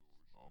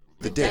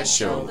The Dead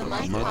Show of the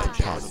Month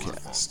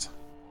podcast.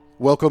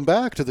 Welcome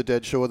back to the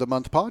Dead Show of the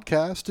Month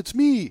podcast. It's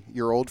me,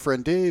 your old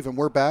friend Dave, and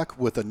we're back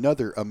with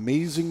another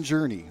amazing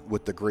journey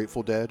with the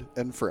Grateful Dead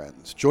and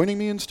friends. Joining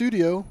me in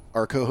studio,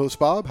 our co-host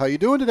Bob. How you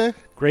doing today?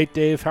 Great,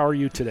 Dave. How are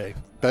you today?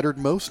 Better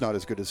than most, not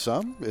as good as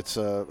some. It's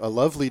a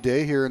lovely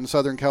day here in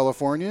Southern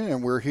California,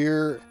 and we're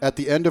here at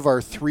the end of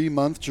our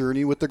 3-month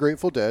journey with the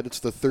Grateful Dead. It's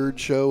the third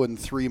show in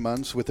 3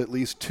 months with at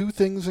least 2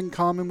 things in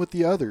common with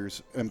the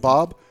others. And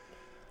Bob,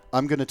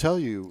 I'm going to tell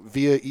you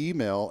via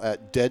email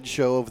at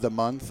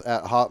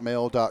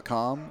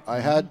deadshowofthemonth@hotmail.com.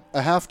 I had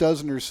a half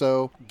dozen or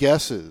so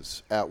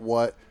guesses at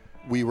what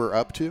we were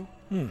up to.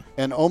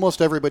 And almost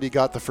everybody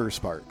got the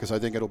first part because I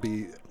think it'll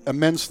be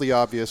immensely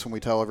obvious when we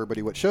tell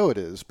everybody what show it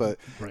is. But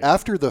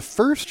after the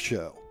first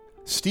show,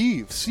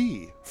 Steve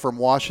C. from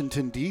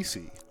Washington,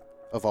 D.C.,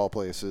 of all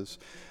places,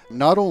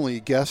 not only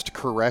guessed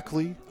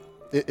correctly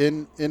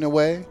in a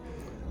way,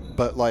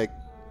 but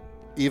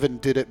even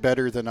did it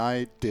better than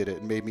I did it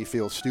and made me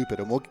feel stupid.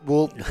 And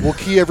we'll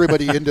key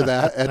everybody into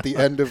that at the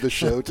end of the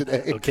show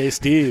today. Okay,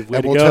 Steve, way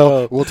and to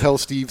go. We'll tell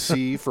Steve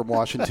C. from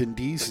Washington,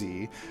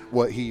 D.C.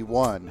 what he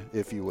won,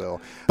 if you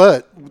will.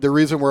 But the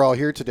reason we're all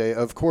here today,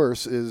 of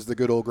course, is the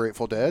good old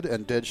Grateful Dead,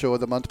 and Dead Show of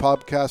the Month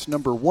podcast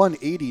number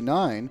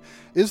 189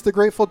 is the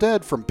Grateful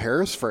Dead from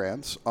Paris,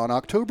 France on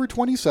October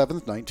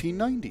 27th,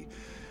 1990.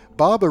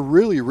 Bob, a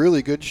really,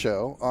 really good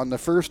show on the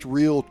first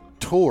real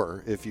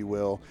tour, if you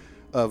will,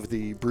 of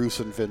the Bruce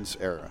and Vince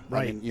era.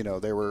 Right. I mean,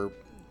 they were,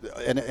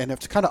 and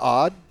it's kind of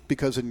odd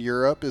because in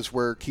Europe is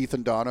where Keith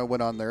and Donna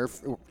went on there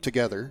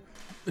together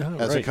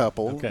as a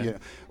couple. Okay. Yeah,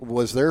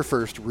 was their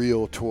first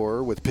real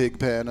tour with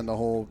Pigpen and the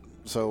whole.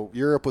 So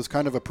Europe was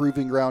kind of a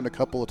proving ground a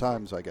couple of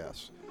times, I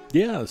guess.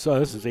 Yeah, so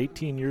this is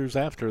 18 years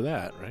after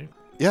that, right?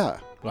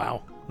 Yeah.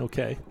 Wow.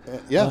 Okay.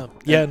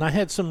 And I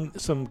had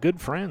some good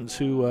friends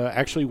who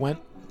actually went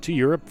to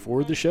Europe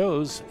for the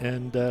shows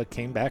and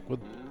came back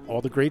with all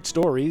the great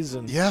stories.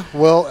 And yeah,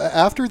 well,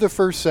 after the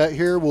first set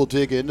here, we'll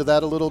dig into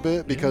that a little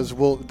bit because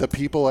the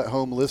people at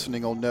home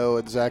listening will know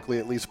exactly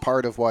at least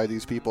part of why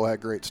these people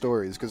had great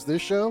stories. Because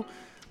this show,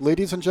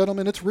 ladies and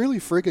gentlemen, it's really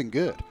friggin'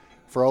 good.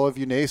 For all of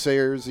you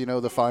naysayers,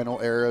 the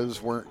final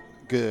eras weren't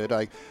good.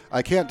 I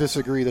can't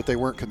disagree that they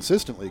weren't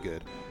consistently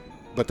good,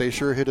 but they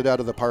sure hit it out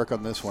of the park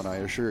on this one, I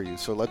assure you.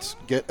 So let's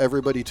get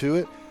everybody to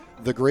it.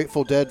 The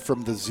Grateful Dead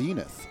from the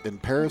Zenith in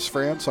Paris,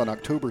 France on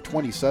October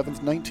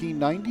 27th,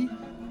 1990.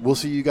 We'll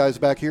see you guys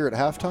back here at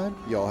halftime.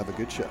 Y'all have a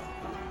good show.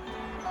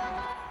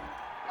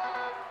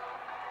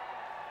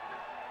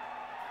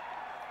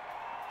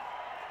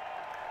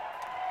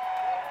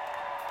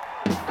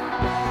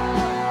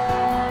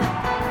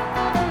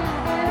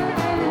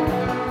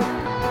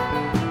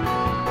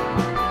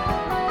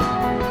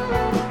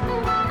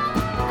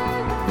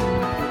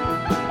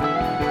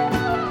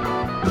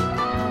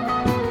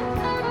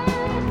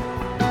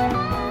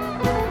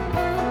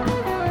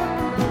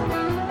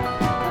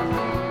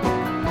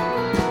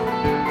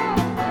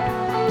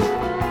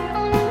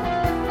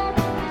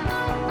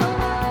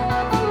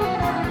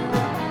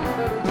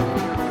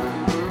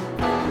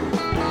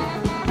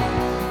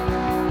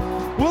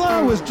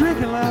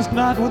 Drinking last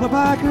night with a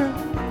biker,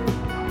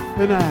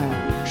 and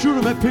I showed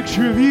him that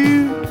picture of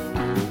you.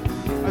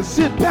 I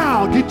said,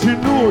 pal, get to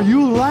know her,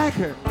 you'll like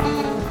her.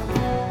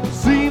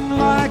 Seemed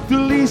like the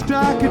least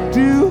I could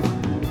do,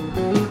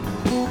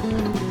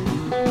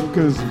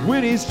 'cause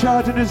when he's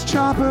charging his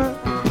chopper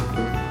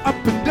up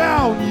and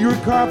down your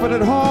carpet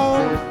at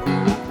home,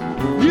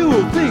 you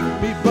will think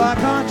me by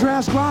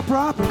contrast quite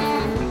proper.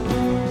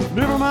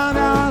 Never mind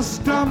how I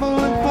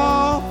stumble and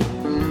fall.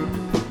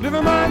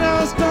 Never mind how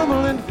I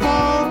stumble and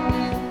fall.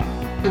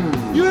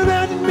 You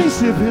imagine me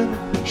sipping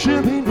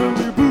champagne from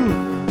your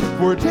booth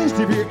for a taste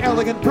of your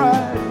elegant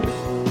pride.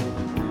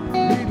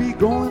 Maybe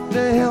going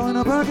to hell in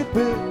a bucket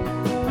bed,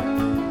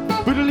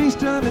 but at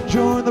least I'm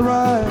enjoying the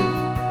ride.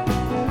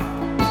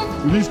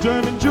 At least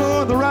I'm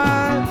enjoying the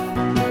ride.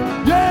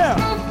 Yeah,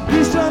 at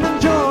least I'm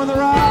enjoying the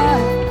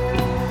ride.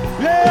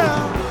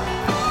 Yeah.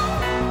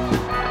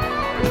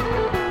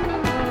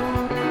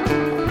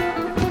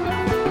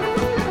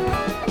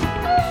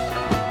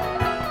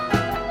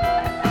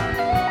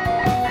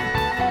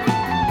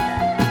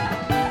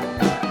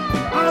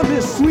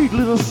 This sweet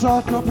little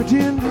soft or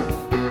pretender.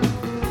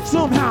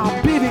 Somehow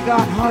baby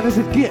got hard as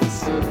it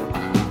gets.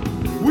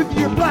 With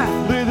your black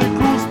leather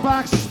clothes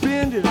box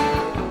suspended,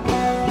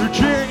 your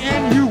chair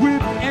and your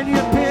whip and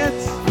your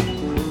pets.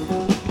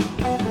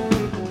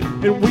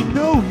 And we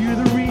know you're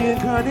the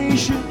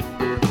reincarnation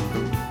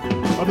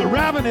of the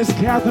ravenous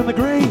Catherine the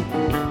Great.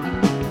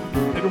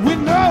 And we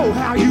know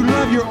how you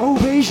love your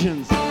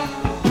ovations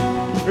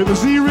and the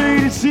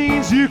Z-rated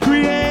scenes you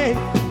create.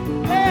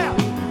 Yeah,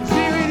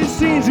 Z-rated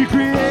scenes you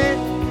create.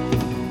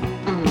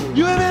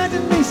 You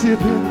imagine me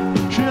sipping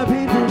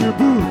champagne from your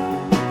booth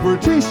for a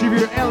taste of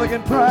your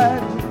elegant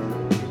pride.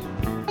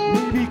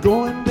 Maybe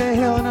going to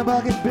hell in a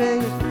bucket,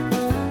 babe,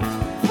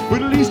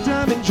 but at least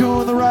I'm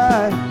enjoying the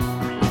ride.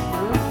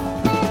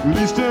 At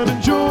least I'm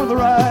enjoying the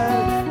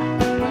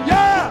ride.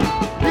 Yeah,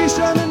 at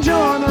least I'm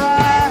enjoying the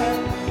ride.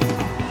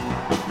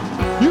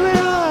 You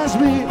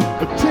scares me,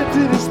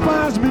 attempted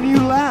inspires me, and you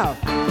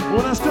laugh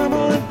when I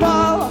stumble and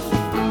fall.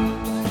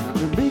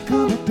 There may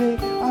come a day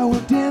I will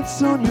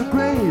dance on your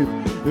grave.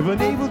 If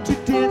unable to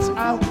dance,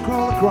 I'll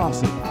crawl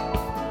across it.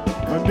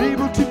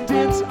 Unable to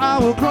dance, I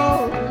will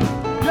crawl.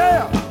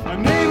 Yeah,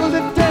 unable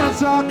to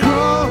dance, I'll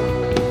crawl.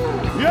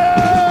 Yeah.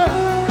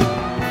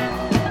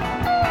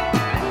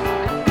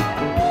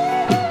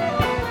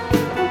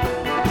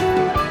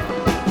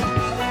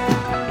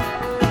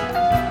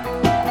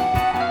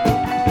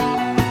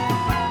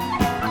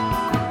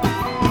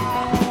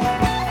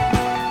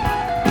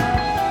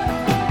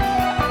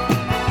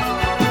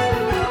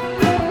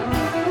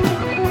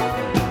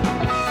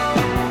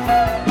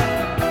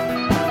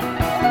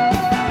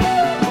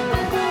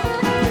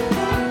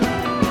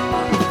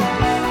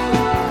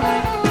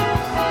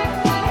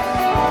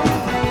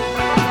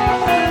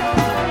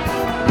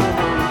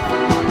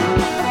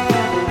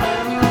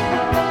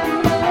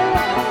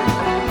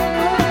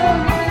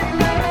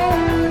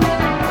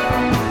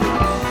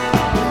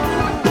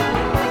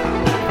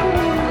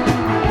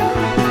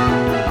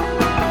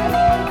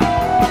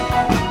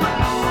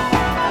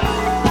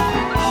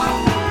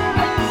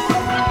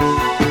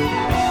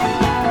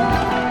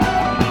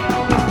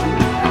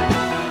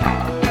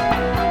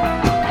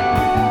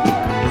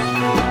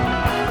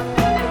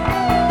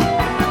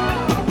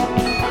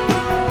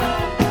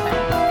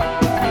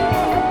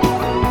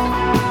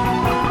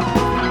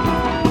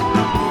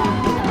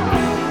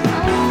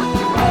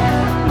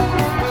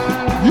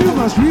 You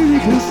must really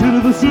consider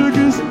the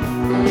circus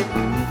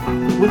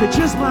when it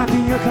just might be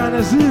your kind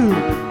of zoo.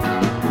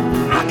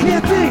 I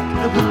can't think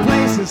of a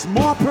place that's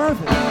more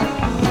perfect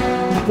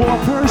for a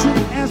person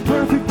as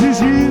perfect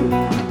as you.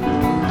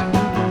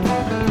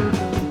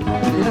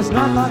 And it's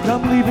not like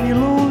I'm leaving you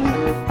lonely,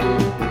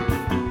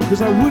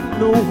 cause I wouldn't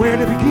know where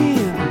to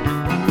begin.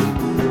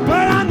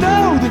 But I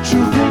know that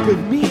you think of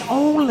me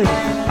only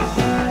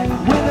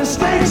when the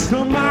snakes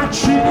come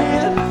marching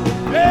in.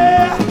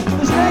 Yeah,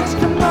 the snakes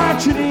come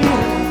marching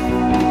in.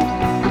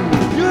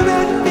 You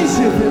let me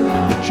sipping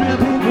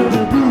champagne from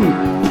the brew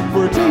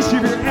for a taste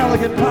of your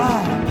elegant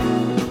pie.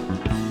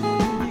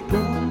 You're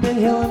going to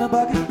hell in a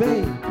bucket,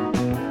 babe,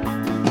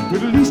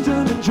 but at least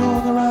I'm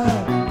enjoying the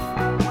ride.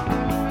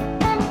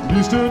 At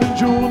least I'm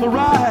enjoying the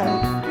ride.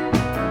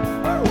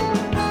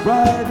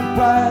 Ride,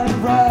 ride,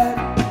 ride.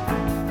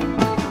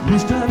 At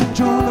least I'm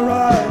enjoying the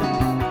ride.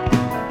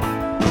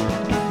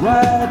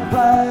 Ride,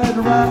 ride,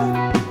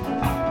 ride.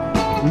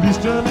 At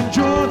least I'm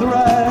enjoying the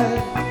ride.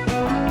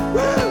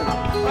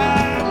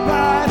 Ride,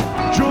 ride,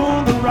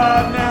 enjoying the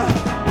ride now.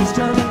 At least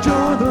I'm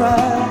enjoying the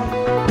ride.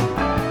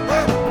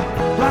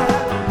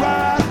 Ride,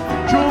 ride,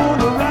 enjoying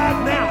the ride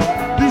now.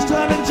 At least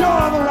I'm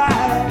enjoying the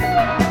ride.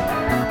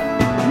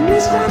 At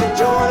least I'm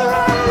enjoying the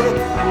ride.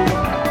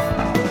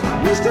 At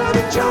least I'm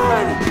enjoying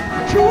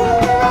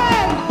the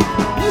ride.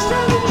 At least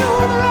I'm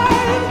enjoying the ride.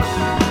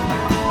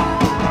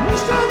 At least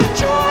I'm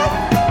enjoying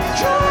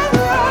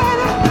the ride.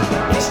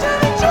 At least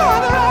I'm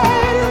enjoying the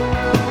ride.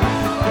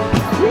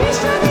 At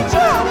least I'm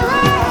enjoying the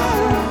ride.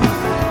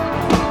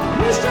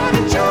 At least I'm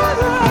enjoying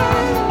the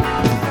ride.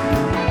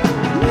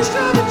 At least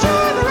I'm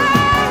enjoying the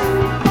ride.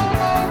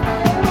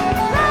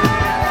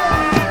 Ride,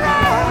 ride,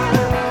 ride.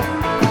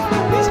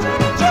 At least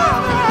I'm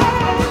enjoying the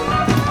ride.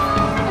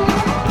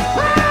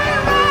 Ride,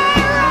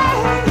 ride,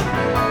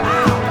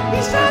 ride. At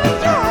least I'm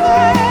enjoying the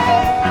ride.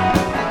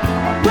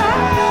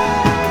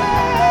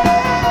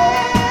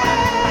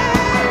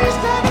 At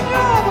least I'm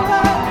enjoying the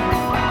ride.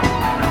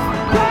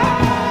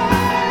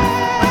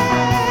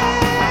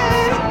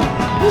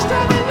 At least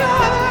I'm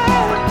enjoying the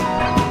ride.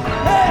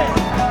 Hey,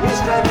 at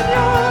least I'm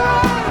enjoying the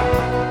ride.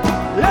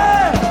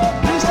 Yeah,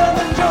 at least I'm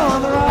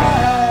enjoying the ride.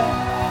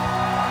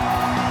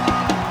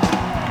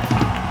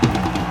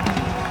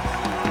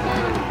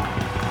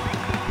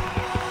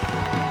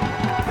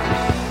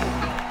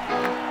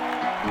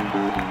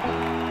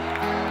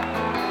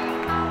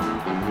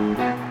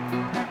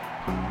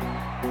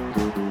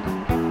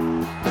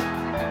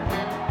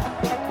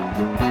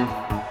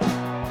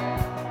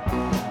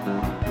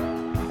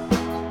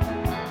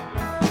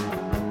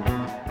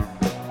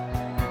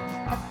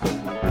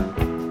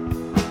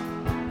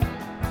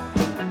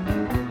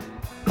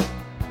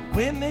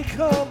 When they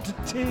come to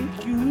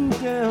take you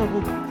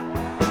down,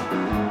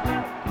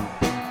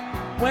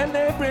 when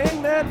they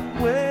bring that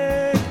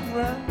wagon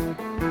round,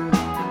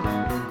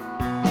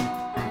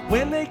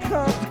 when they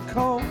come to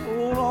call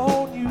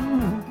on you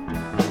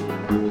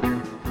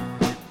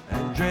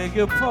and drag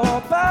your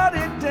poor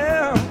body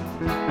down,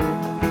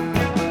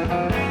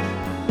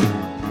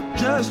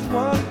 just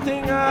one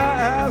thing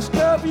I ask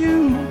of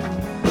you,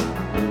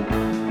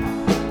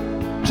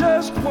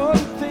 just one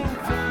thing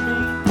from me.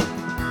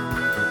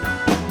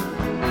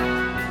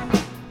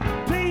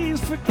 Please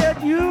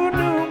forget you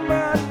knew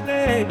my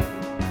name,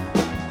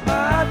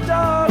 my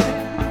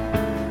darling,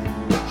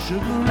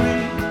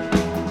 Sugaree.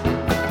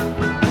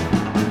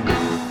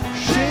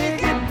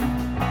 Shake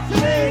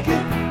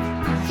it,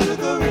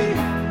 Sugaree.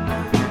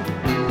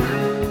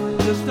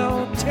 Just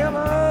don't tell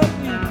her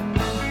you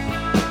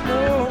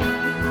know.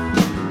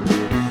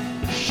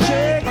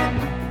 Shake it,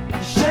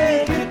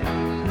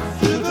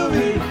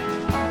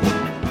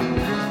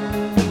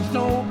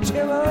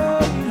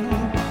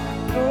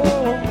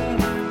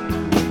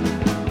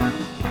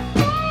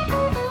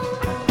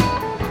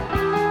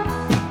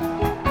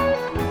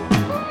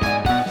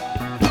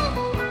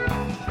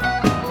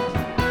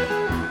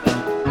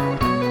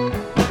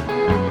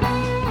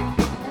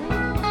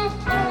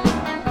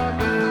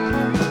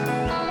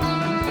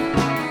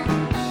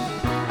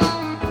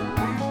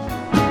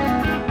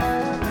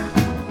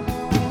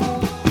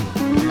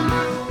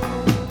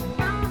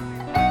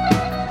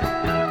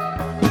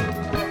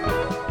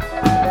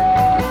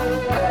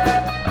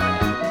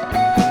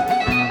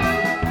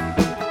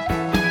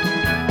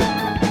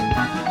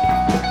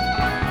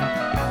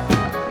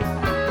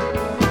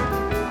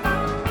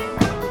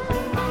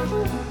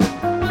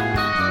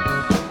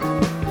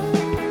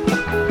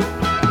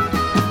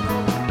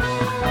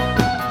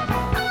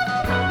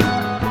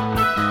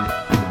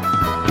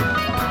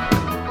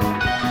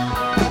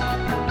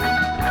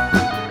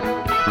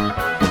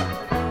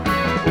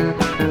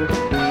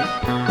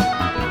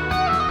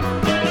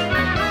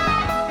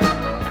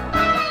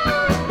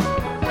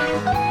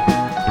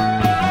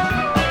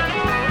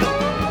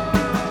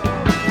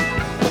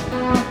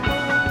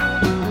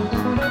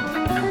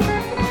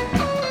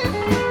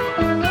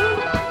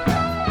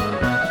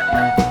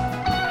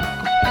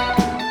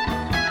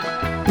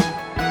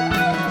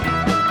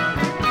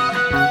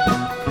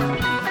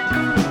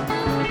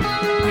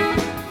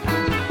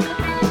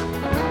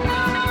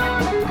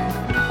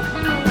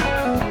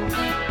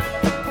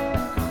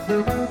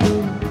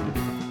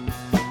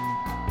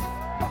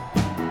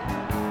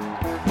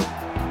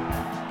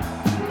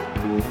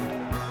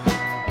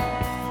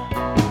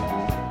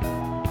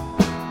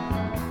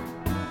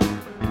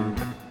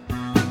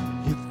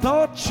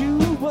 thought you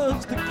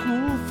was the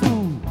cool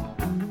fool.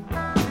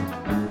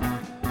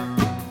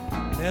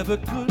 Never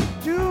could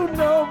do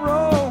no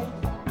wrong.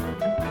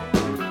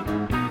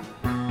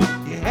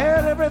 You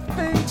had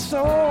everything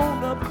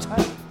sewn up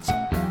tight.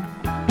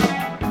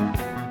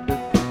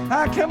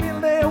 How come you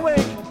lay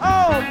awake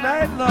all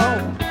night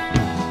long?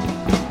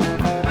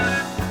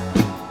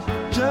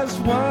 Just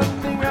one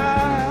thing I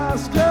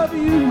ask of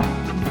you.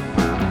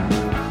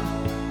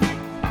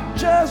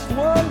 Just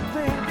one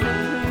thing from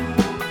me.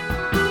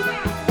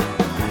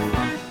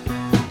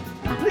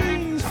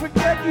 Please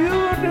forget you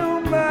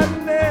knew my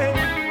name,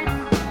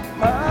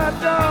 my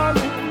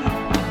darling,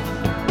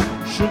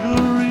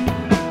 Sugaree.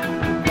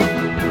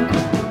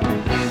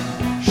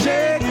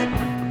 Shake it,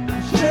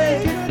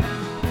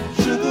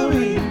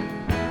 Sugaree.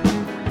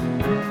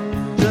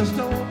 Just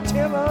don't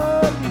tell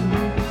on you.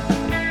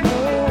 No.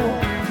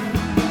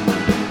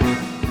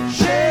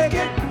 Shake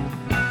it,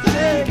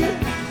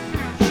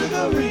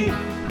 Sugaree.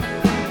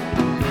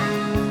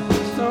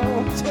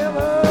 Don't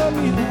tell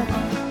me that,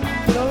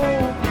 no.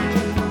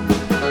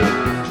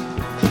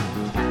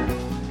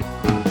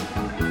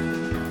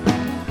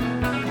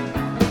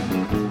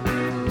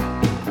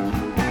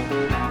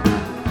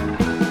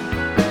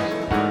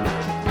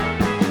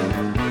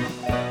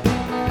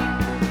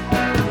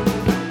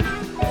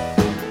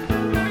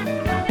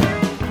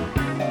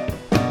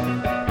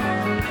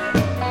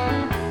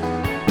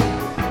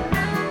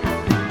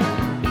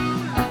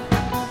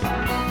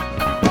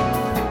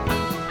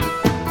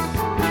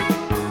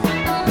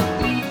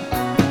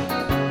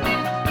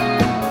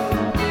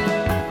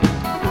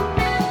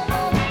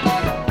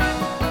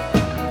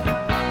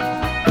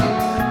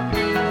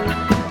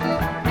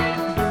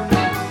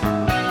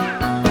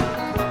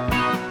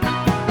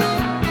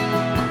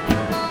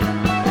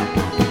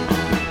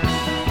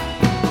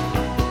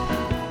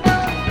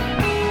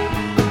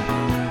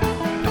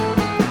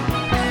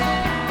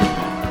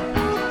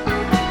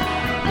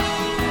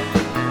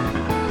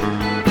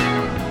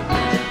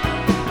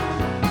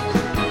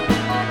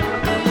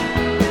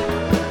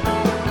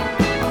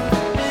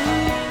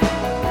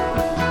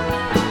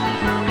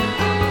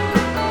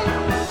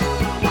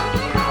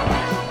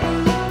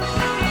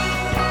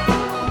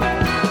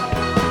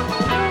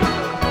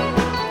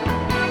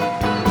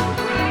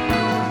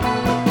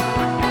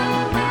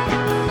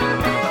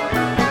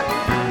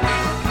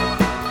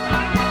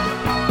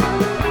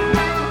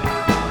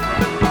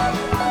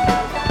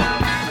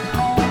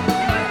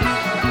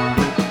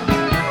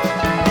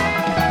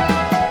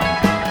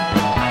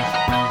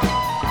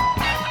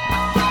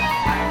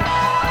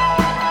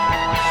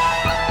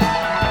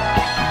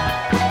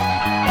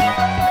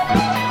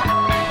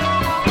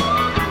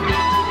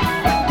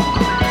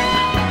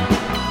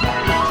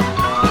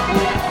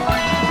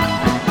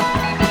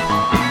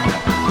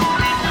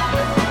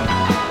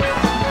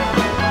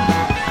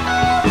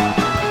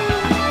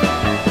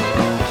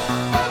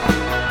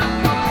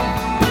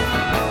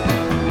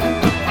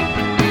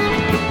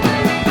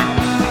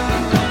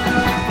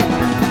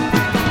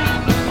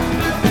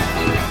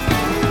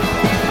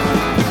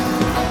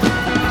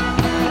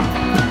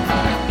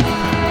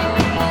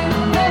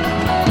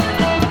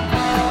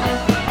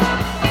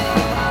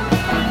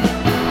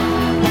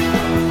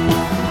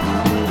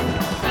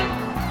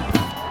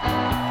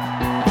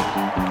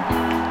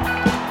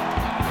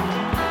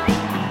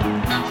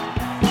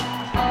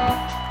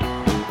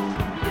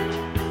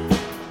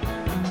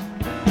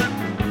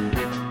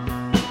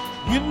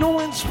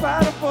 In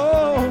spite of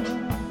all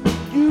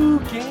you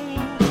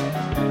gain,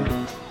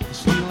 you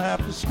still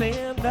have to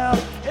stand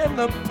out in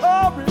the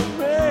pouring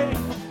rain.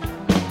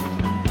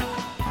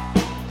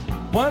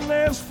 One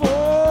last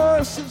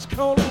voice is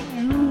calling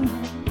you,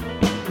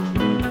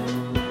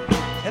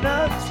 and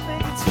I just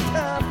think it's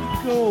time to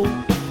go.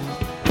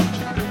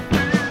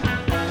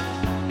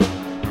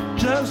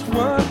 Just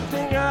one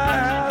thing I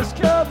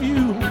ask of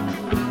you.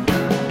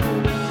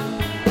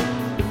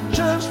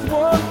 Just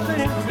one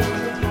thing from me.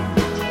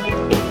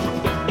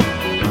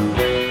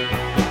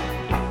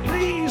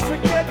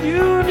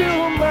 You knew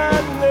my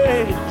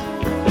name,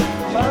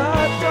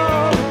 my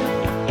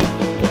darling,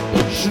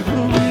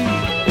 Sugaree.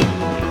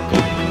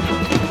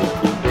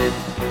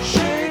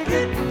 Shake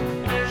it,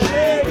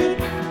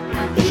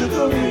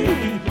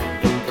 Sugaree.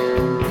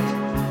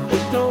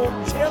 Just don't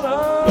tell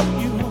on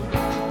you,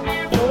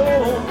 no.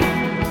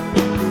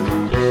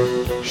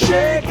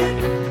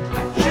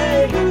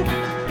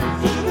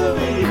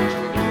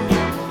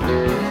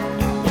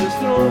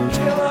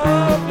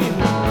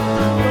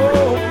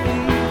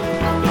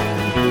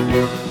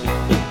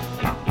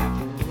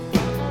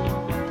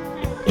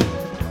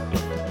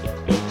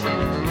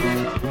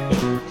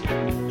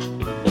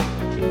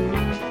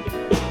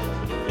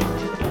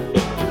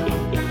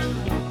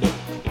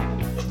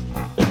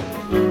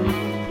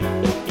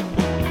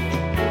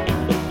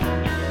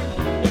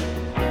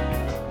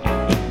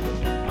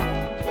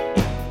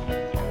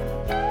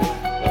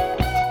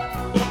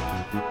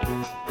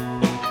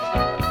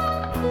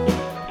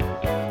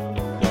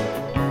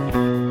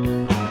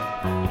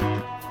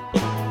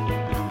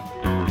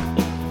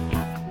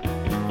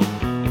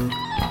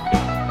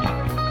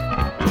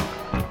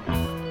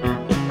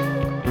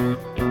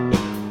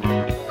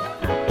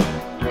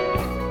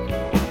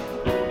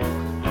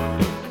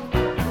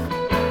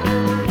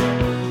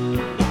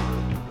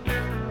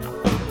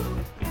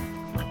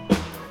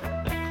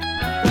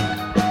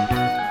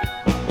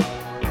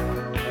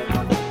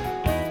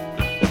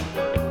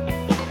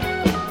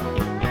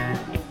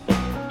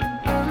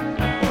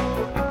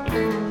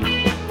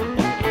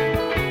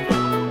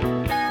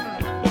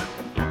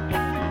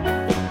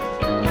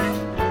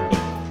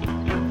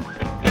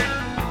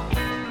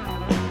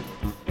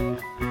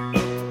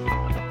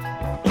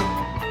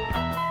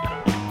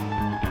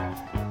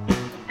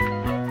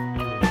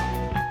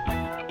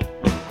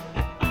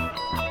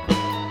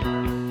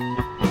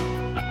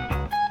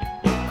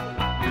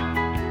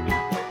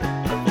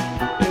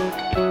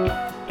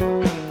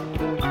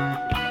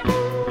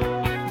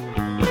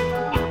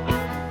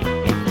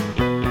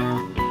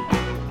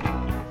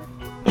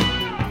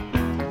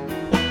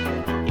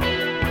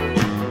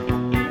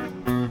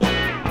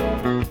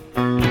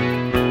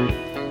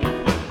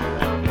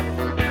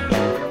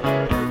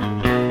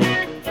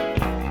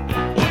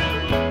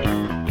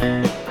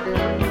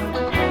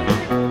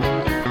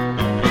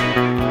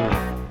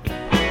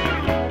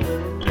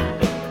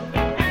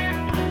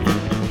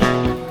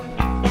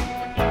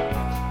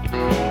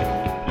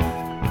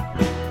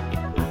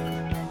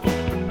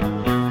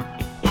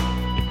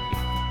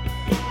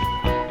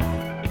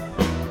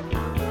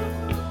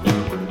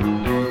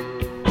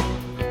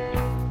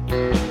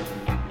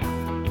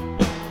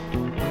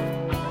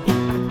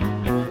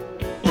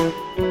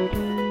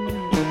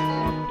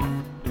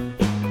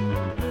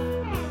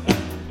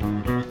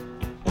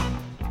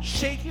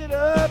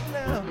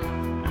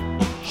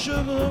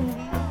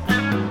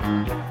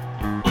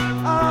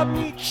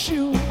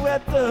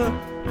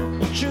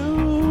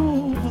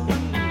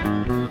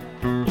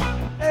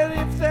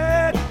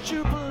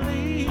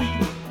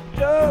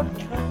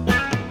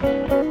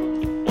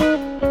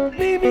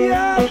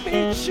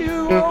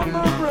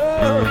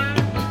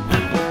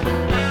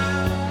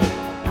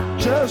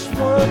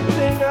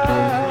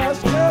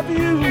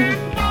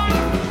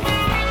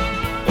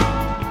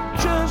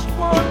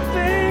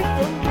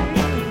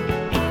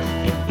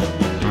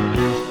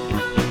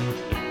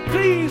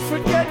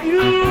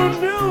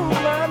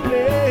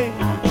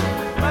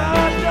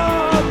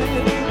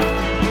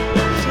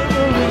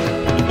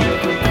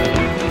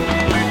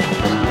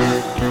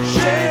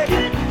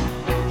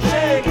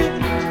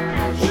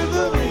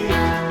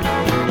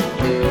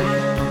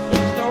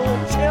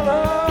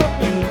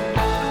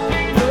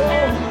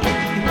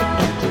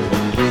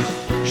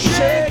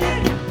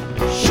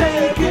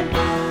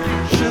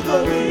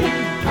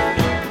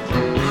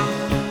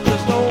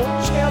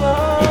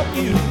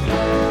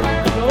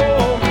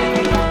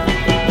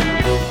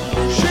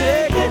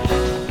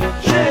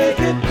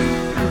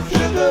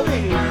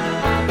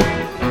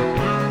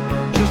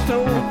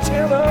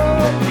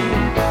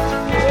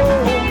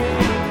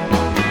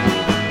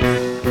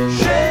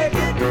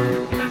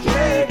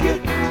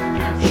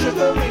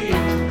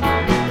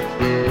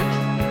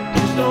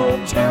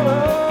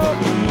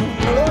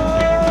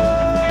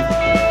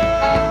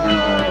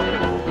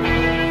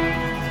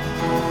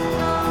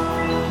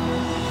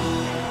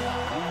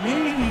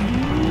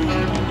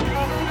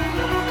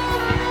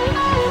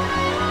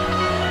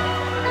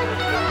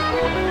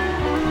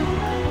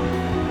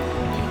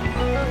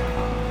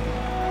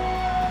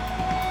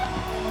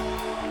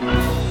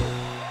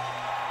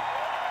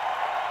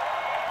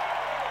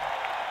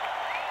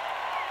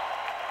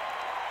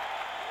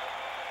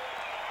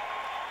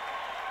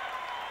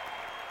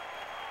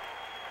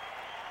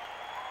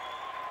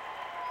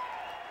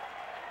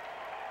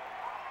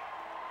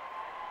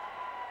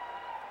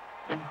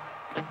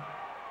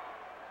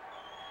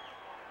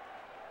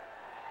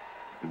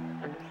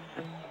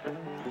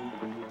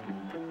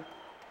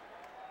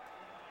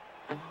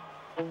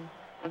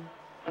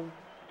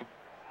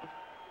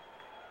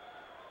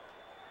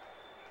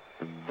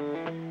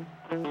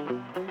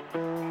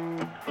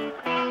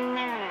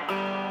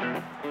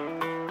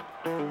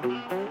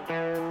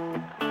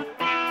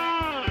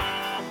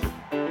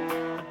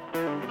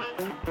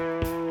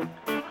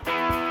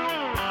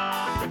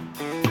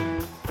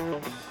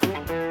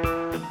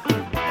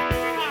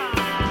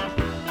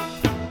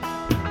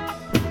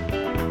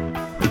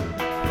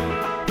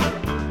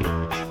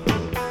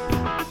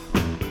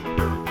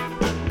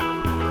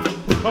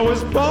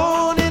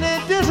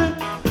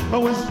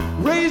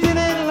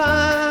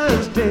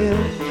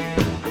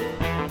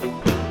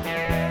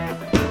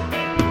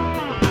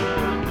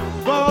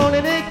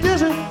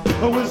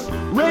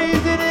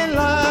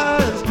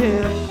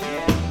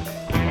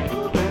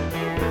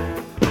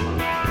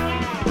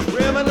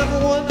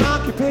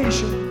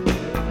 occupation,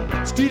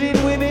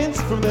 stealing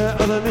winnings from their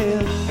other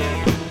men.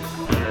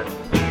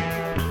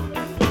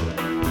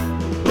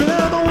 Well,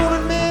 I'm a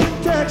wanted man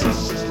in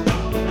Texas,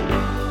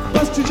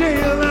 bust to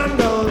jail, I'm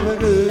gone for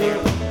good.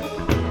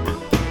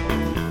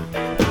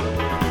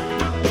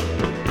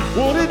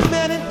 Wanted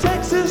man in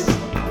Texas,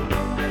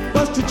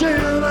 bust to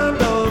jail, I'm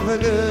gone for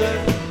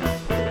good.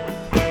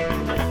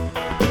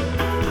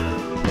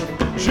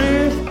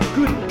 Sheriff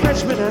couldn't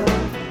catch me now,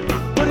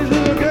 but his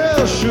little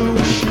girl sure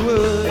wish she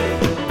would.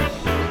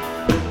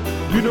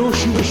 You know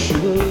she wish she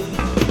would.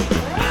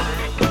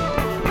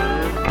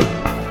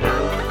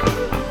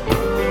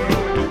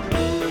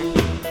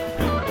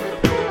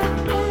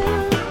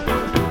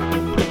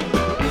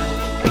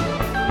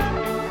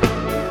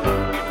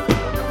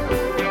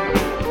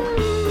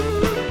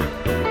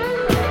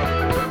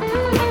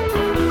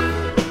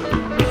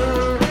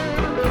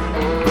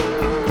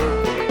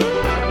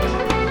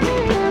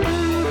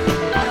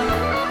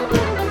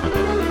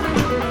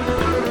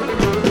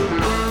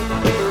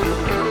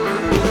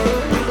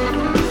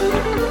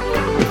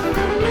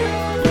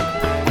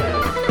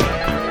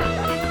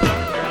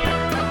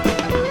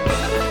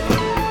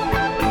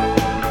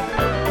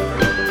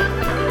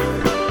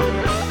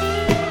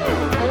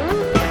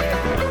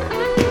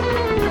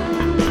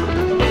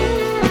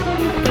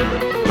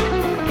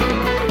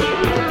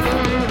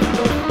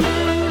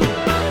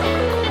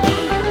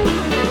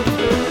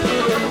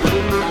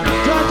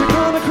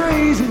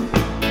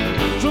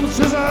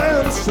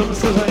 Some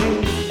says I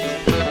ain't.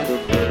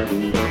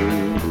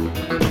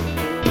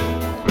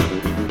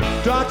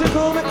 Doctor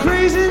called me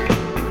crazy.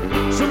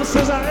 Some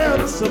says I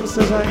am, some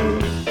says I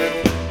ain't.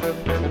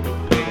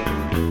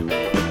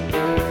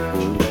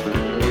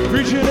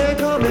 Preacher they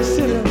call me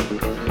silly,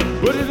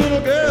 but his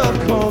little girl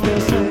called me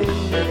a saint.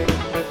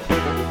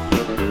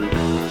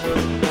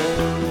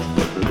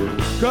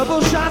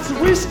 Couple shots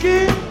of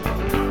whiskey,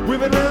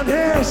 women round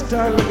here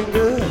start looking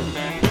good.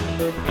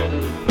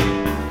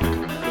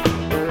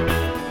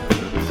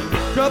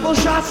 Couple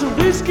shots of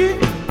whiskey,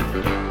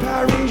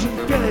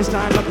 Parisian filly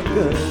start looking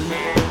good.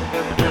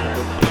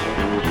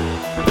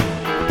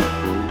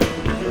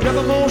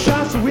 Couple more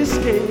shots of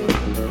whiskey,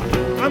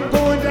 I'm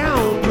going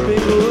down to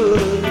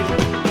Minglewood.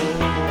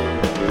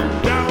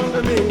 Down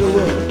to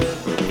Minglewood.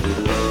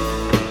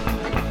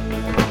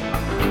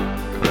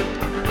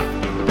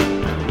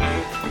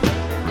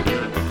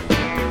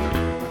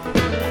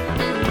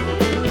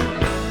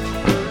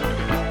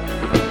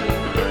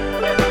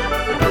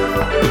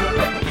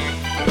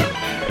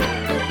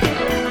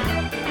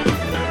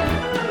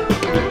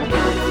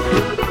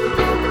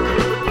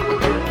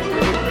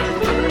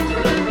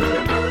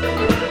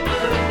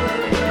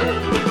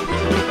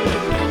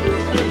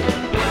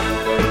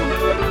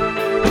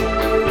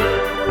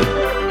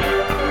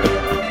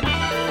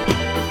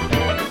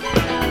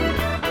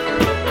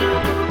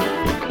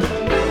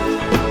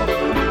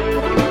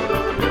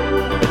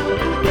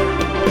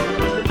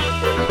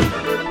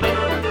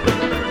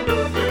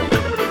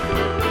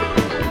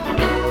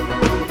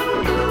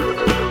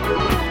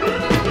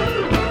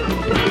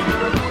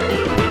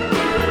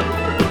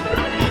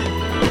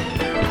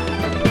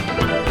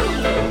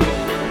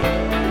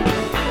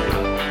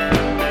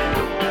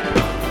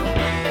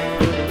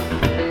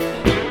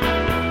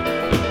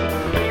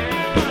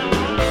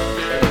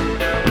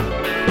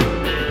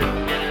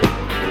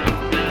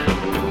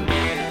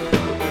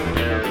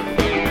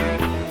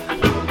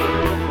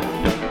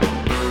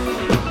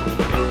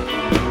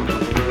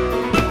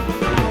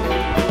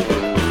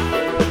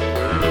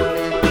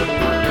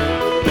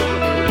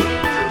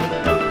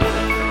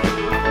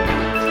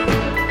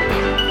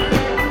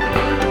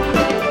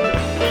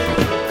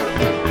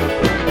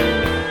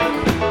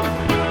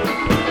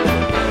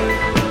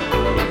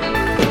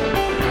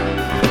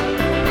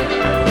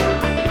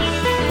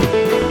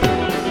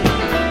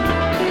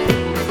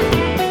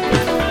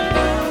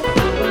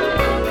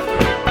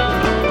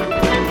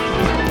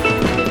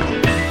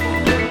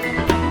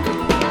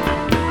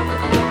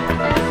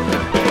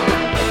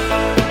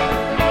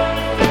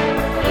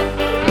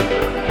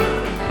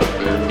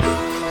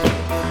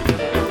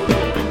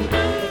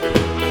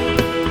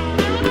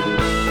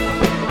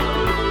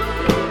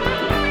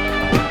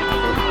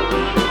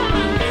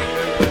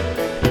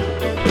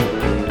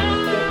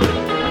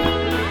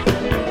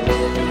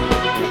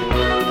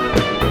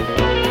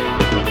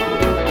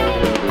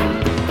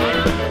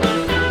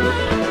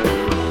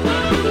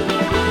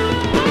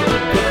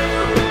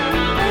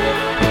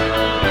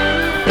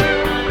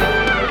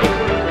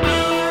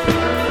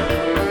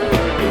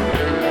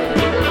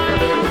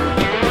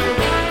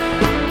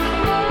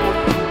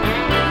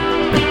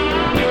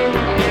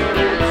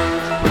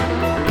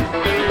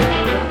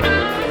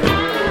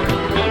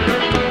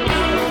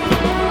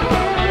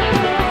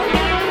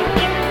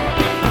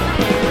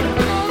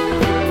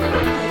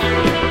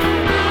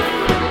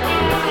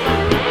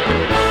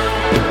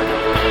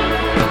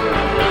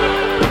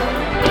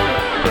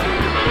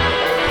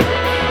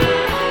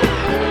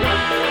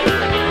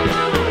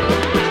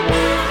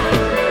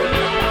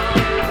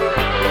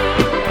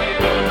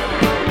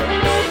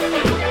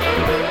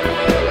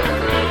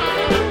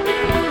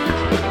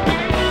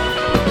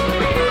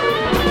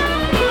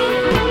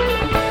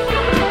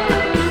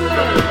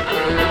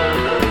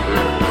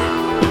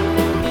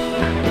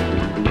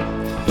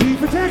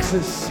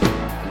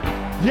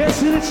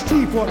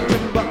 for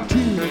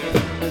Timbuktu.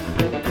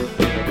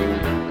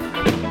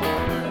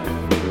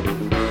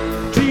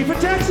 T for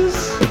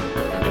Texas.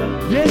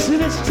 Yes,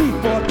 it is T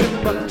for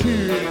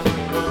Timbuktu.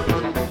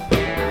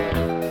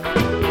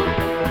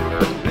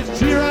 It's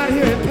T right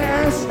here in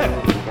Paris,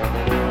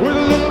 where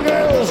the little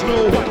girls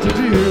know what to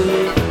do.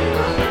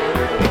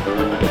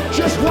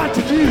 Just what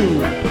to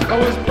do. I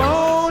was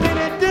born in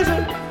a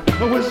desert.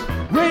 I was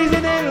raised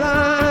in a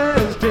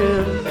lion's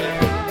den.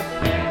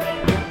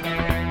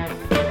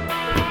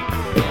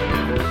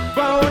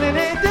 Born in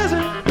a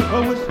desert. I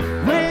was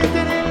raised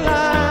in a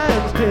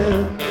lion's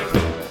den.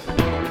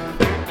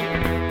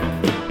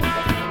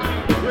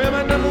 Well,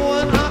 my number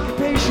one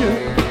occupation,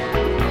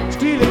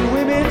 stealing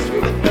women's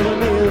from the other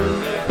men.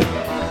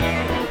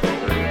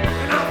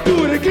 And I'll do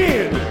it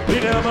again. You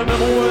know, my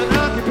number one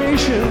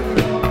occupation,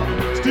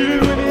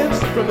 stealing women's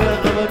from the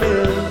other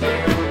men.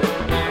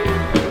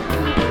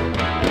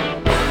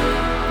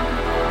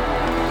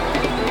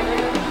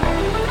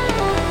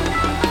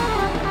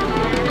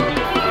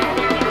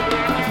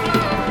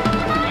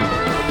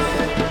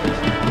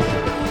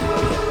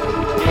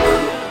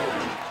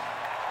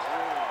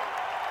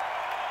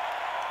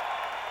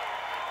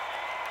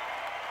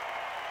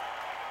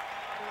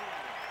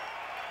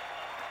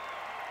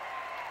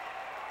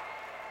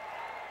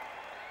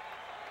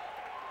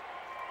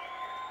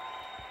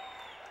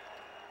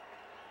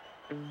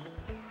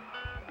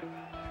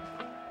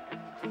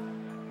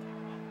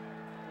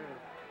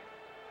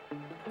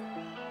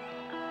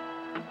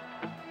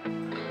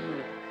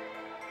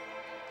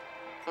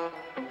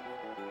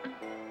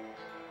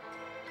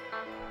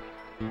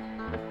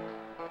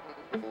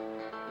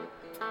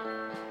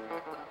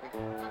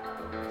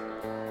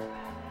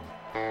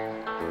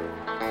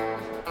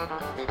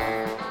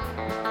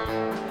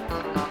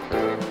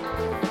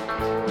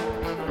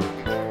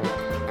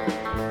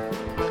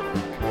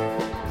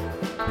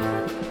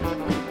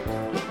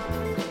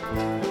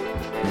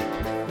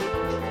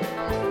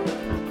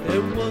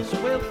 There was a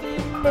wealthy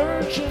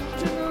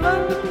merchant in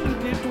London, he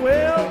did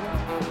well.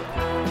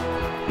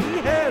 He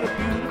had a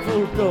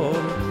beautiful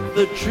daughter,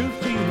 the truth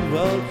you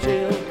I'll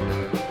tell.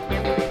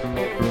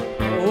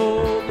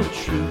 Oh, the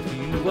truth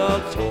you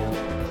I'll tell.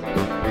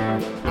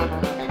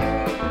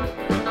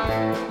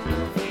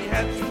 He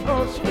had some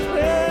horses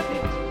plenty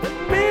and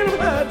made a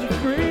high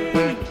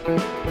degree,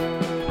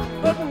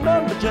 but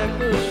none of Jack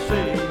the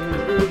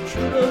Sailor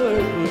true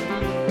love would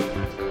be.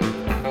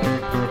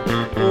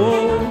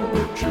 Oh,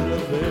 true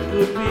love it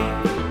would be.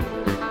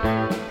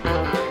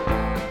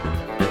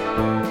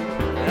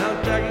 Now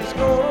Jackie's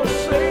gonna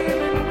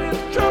sailing with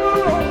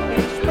trouble on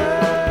his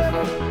mind.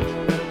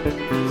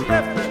 He's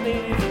left his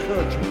native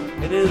country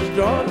and his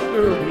darling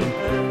girl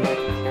behind.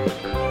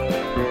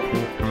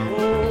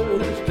 Oh,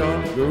 his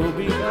darling girl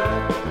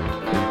behind.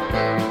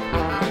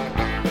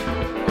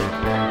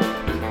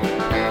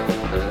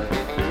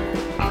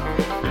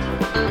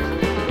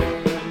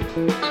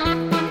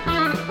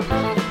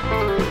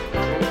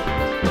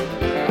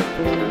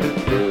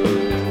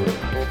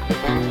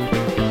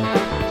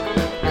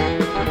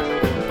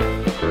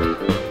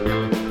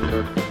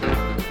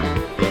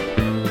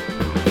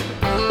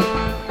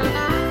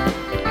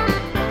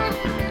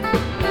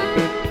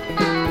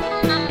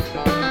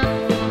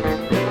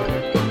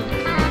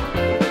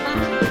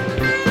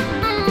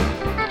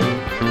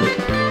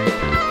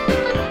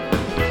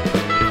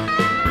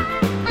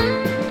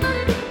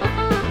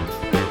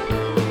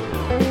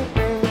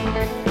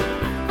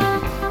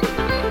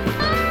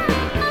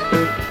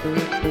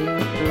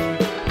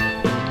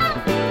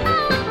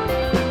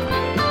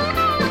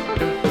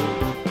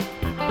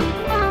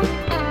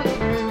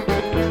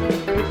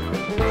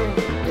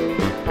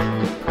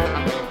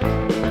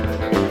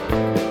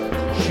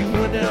 She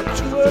went down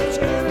to a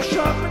tailor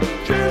shop and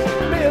dressed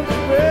men's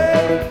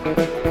wear.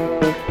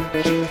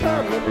 She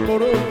climbed the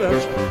motor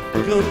vessel to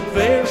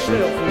convey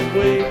herself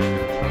away.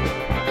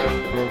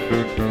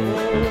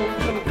 Oh,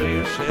 convey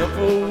herself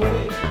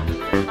away.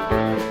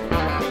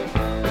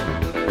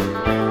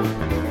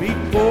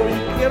 Before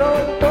you get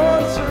on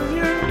board, sir,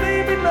 your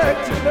name you'd like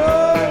to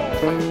know.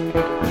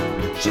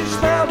 She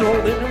smiled all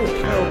into her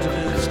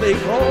countenance, they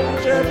called her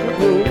Jack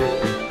LaRose.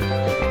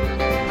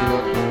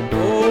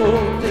 Oh,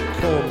 they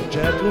call me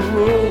Jack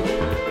LaRose.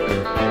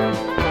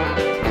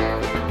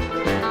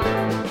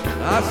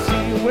 I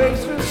see your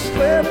waist is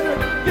slender,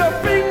 your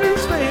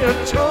fingers they are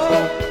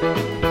tall.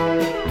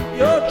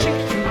 Your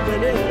cheeks too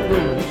red and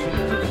rosy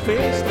to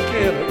face the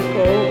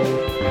cannonball.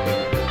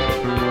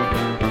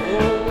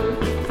 Oh,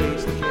 to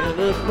face the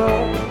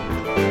cannonball.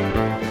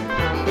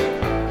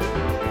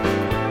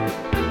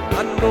 I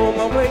know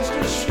my waist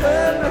is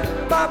slender,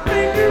 my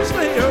fingers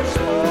they are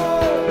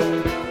small.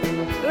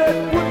 That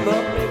would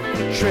not make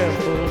me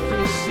tremble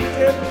to see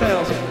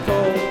 10,000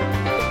 fall.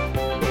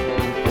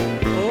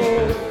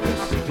 Oh, to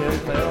see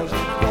 10,000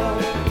 fall.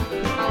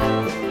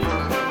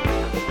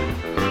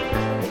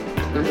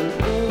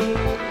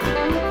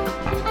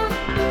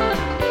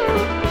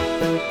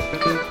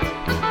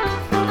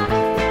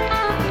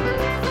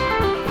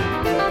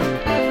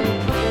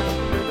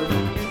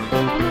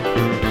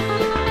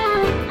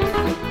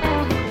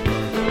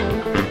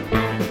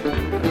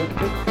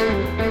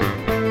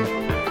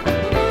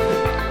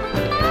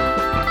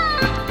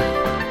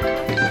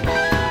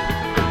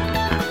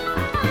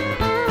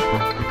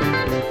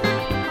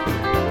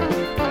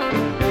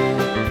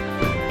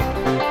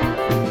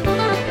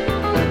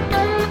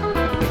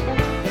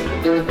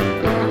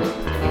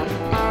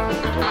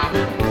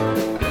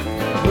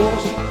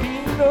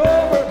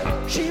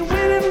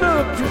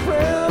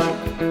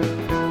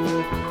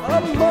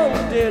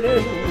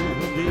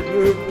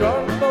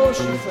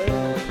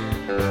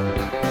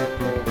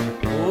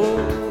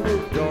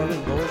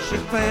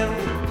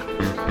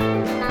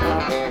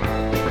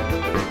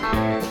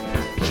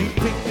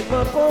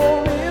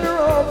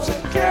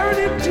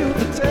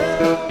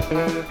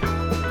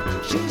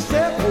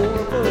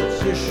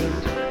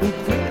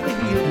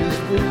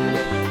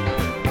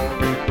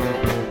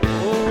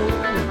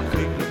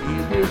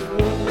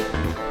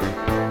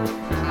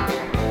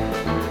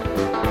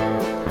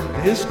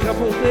 This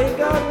couple, they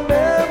got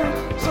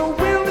married, so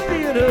well they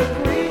did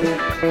agree.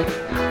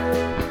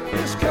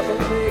 This couple,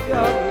 they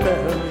got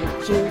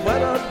married, so why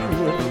not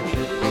you and me?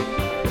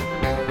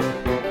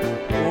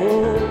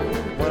 Oh,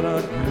 why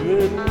not you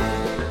and me?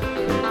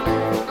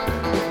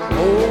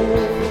 Oh,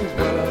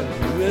 why not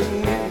you and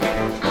me?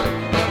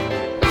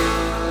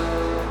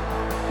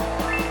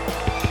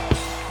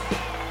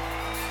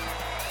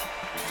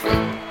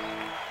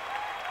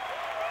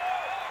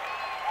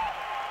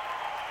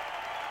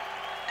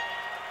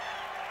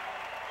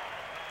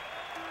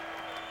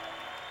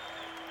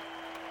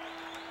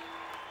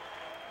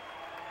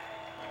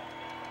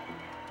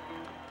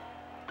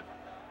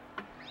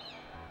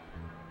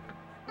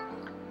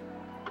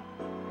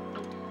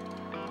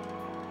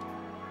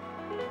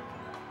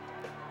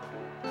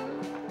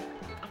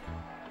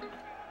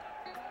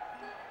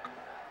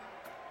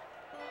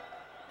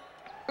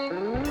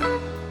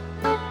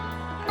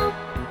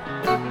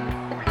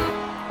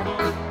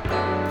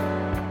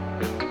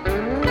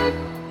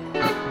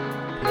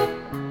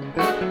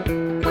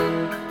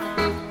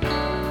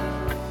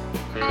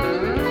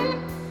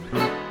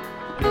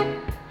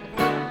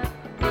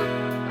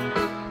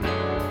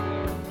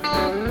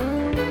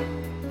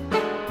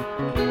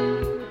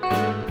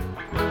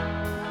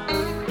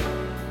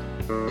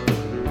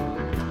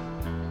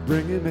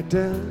 Bringing me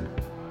down,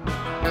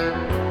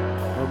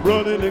 I'm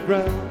running the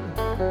ground,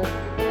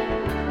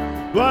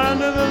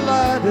 blinding the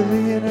light of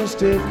the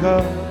interstate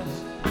cars,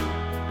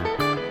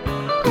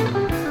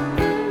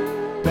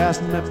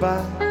 passing me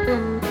by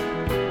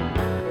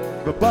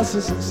the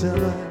buses and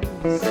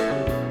semis,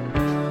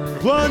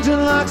 plunging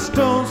like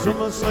stones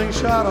from a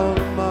slingshot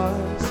on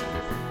Mars.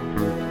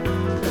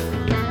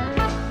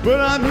 But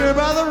I'm here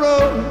by the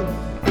road,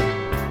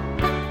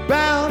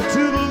 bound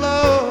to the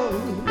low.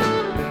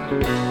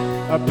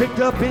 I picked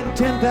up in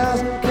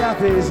 10,000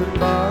 cafes and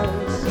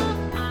bars,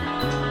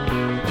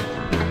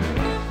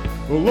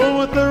 along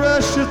with the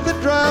rest of the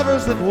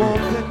drivers that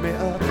won't pick me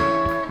up.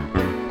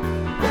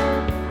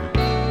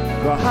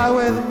 The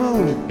highway, the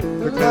moon,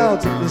 the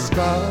clouds and the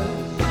stars,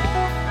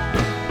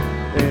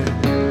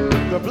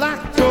 and the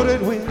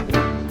black-throated wind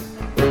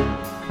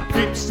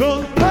keeps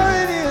on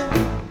playing in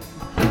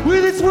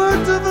with its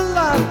words of a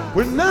life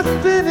where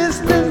nothing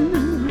is new.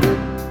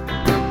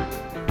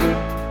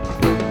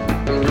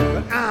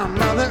 I'm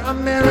Mother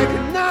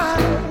American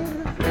night,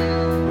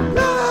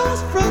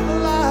 lost from the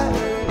light.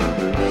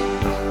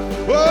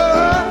 Oh,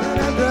 and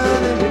I'm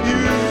running to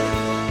you.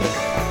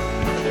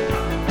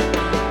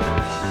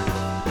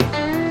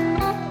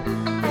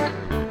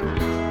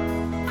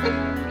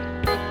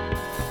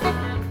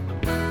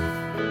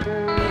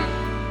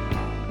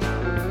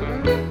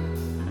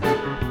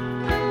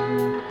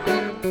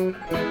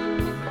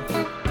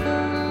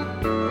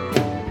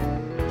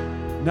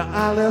 Now I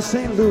left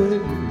St.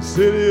 Louis,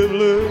 city of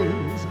blues.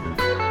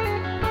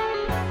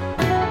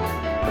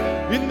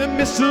 In the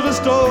midst of a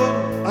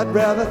storm, I'd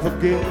rather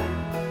forget.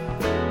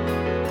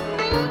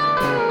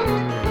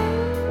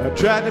 I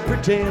tried to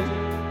pretend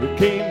it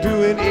came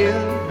to an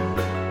end,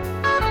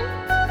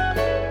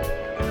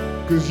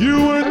 'cause you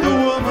weren't the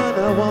woman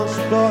I once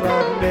thought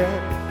I'd met.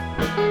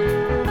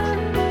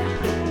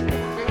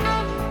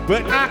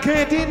 But I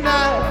can't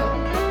deny,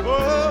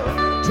 oh,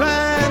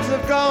 times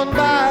have gone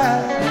by.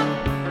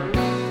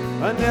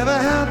 I never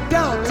had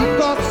doubts and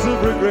thoughts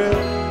of regret.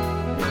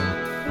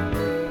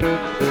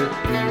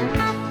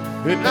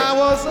 And I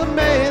was a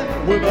man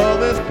with all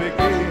this big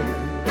head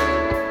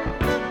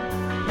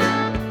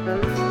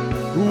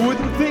who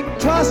wouldn't think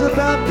twice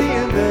about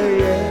being there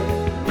yet.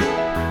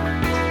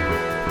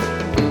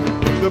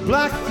 The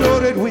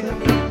black-throated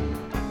wind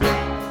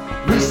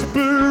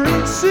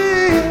whispering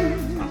sin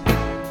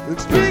and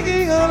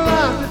speaking a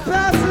life that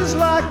passes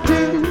like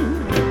dew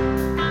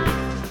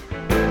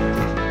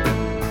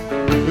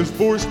has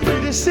forced me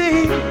to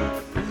see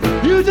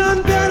you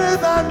done better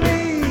by me.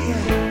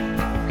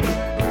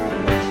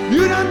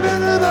 You done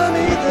better by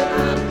me than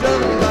I've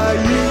done by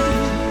you.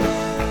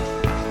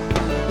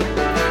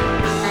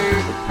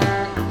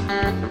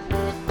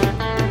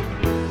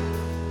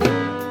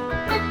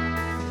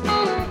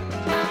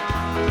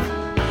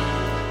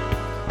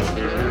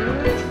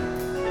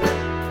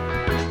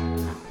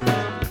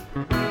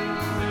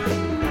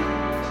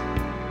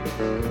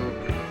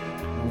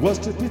 Was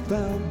to be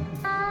found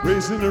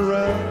racing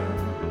around,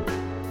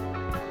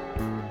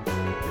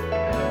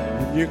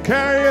 and you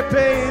carry your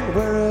pain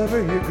wherever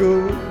you go.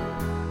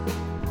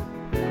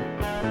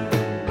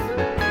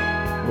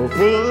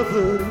 Full of the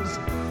blues,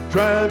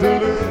 trying to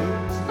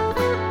lose.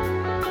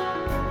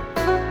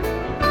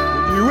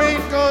 You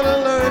ain't gonna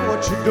learn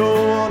what you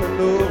don't wanna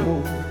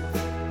know.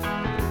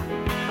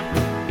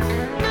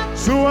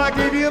 So I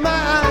gave you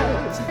my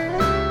eyes,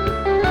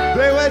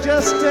 they were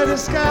just steady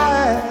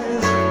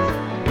skies.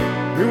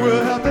 It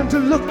will help them to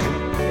look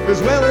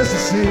as well as to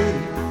see.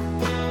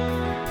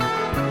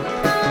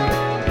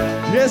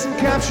 Yes, and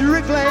capture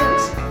a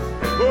glance,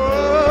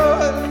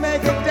 oh, and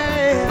make a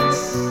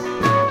dance.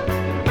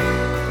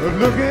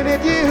 Looking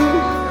at you,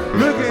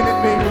 looking at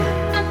me.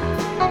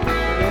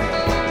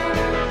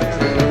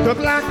 The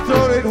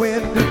black-throated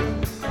wind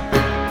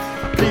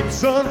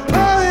sun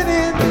pouring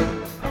in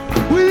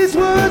with these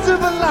words of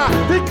a lie,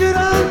 thinking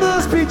I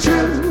must be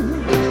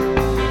true.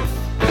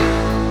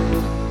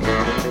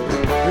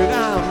 And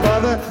I'm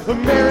Mother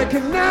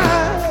American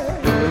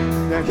night.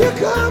 Now here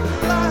comes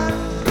the light.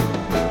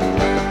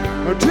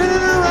 I'm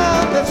turning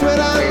around, that's what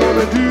I'm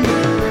gonna do.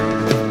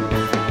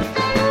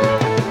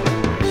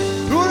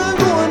 When I'm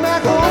going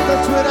back home,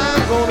 that's what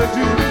I'm gonna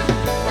do.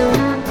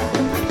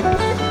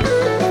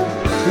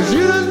 'Cause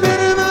you done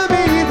better by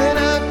me than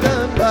I've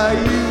done by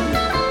you.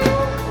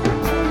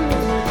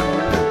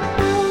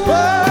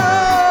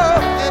 Oh,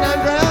 and I'm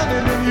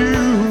drowning in you.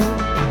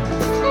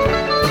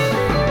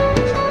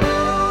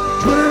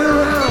 Turn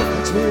around,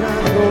 that's what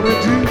I'm gonna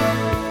do.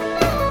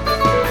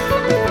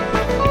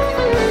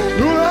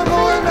 When I'm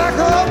going back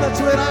home,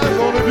 that's what I'm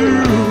gonna do.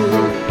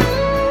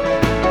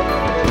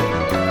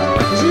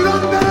 'Cause you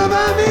done better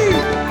by me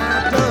than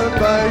I've done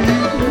by you.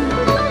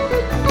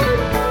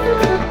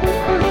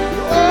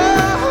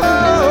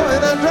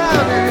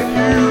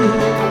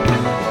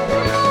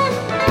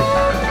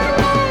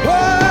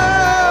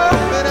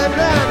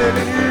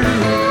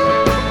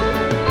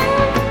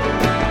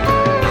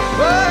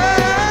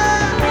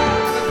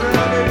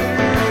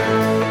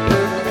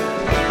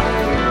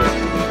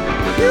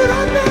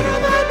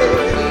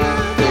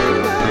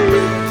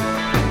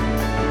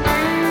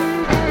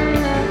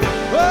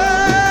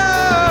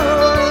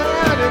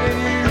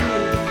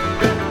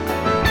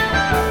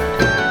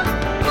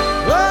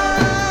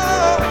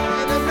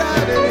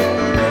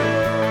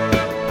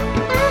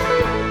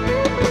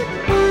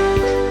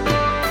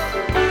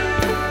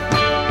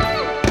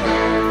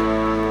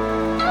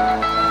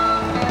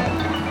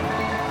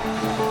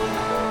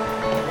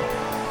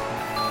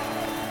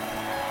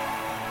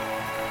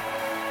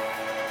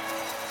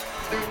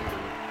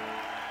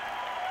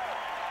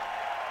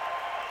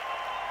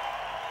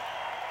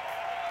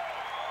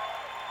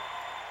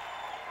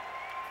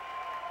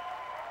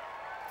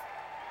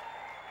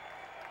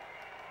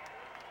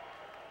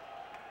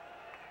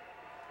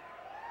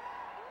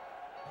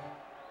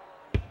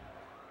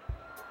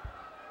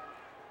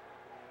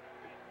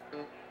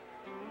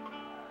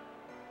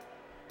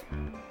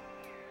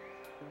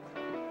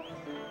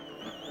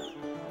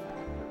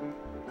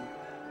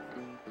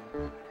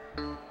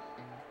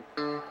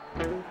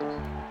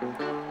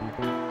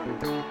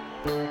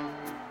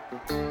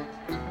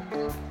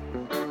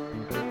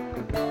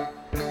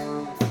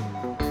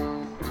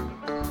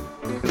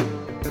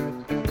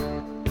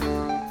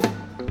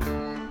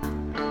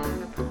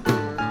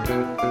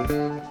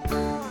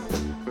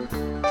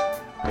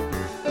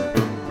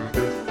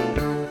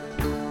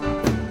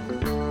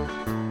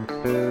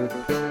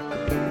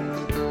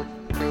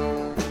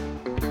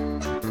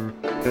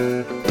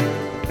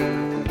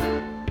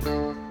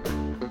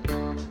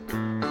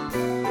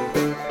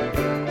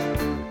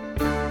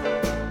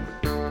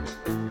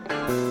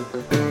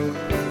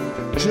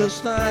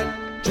 Just like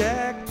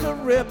Jack the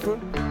Ripper,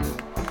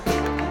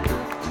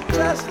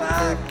 just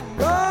like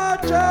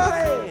Roger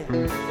Hay,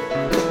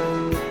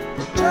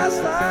 just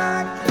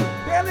like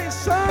Billy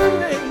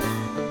Sunday,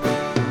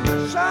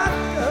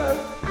 shotgun,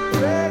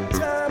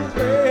 ragtime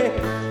play.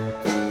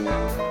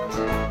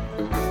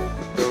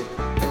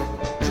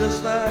 Just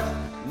like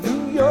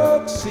New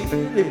York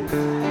City,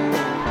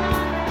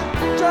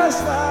 just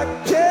like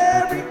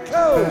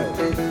Jericho.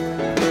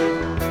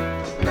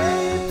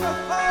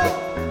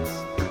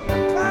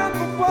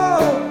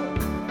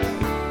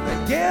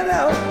 Get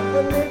out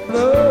when they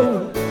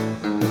blow.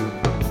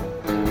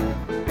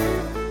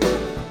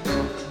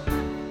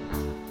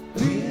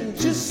 Did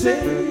you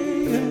say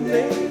your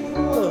name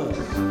was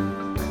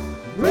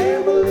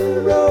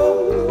Ramblin'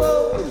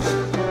 Rose?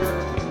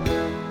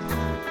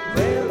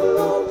 Ramble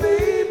on,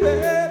 baby.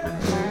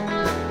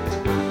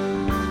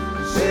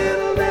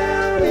 Settle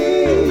down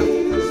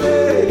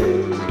easy.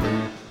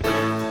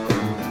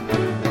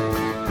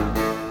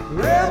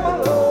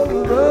 Ramble on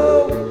the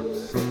road.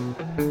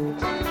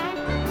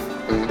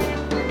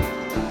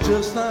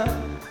 Just like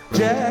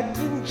Jack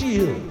and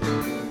Jill,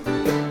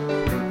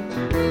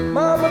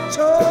 Mama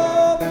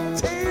told the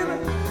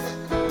tailor,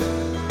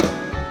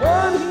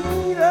 one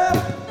heat up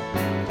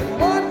and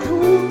one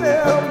cool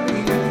down me,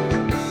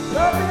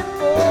 nothing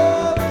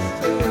for the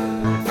sale.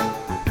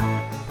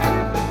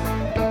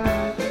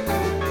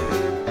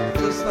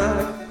 Just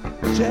like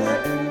Jack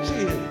and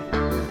Jill,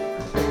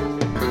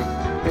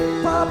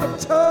 Papa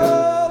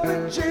told the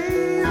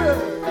jailer,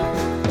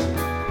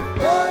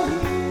 one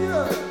heat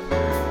up,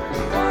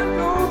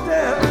 go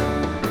down,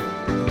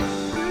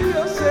 do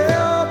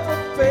yourself a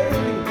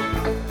favor.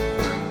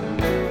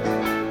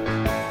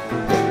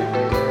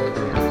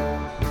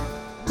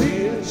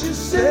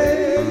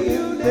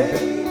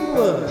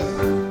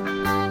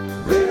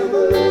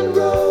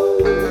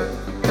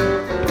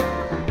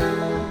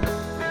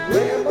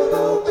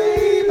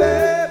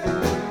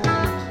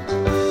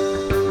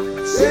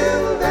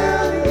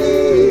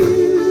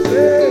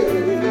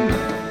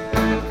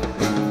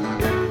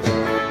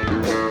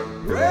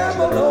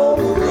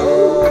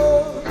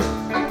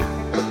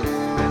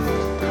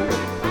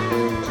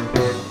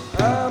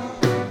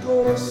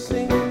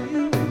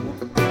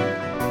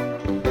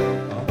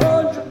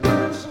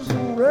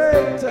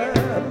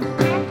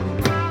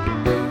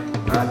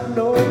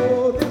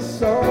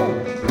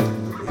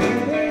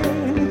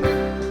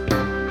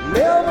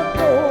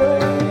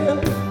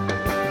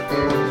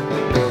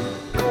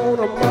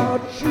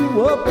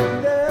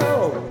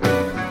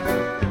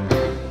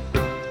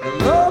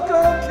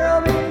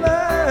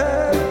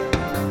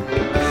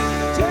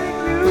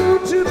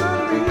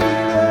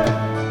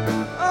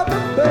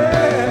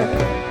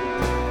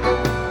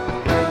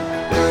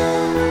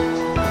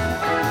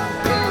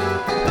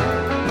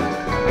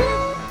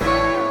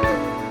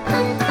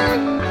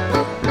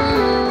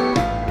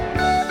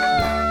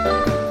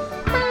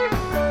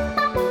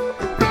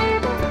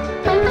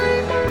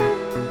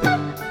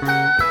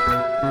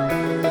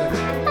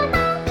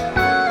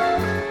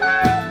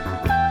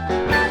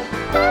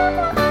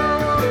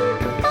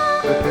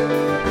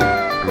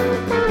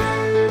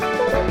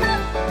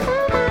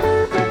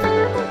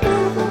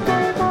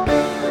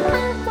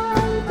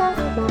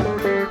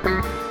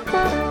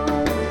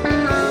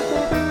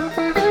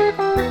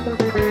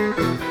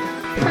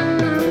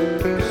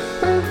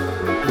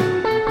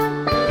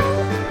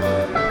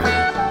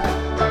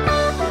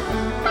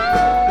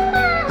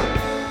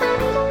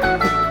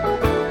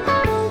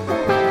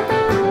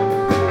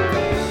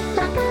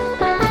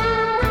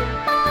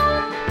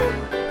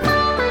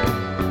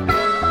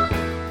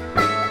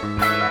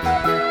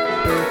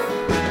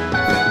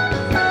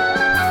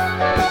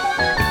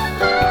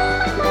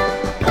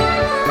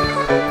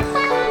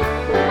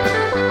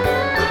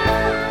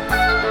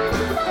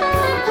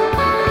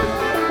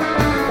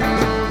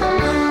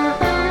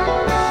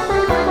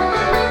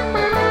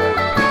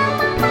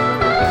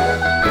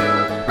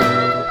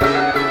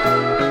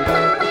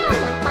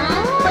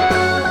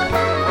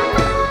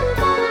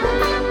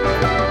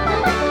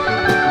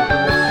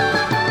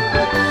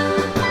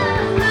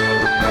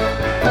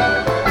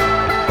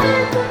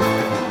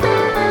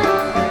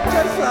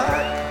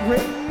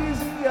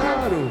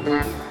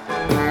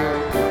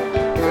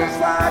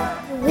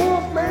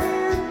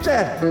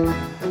 Sitting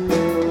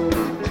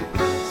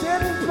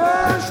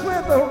flush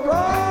with a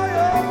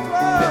royal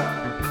flush.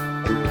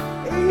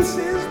 Ace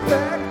is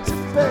back to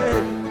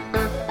bed.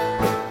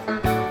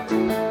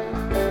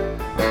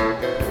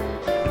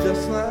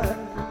 Just like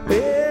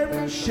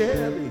Mary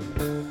Shelley,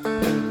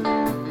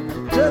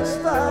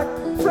 just like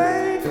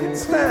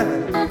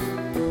Frankenstein.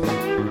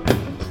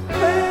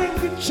 Hang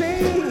your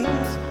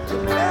chains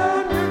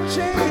down your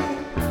chain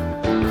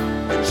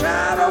and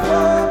try to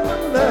walk the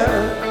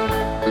line.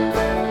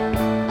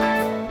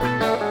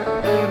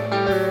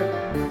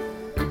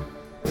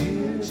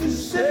 Did you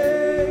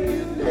say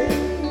your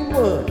name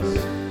was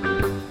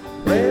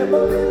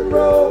Ramblin'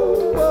 Rose?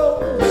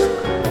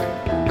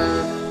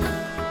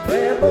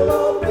 Ramble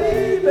on,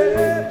 baby.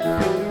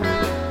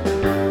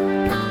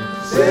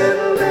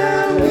 Settle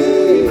down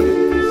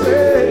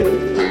easy.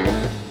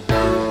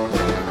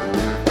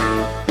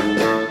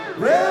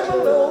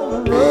 Ramble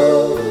on the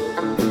road.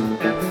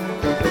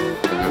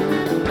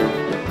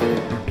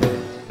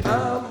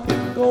 I'm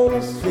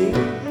gonna sing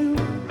you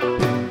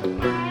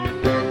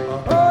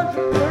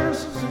 100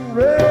 verses in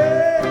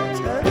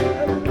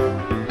ragtime.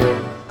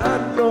 I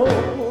know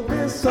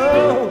this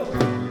song,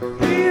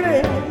 it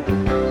ain't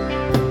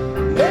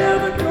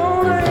never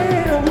gonna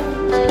end.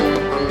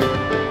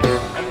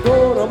 I'm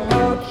gonna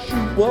march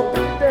you up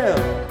and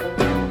down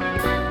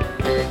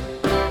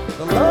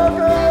the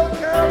Largo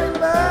County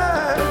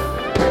line,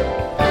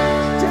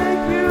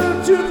 take you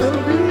to the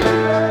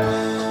leader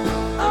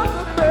of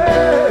the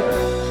band.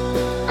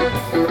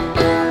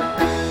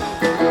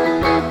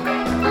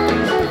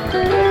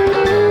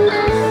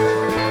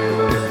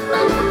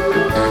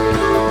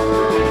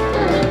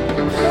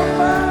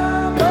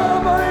 Goodbye,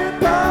 Mama and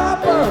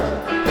Papa.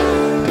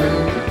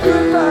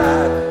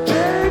 Goodbye,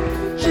 Jake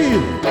and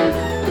Jill.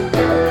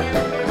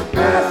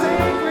 Grass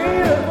ain't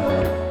greener,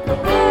 the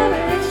moon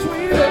ain't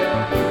sweeter.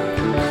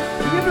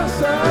 Either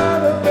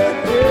side of that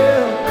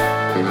hill.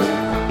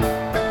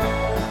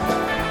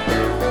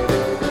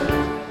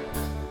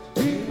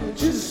 Did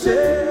you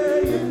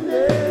say your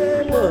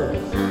name was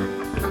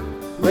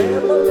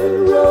Ramblin'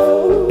 Rose?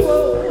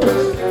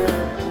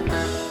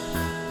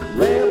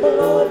 Ramble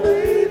on,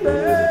 baby.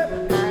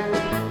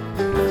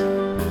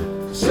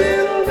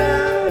 Settle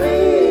down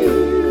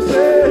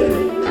easy.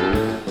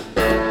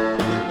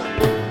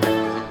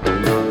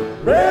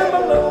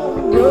 Ramble on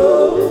the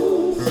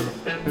roads.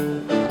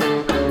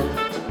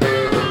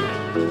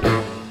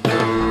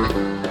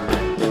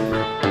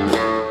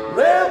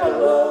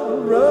 Ramble on the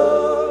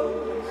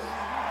roads.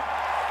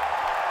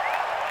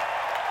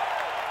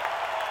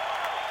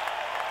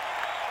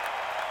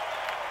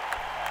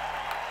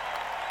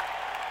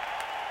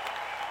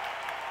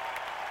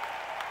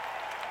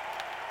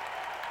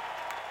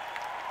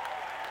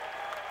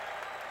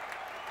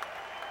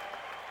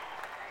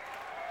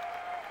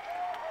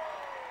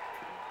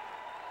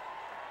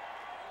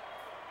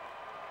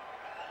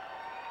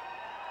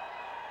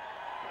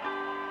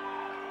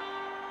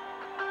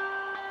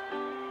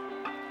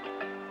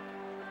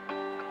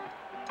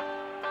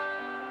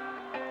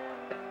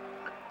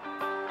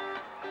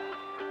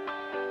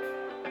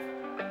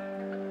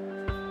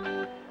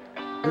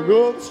 You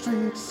know the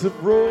streets of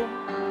Rome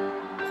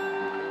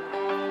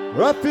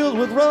are filled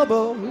with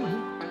rubble.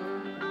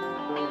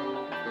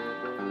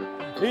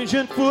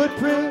 Ancient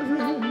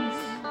footprints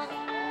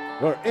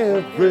are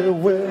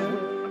everywhere.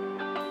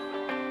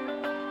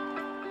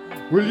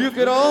 Well, you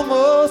could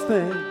almost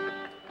think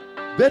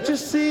that you're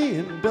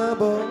seeing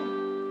double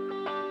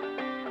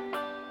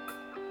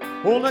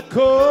on a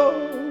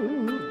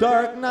cold,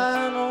 dark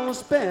night on a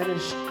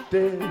Spanish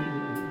day.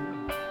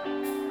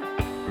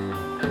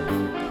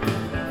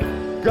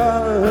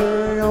 Gotta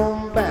hurry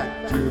on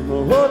back to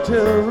my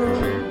hotel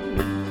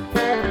room,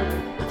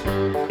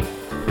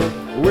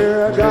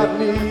 where I got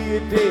me a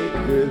date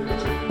with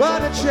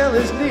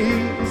Botticelli's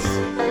niece.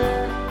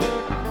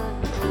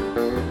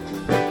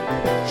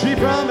 She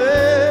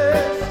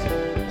promised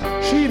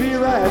she'd be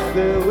right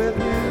there with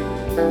me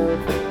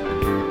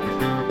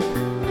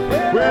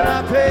when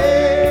I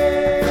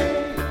pay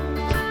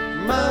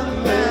my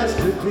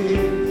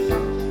masterpiece.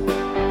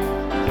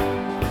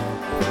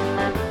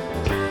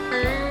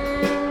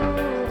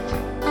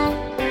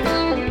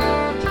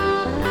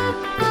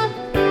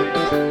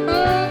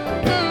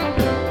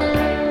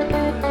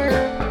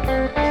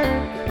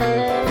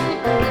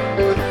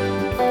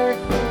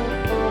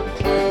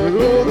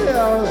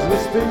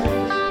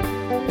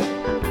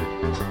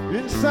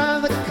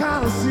 Inside the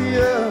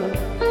Coliseum,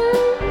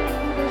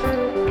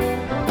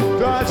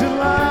 dodging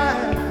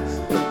lines,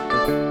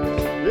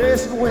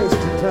 racing,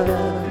 wasting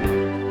time.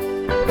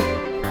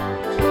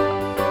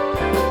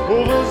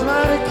 All those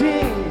mighty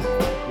kings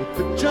with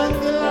the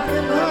jungle I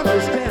can hardly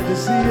stand to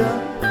see ya.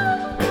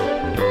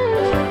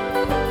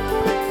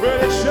 But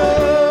it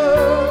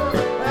sure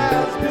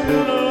has been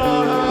a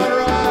long, hard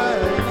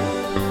ride.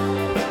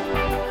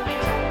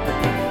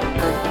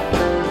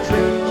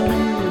 Train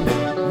wheels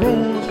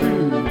roll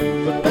through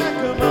the back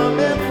of my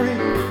memory.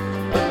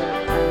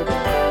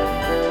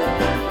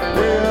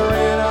 Well,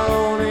 and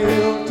on a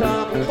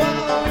hilltop,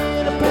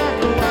 following a pack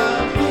of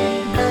wild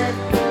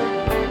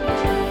geese.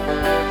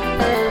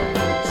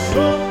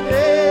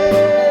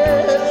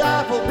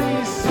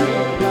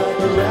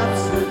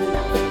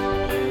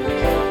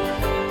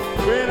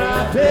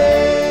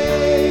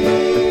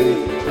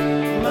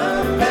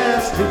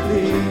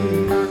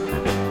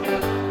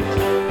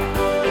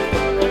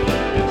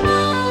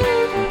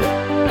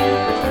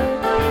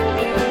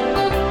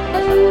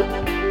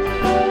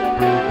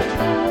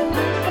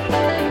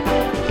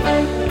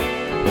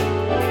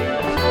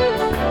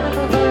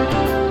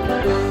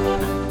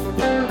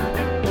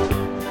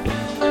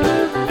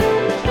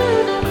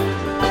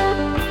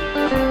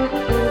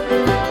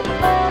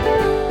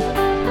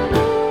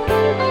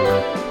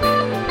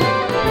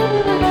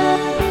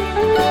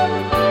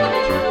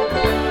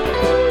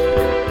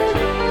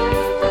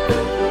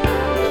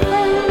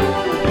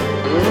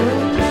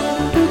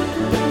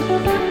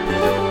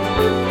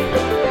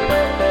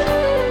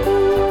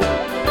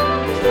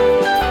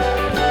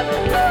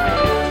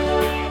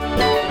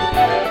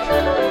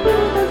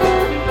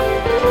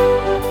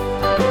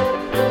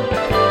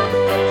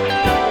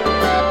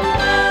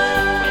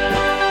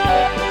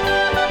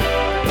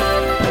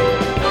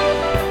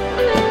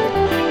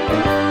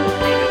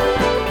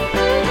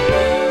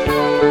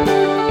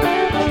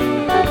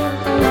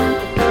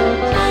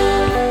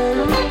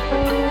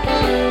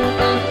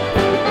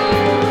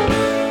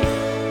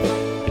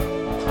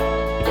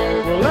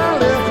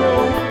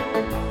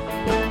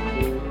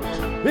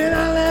 and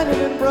I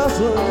landed in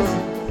Brussels.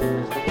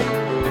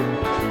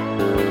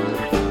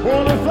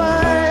 Wanna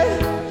fly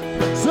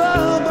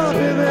some up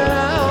and then I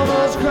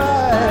almost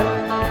cried.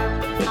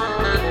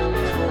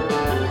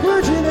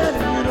 Virgin and a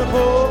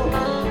uniform,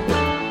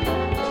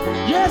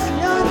 yes,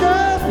 young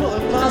girls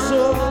pulling my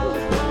soul.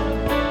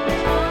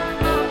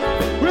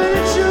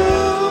 Really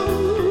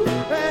sure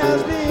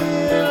has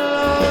been a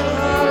long,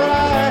 hard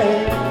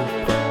ride.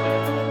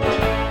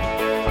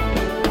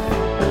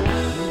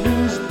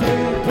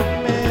 Newspaper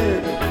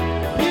man,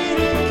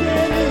 eating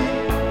candy,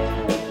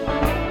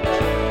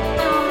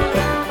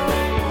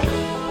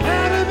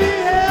 how to be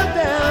held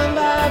down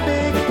by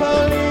big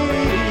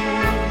police.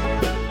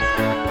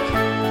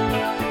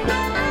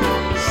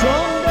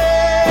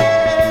 Someday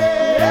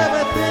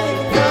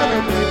everything's gonna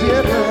be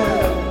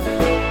different.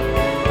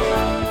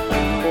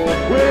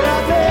 When I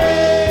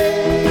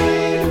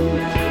take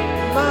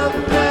my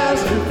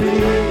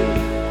masterpiece,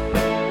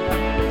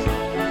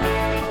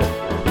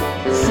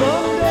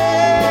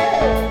 someday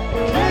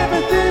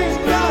everything's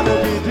gonna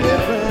be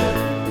different.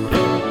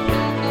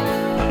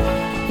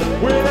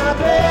 When I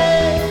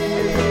take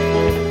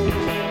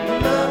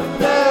my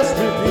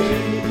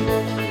masterpiece,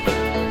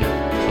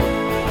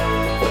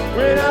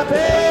 when I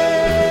pay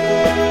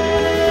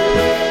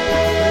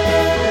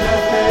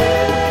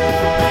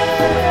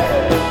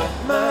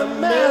my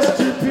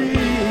masterpiece.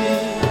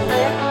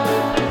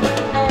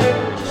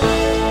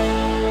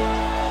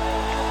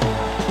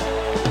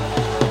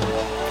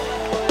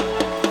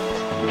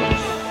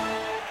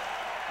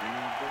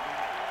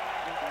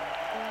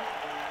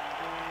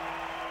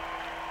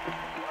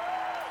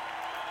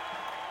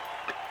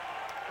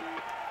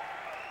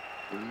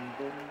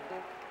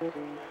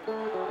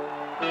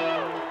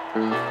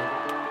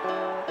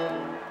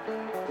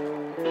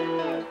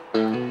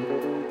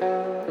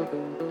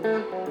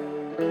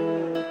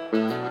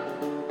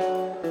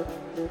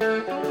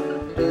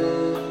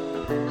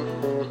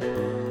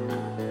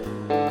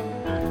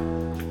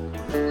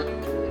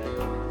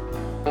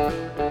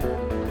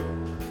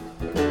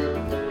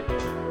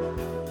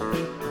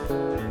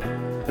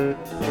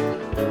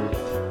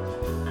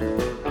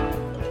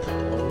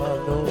 All I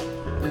know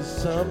is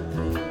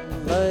something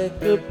like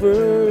a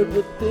bird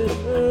within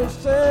her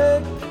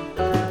song.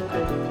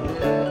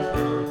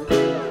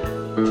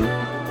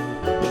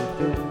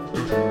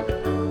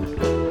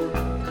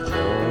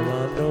 All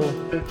I know,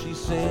 she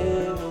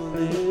sang a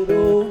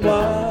little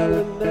while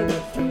and then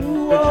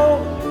flew on.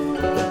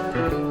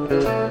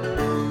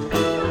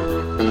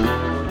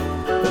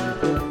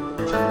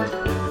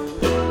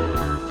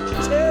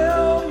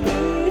 Tell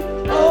me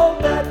all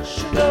that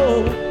you know,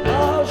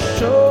 I'll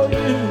show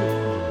you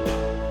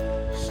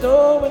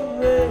snow and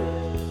rain.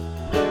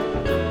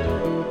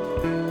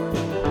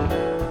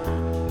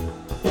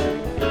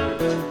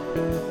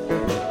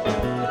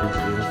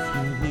 If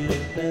you hear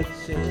that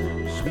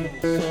same sweet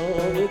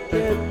song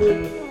again,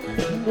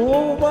 you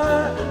know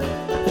why.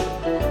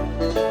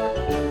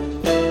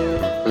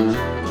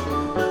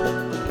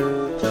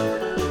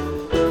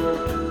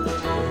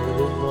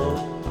 The one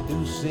who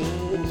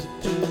sings a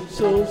tune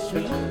so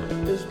sweet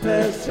is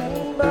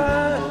passing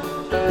by.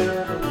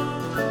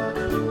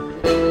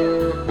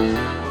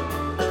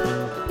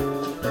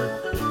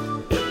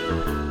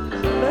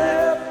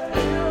 Left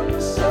in the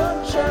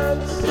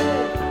sunshine,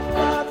 said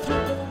fly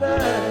through the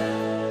night,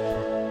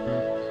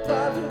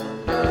 fly through the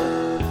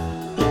night.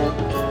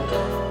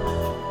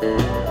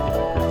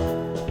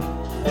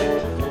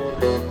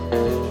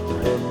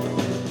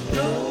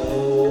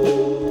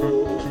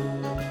 Don't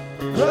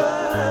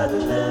cry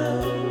now.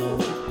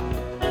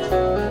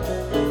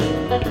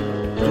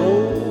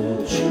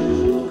 Don't you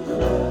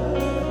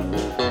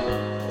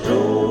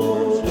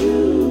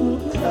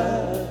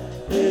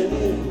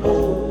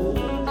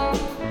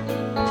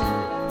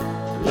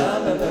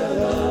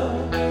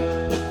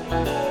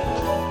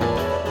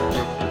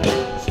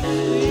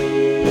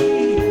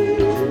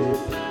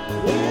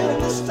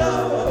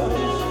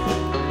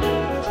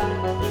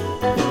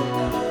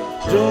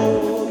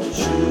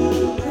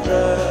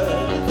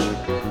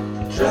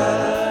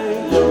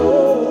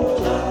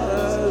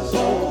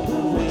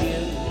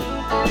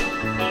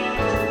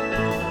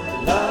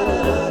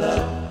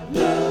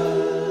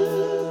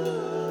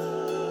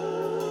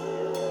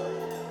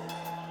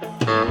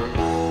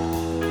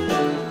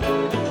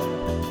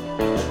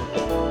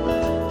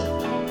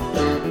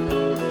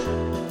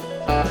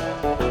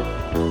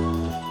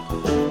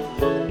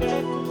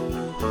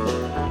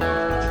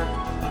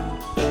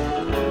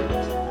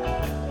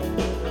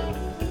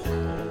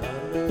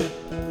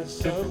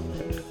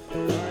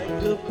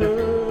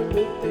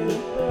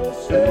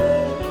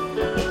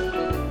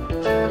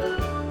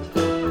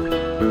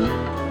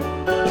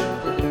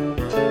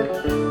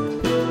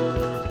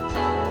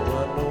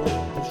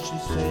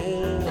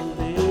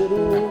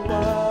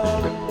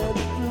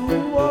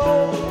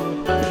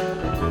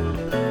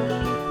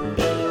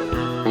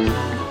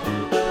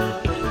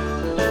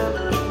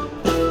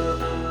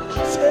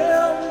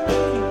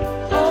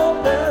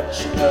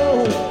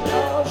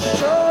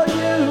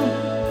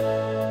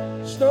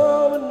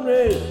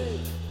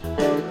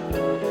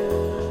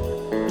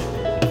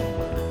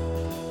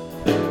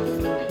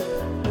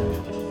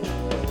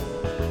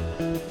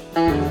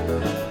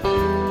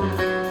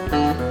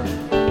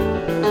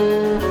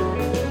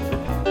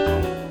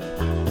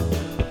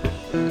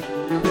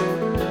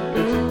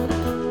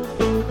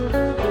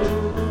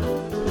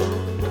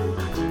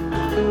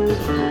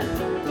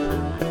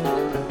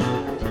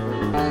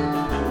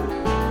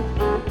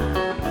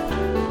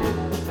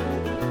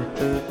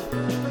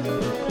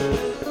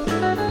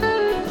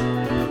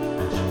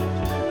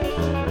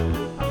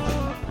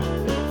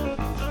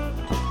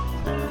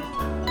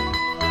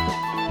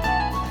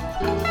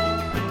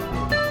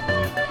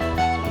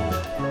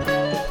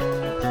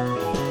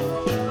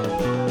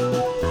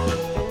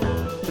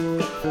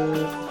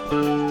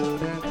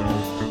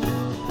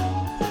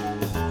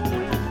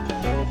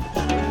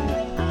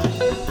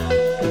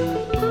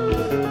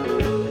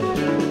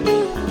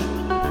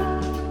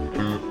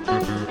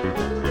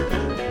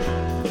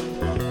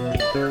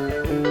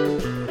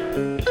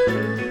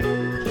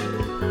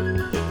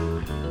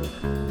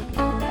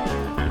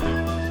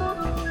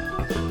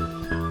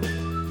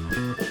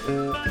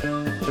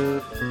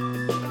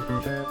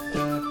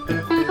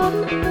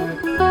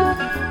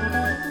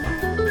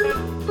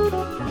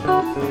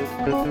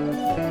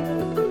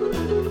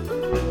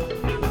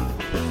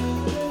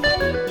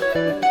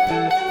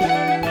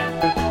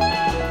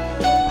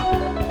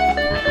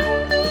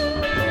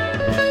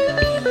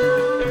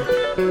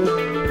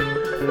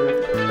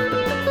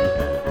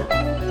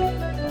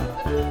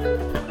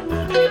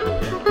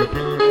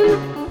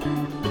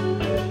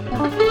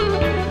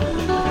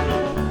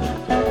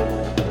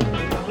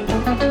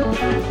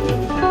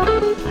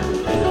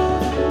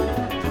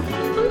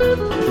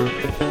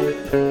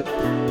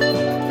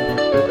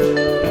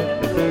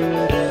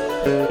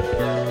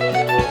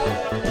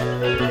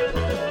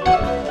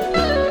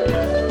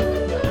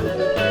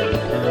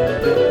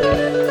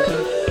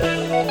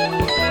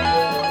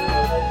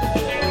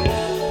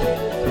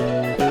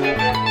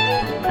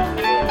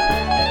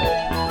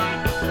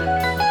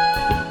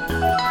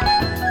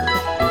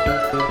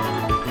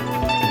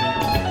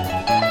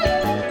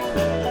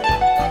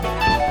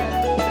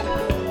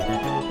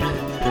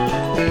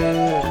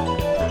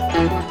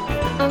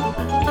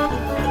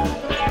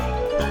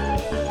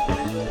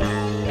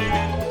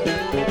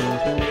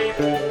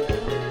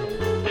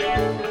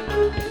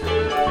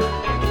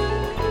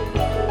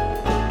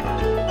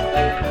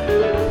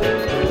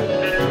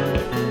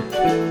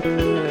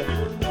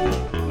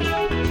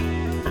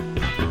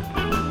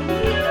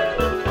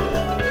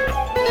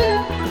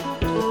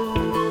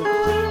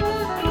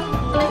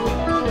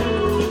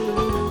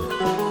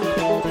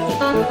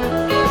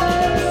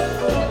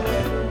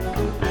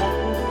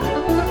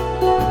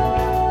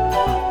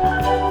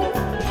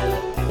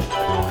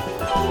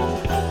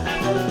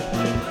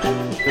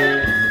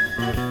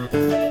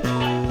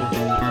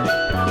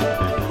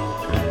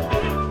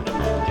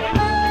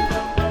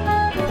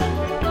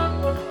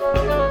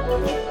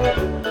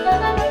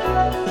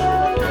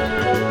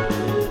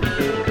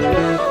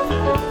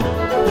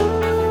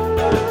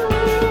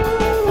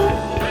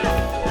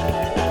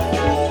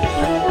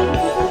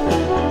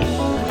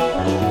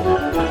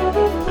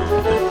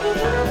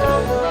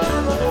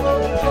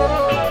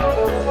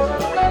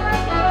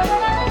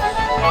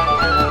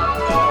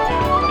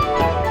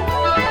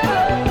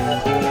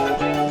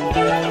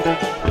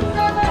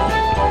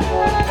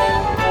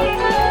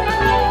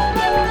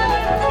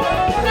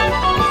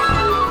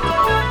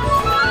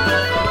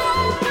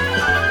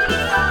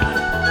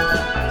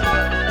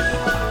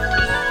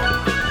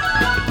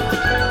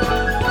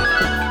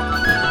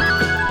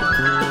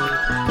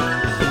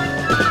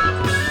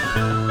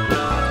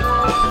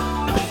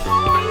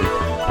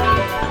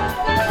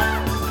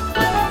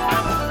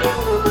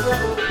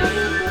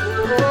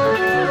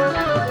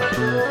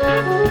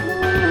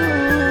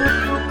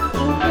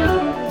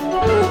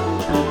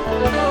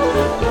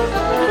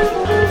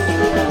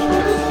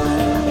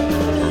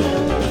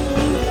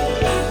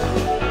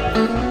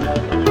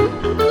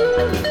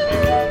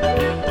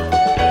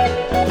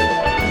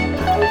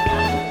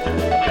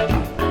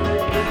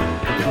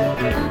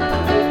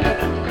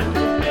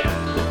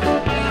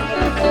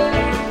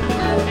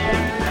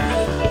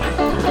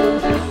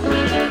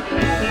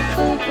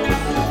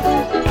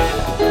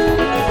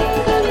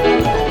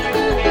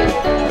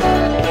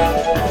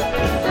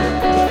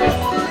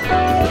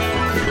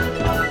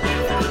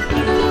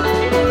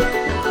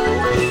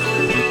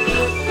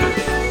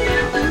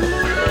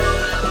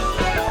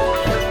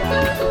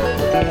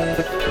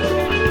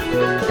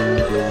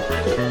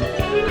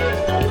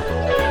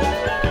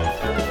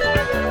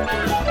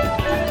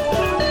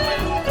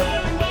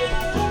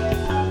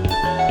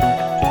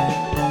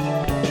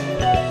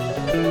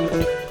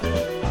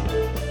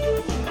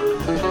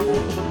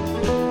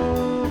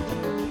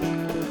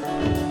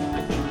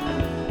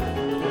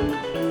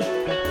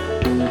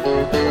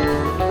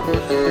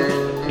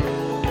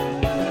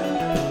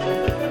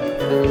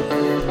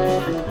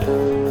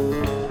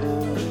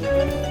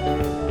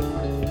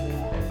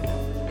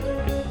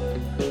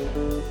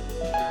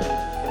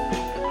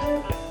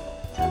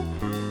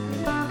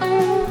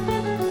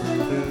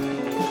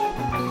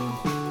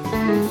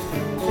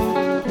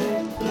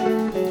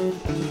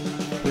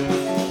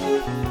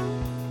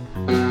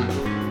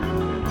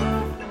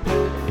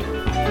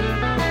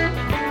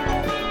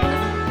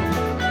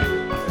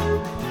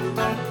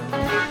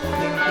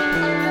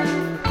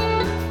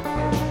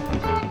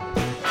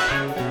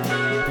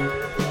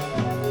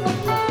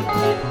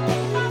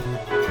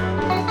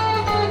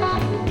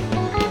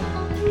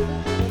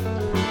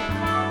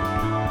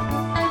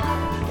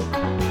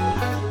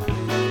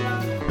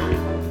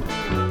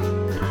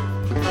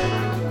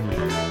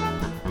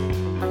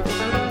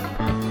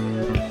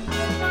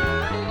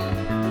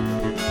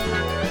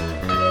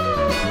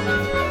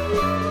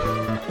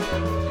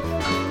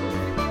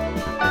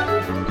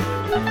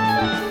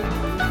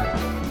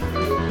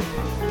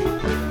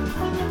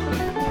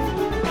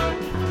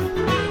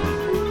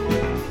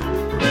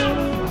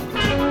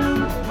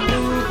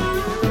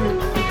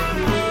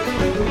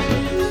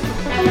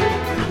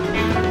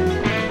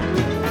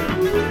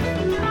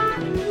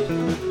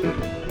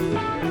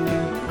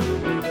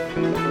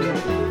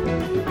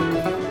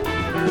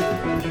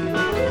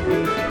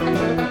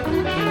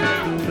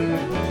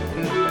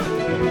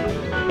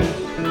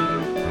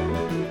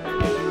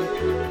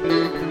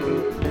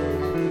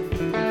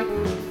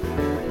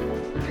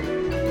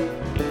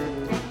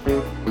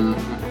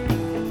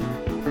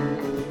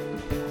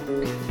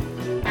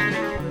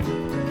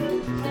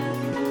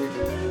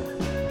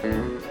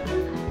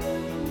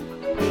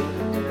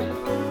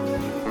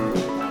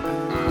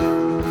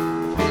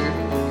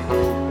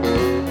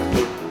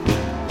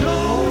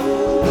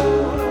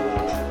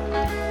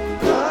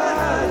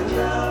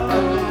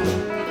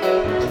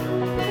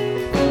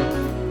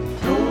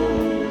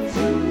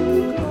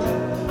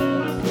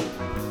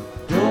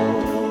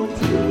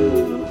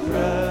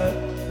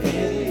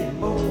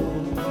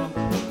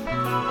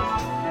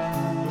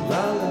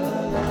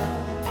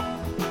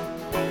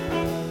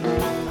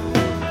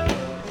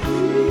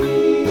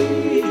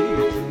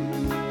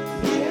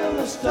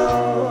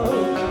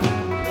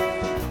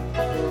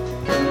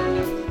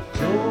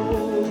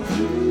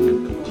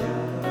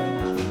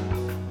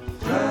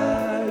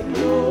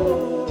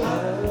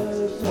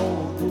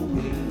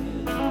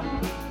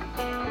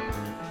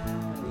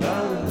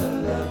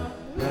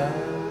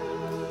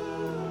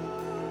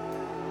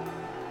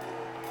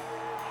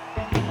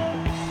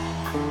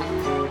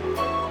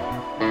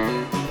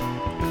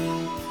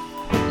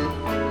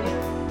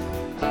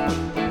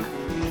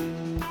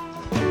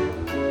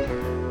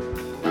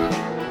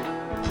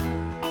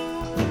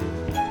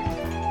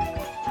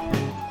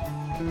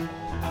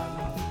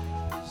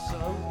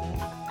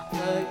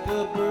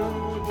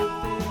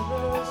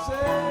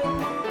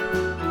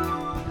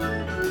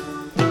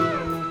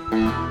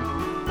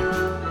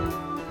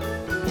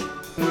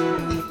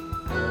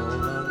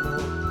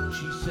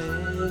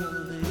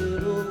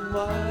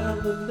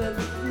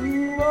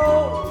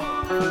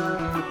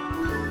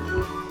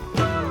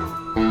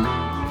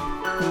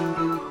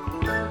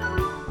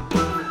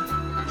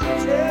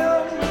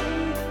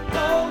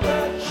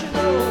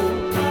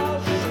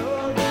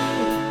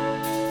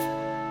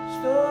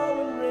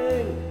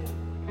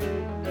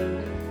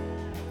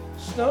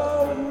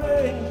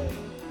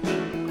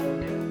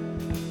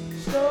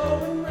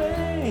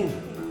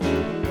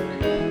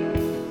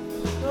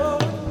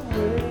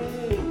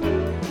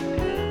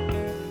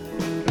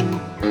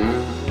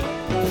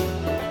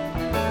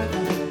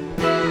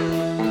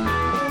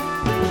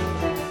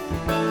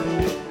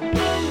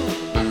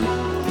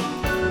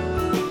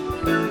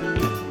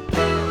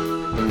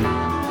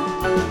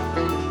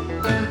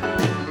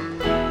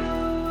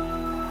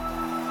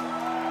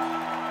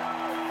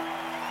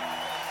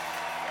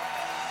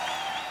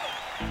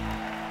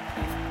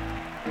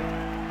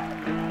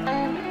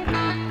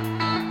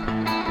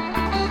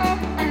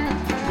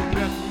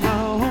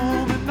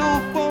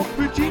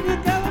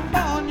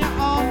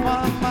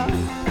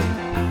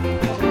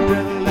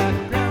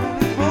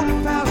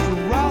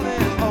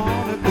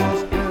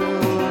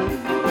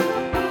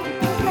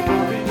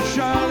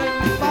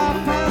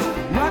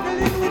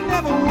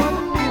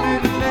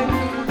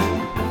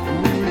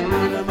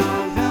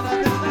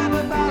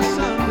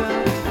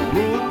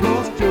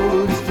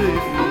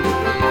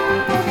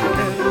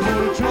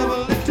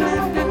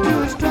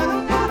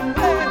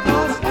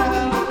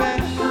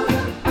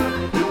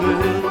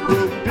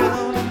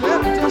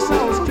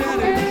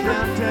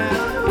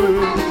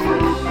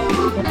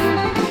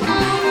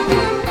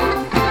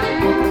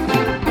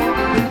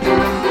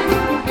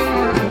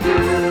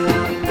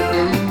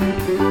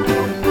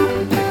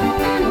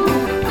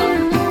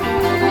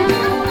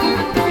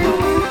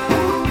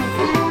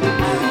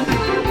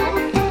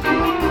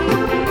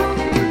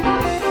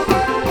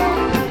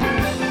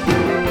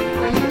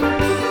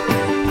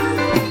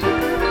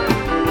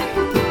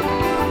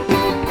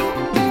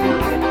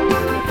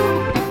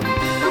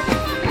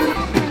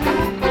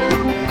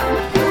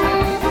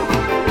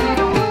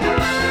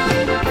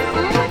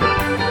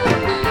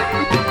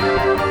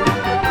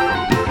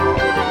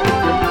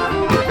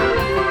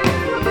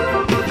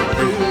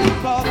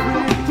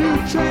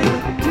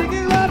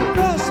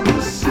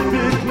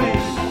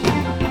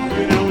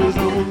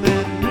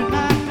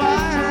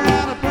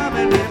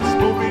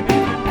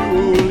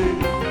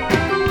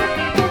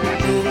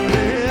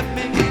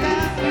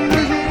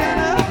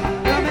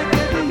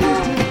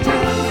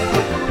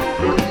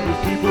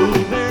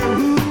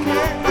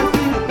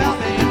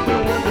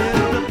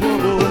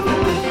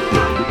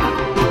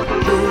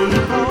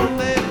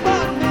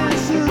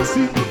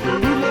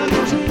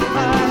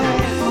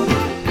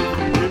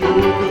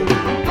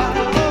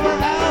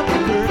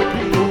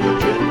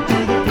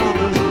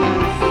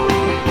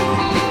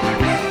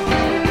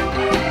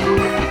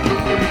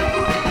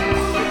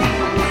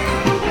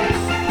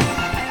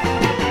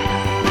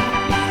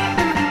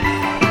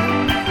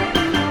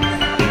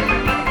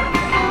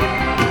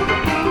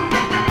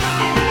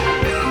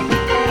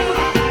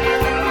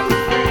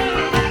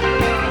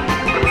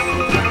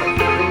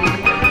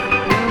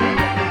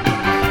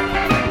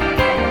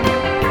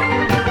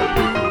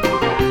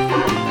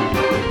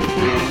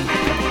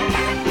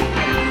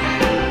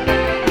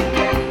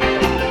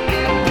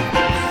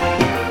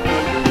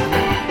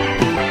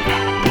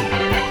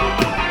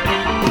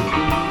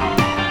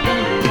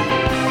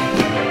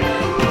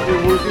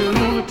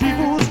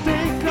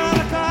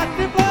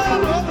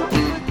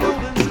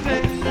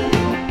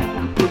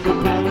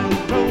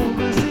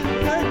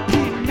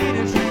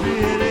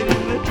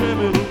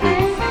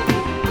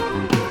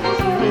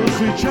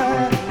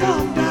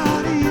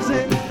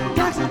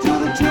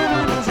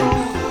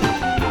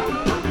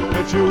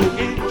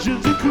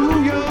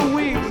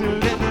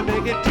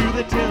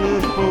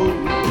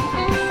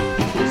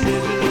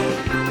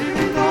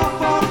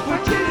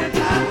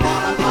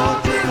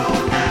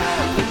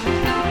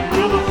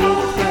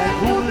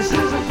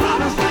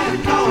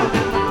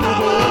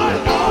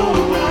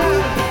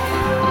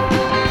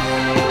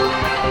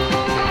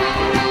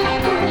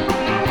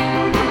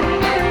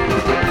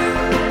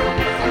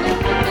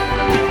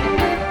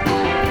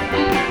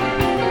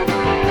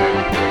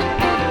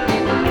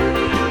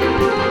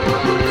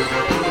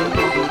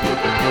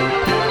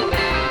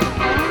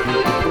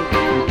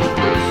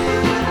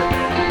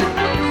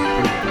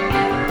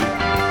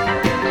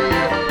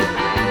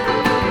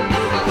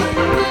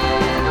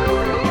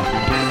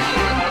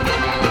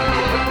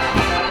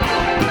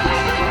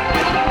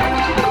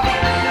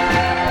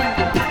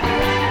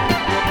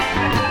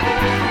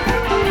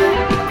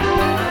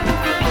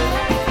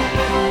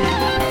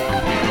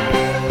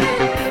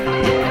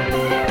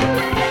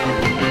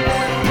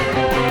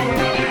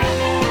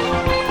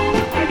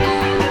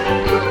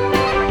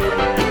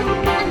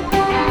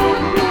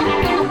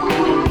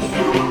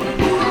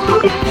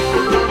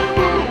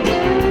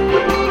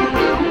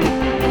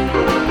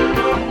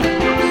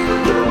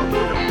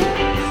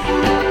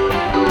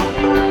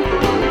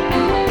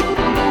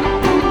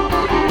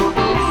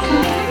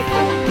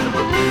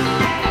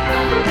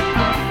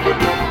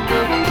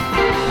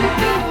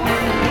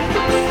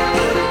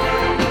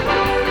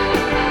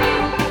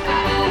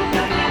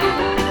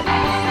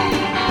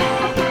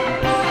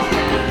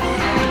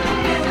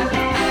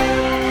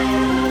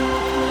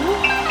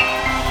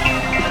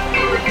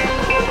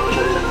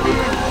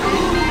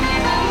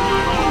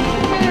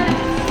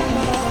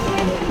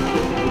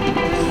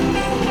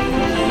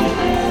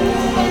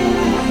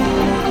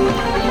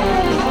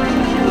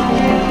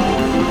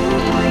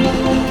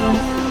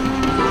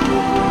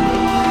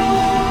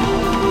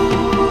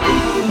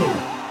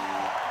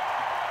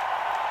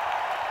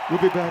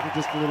back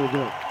in just a little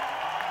bit.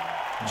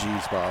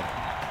 Jeez, Bob.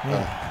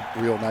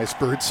 Real nice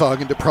bird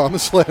song into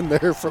Promised Land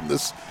there from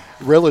this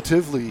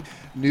relatively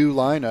new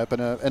lineup,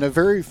 and a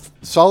very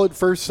solid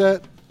first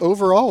set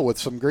overall with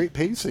some great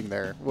pacing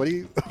there. What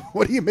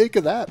do you make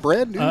of that?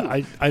 Brand new.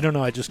 I don't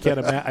know. I just can't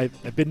imagine.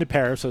 I've been to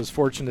Paris. I was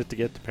fortunate to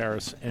get to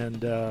Paris,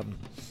 and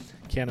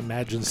can't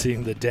imagine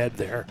seeing the Dead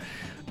there.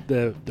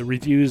 The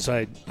reviews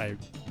I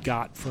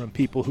got from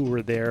people who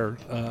were there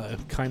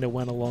kind of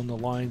went along the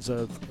lines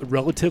of a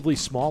relatively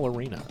small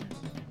arena.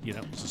 You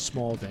know, it's a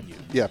small venue.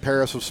 Yeah,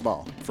 Paris was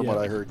small, from what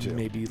I heard, too.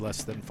 Maybe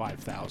less than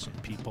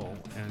 5,000 people.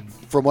 And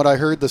from what I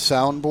heard, the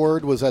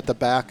soundboard was at the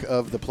back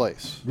of the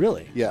place.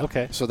 Really? Yeah.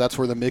 Okay. So that's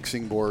where the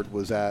mixing board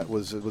was at.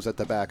 Was at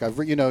the back.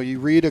 You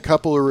read a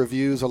couple of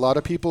reviews. A lot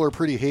of people are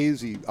pretty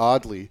hazy.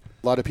 Oddly,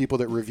 a lot of people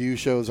that review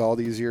shows all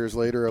these years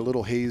later are a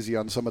little hazy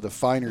on some of the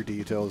finer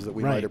details that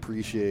we might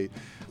appreciate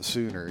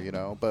sooner.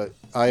 But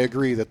I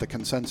agree that the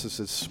consensus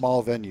is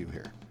small venue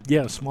here.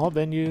 Yeah, small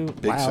venue,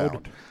 Big loud,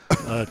 sound.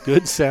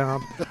 good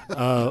sound,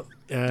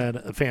 and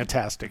a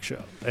fantastic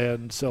show.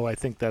 And so I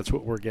think that's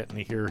what we're getting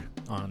to hear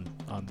on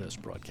this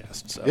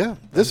broadcast. So yeah,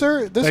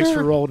 thanks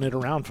for rolling it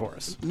around for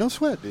us. No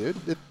sweat, dude.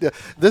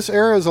 This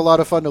era is a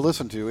lot of fun to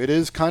listen to. It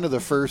is kind of the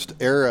first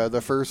era,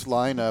 the first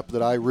lineup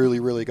that I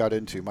really, really got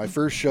into. My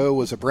first show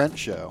was a Brent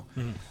show,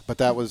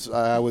 but I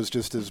was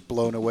just as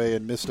blown away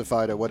and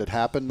mystified at what had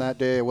happened that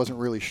day. I wasn't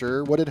really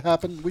sure what had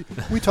happened.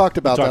 We talked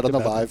about that on the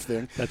live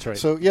thing. That's right.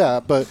 So yeah,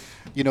 but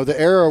the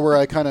era where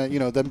I kind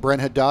of then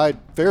Brent had died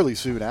fairly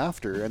soon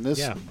after, and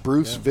this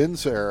Bruce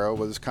Vince era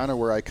was kind of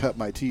where I cut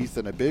my teeth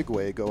in a big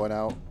way, going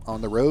out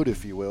on the road,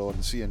 if you will,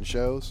 and seeing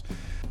shows.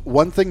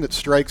 One thing that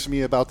strikes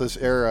me about this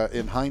era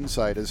in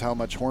hindsight is how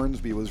much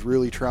Hornsby was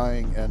really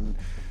trying and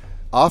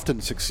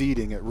often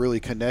succeeding at really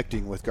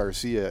connecting with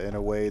Garcia in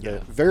a way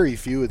that very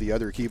few of the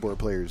other keyboard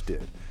players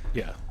did.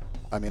 Yeah.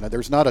 I mean,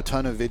 there's not a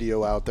ton of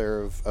video out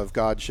there of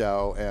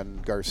Godshall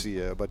and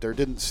Garcia, but there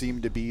didn't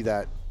seem to be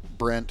that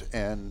Brent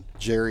and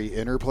Jerry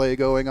interplay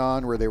going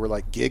on where they were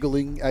like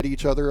giggling at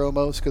each other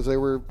almost because they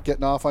were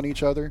getting off on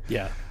each other.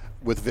 Yeah.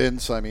 With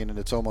Vince, I mean, and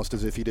it's almost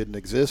as if he didn't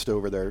exist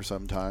over there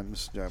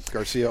sometimes.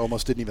 Garcia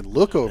almost didn't even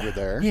look over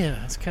there.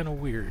 Yeah, it's kind of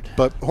weird.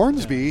 But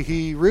Hornsby,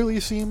 he really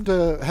seemed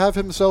to have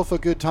himself a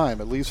good time,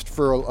 at least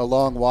for a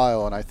long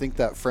while, and I think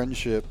that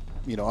friendship,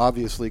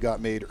 obviously got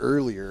made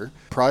earlier,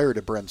 prior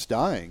to Brent's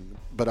dying,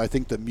 but I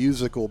think the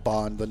musical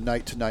bond, the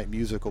night-to-night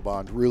musical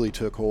bond, really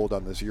took hold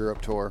on this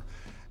Europe tour.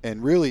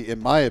 And really,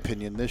 in my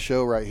opinion, this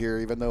show right here,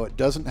 even though it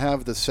doesn't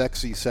have the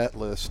sexy set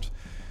list,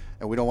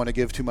 and we don't want to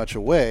give too much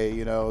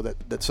away,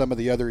 that some of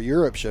the other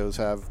Europe shows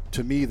have,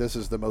 to me, this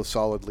is the most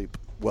solidly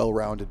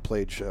well-rounded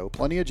played show.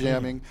 Plenty of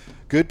jamming,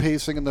 good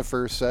pacing in the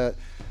first set.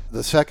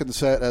 The second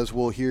set, as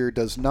we'll hear,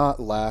 does not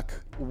lack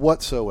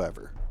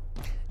whatsoever.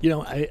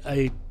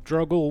 I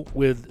struggle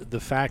with the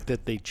fact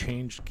that they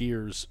changed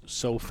gears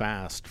so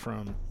fast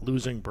from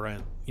losing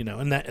Brent,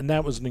 and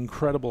that was an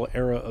incredible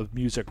era of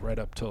music right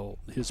up till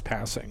his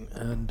passing,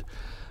 and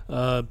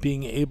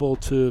being able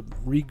to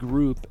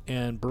regroup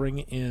and bring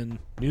in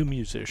new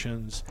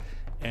musicians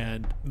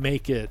and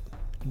make it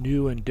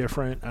new and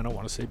different. I don't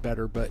want to say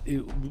better, but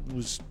it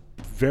was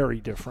very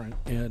different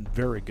and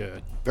very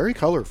good. Very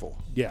colorful.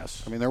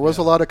 Yes. I mean, there was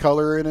a lot of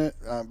color in it.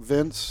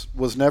 Vince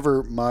was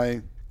never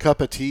my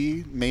cup of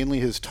tea, mainly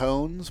his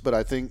tones, but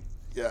I think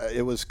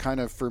it was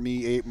kind of, for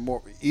me,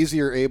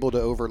 easier able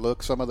to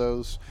overlook some of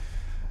those.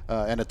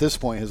 And at this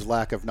point, his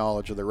lack of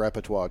knowledge of the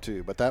repertoire,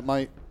 too. But that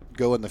might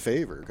go in the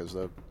favor because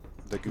the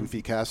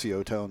goofy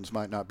Casio tones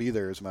might not be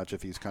there as much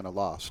if he's kind of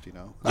lost,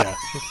 Yeah.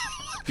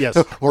 Yes.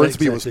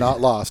 Hornsby was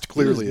not lost,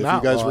 clearly. If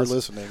you guys were lost.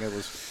 listening,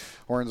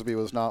 Hornsby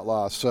was not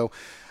lost. So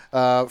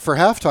for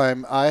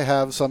halftime, I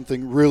have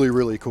something really,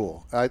 really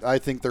cool. I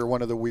think they're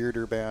one of the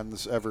weirder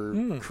bands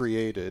ever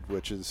created,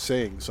 which is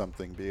saying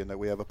something, being that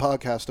we have a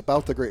podcast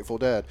about the Grateful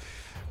Dead.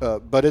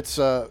 But it's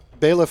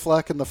Bela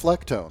Fleck and the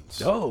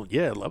Flecktones. Oh,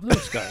 yeah, I love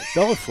those guys.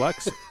 Bela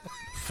Fleck's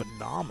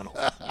phenomenal.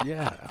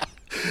 Yeah.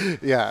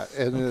 Yeah,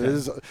 and it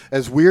is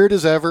as weird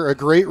as ever. A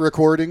great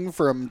recording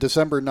from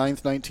December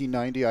 9th,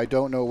 1990. I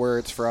don't know where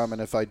it's from,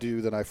 and if I do,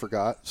 then I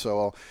forgot,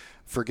 so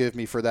forgive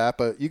me for that.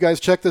 But you guys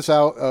check this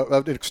out.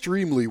 An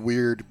extremely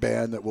weird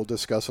band that we'll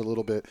discuss a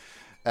little bit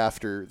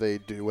after they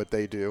do what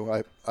they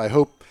do. I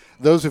hope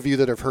those of you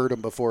that have heard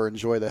them before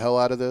enjoy the hell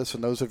out of this,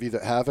 and those of you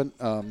that haven't...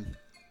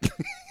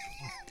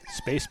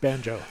 Space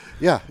Banjo.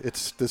 Yeah,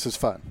 this is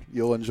fun.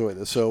 You'll enjoy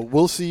this. So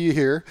we'll see you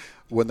here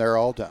when they're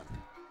all done.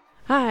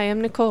 Hi,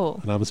 I'm Nicole.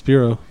 And I'm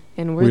Spiro.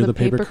 And we're the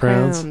Paper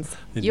Crowns. And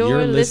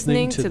you're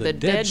listening to the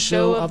Dead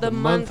Show of the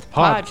Month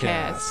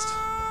podcast.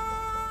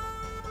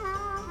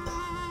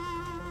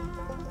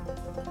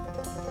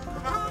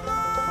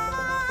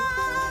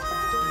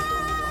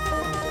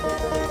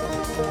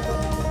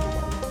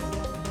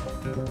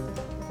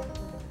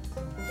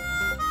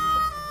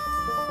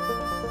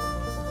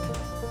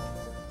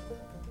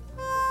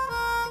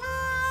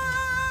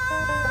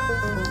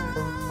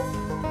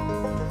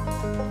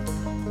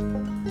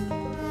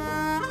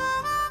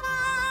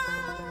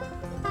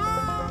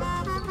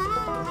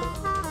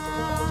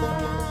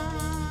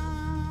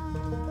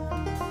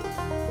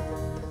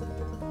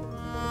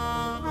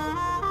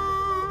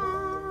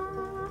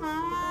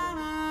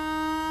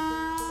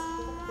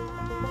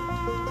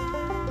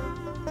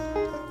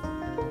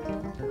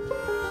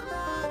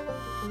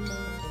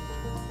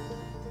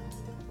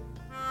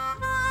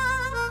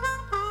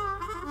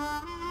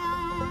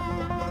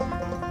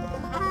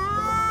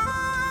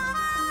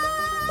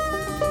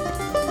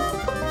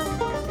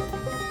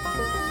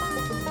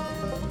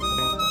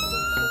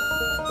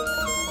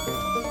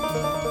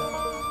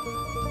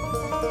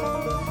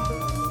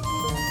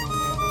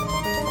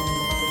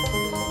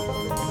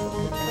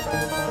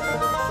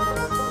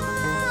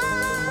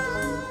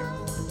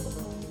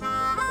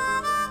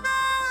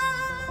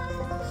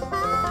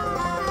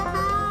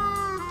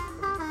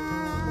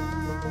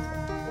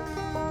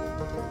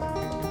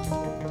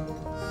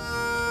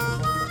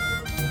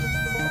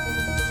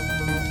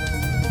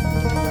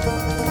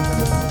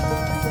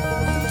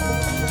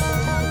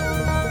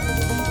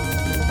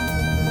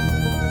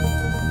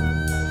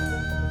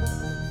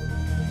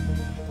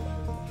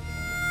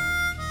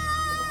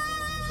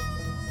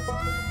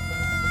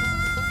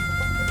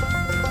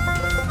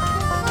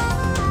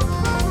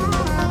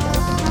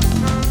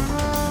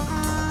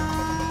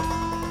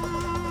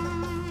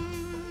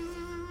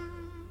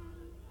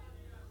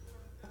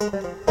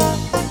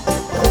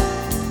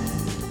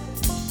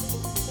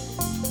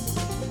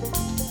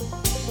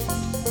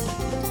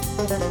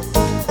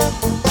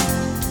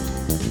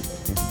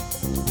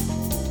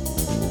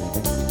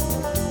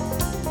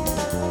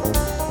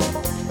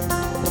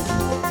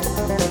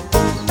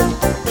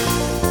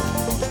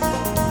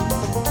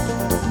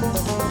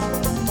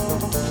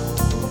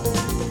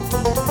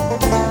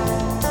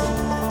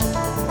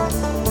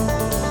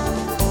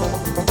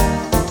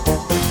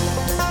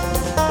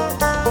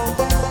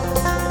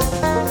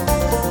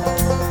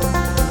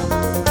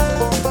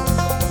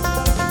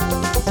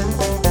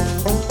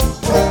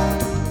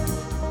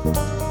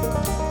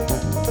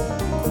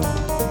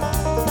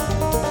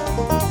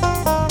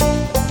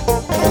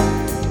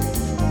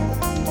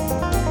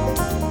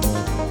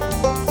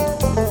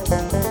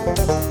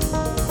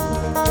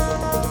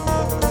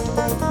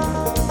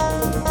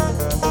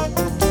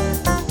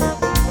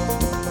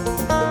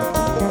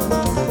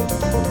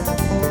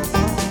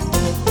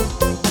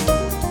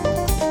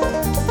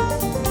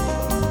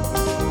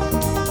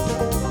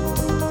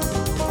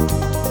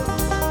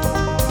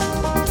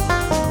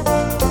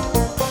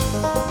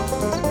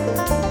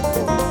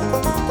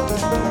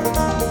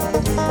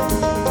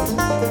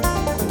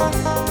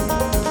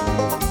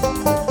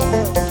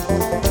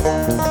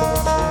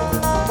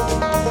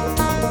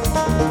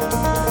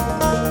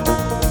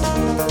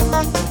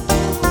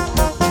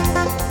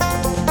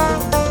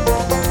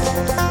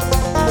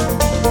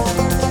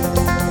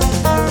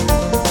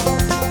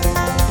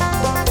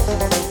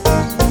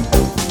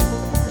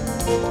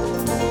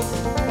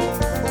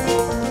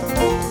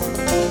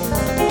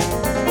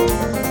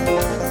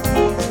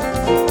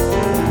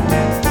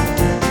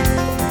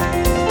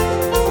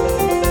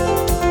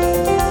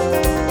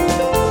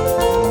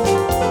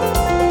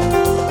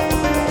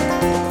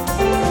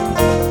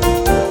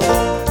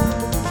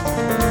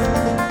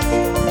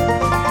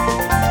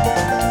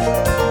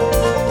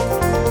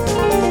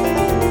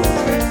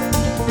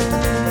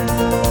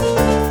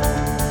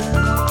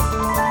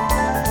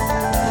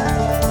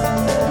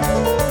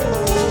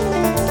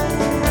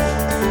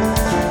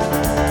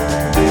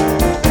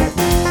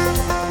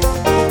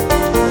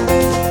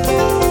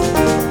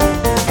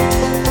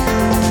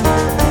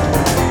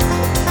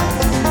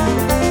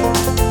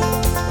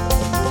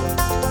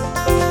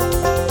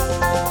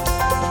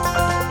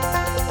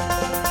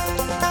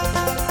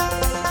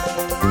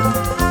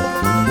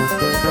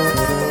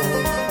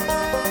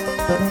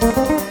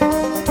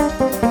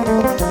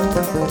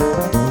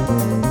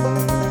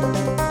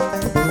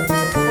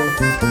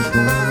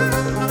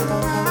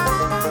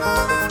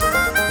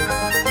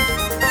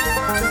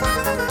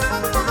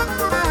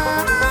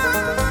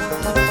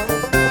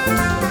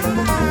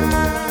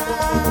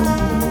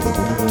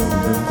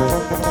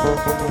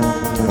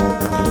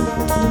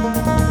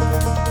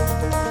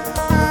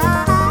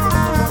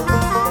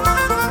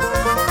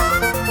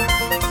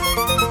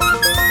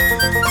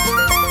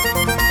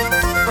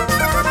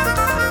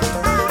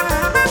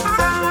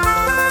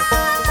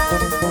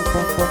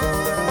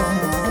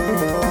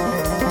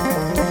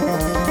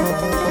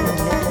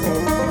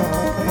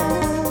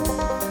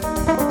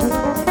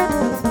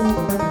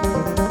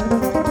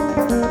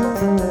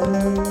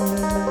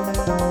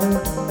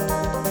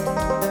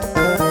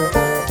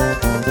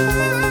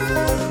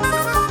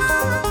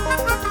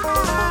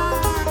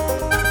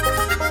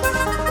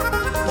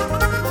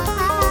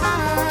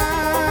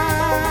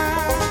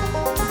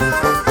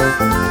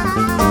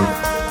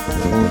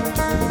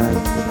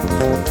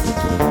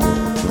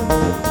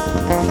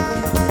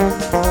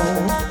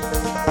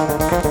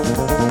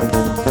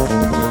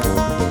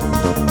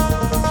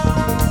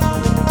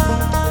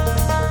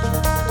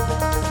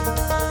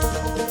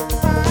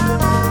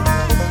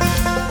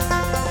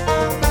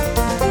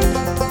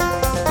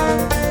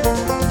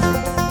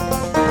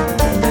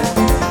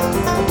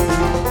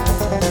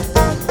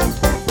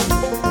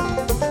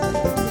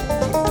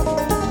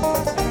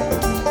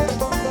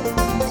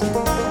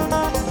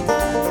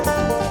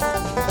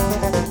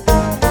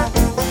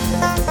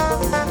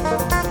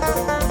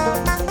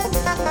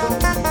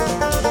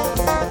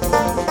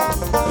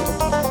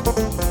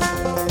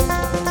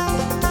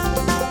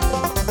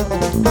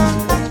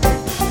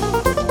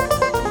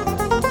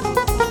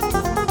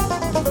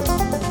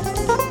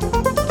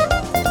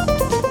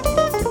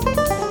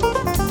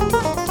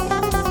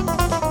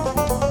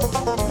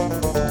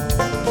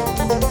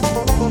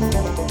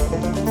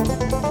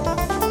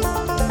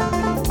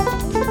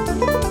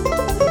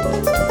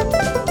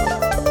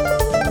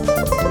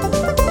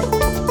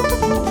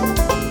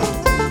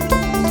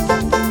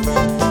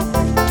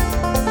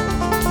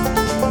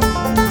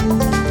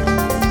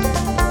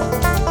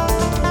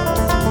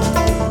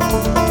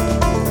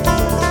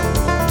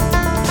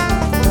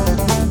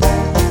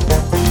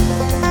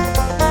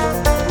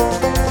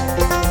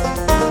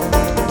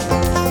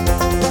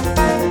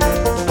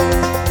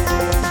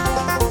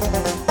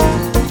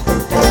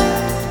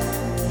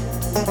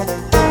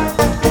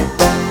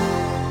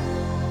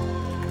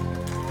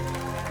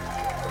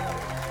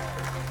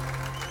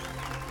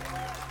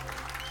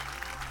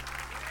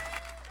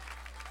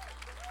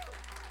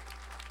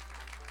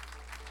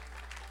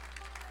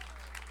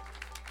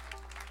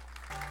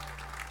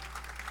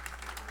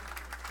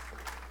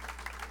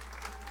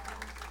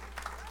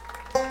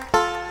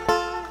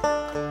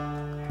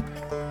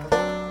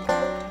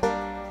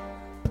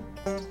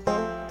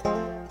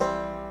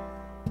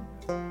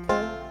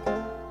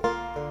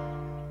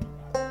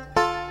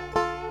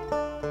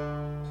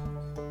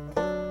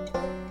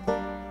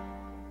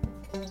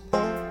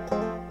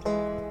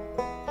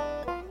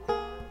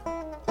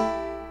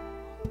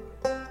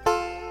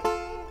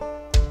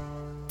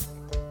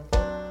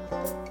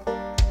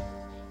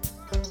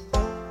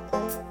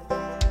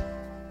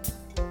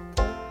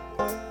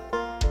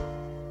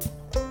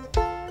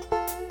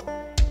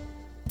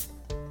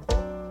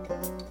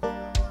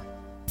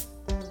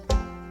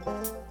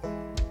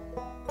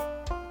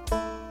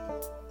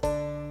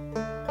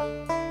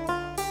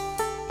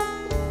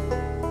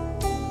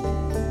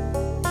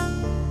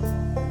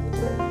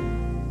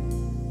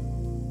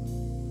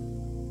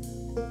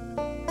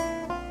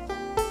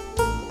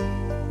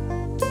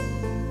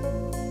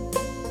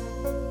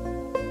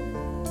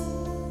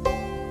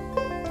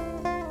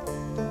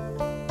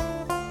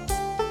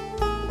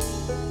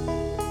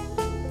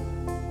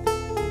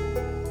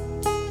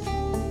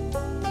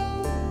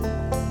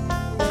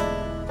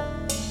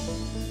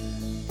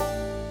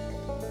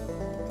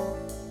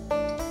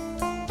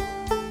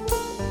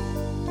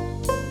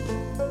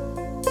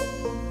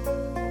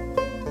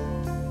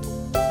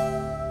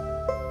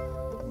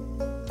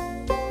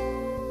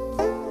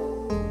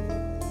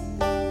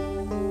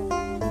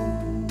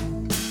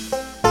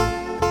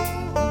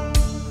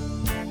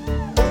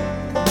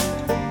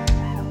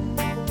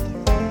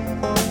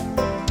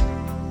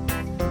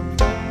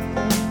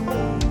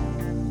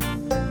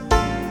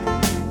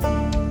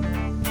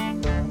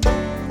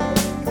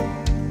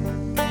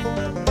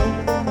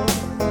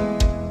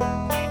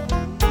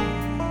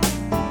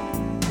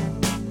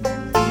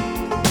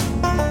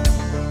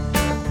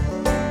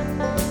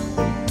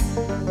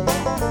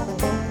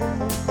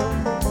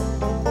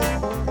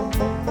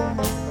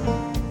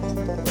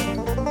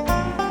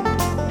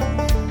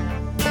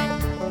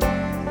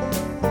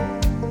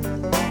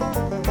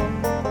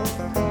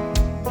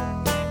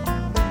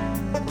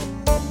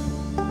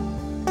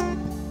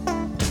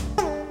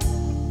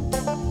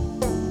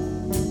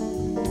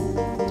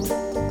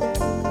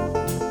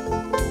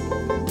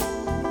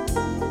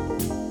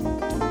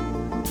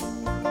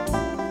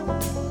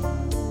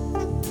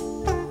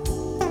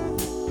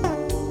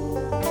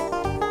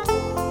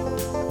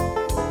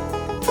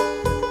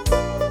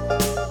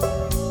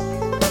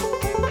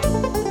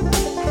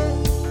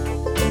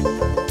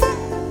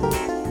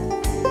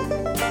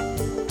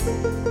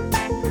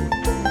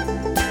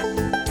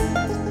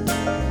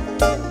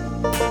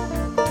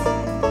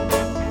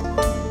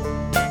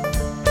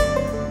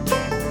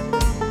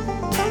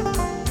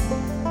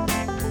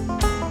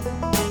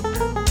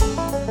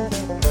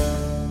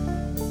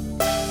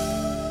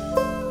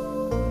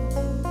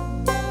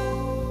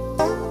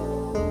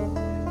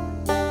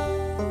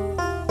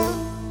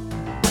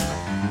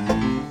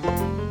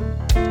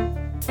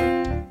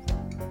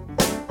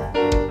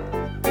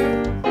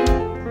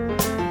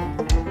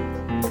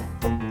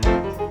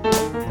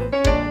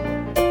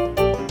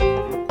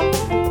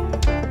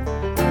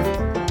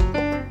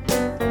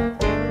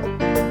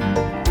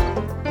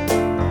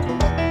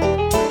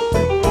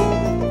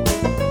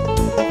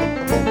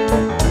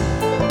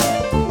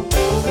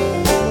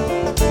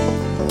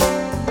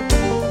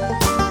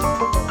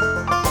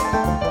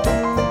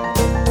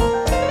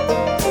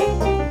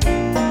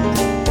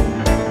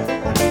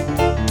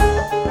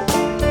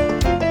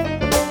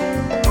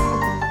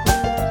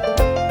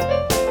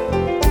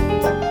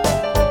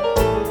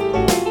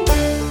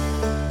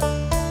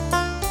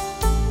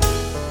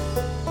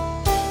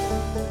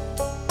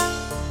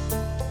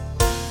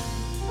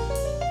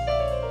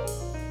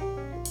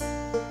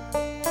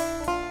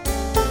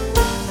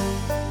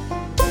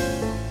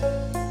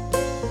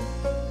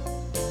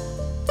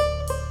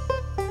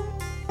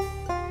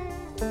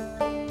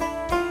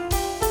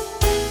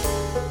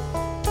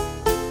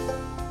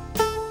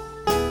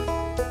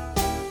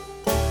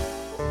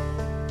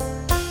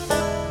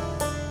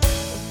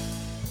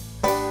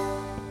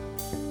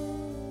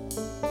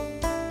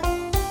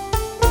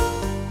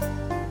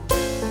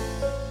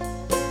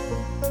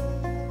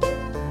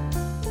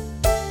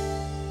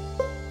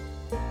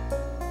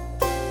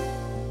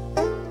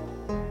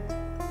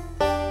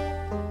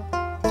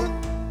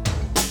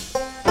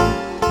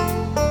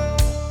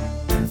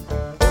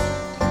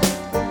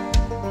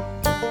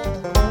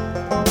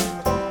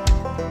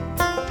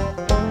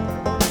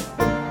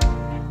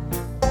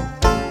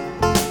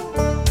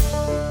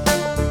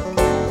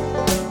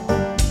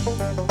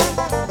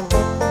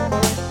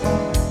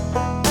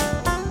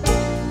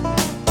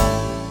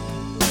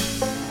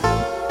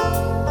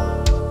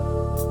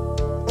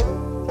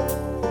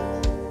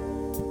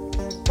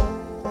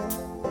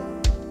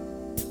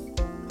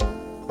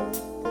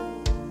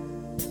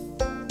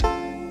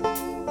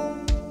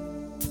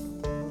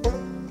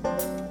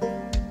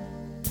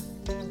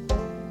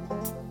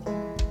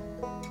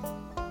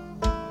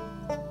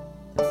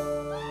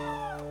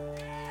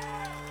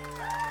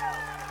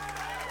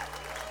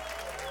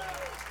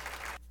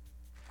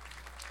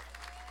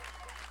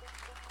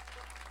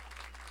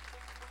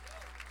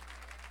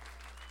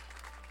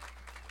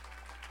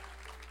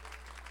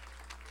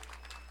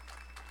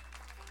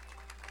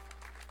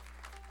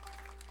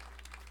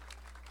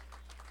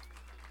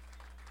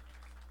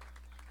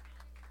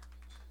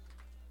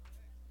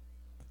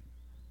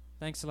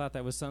 Thanks a lot.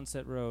 That was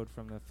Sunset Road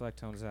from the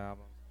Flecktones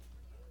album.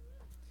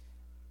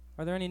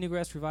 Are there any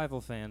Newgrass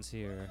Revival fans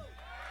here?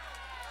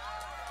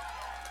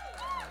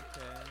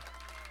 Okay.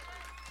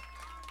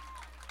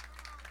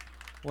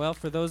 Well,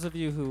 for those of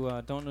you who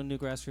don't know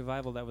Newgrass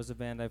Revival, that was a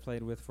band I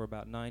played with for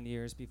about 9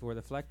 years before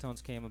the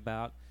Flecktones came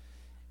about.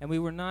 And we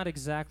were not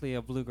exactly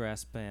a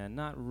bluegrass band,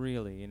 not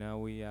really. You know,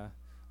 we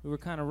were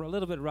kind of a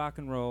little bit rock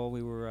and roll.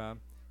 We were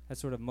had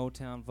sort of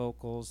Motown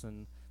vocals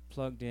and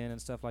plugged in and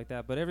stuff like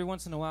that. But every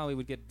once in a while, we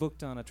would get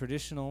booked on a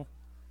traditional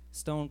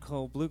Stone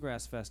Cold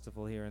Bluegrass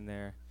Festival here and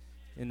there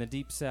in the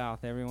Deep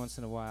South every once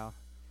in a while.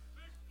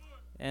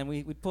 And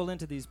we'd pull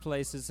into these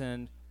places,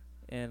 and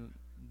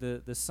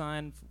the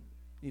sign,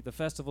 the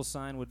festival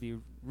sign would be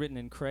written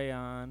in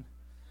crayon,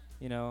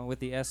 you know, with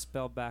the S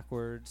spelled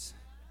backwards.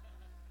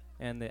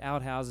 And the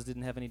outhouses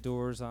didn't have any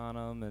doors on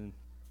them, and,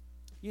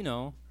 you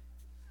know.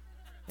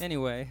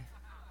 Anyway,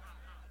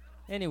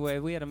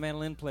 we had a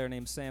mandolin player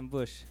named Sam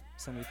Bush.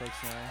 Some of you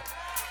folks know.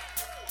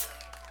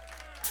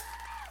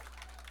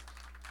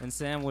 And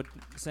Sam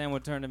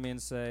would turn to me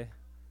and say,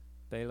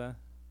 "Bela,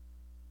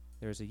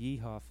 there's a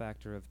yeehaw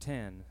factor of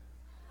 10.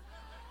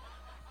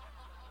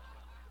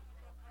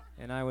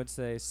 And I would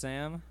say,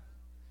 "Sam,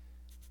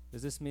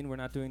 does this mean we're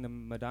not doing the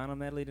Madonna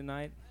medley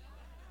tonight?"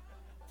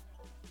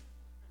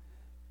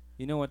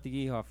 You know what the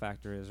yeehaw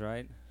factor is,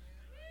 right?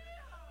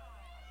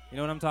 You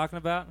know what I'm talking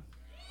about?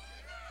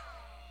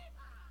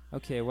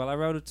 Okay, well, I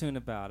wrote a tune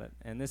about it,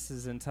 and this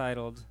is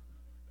entitled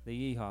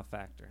The Yeehaw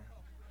Factor.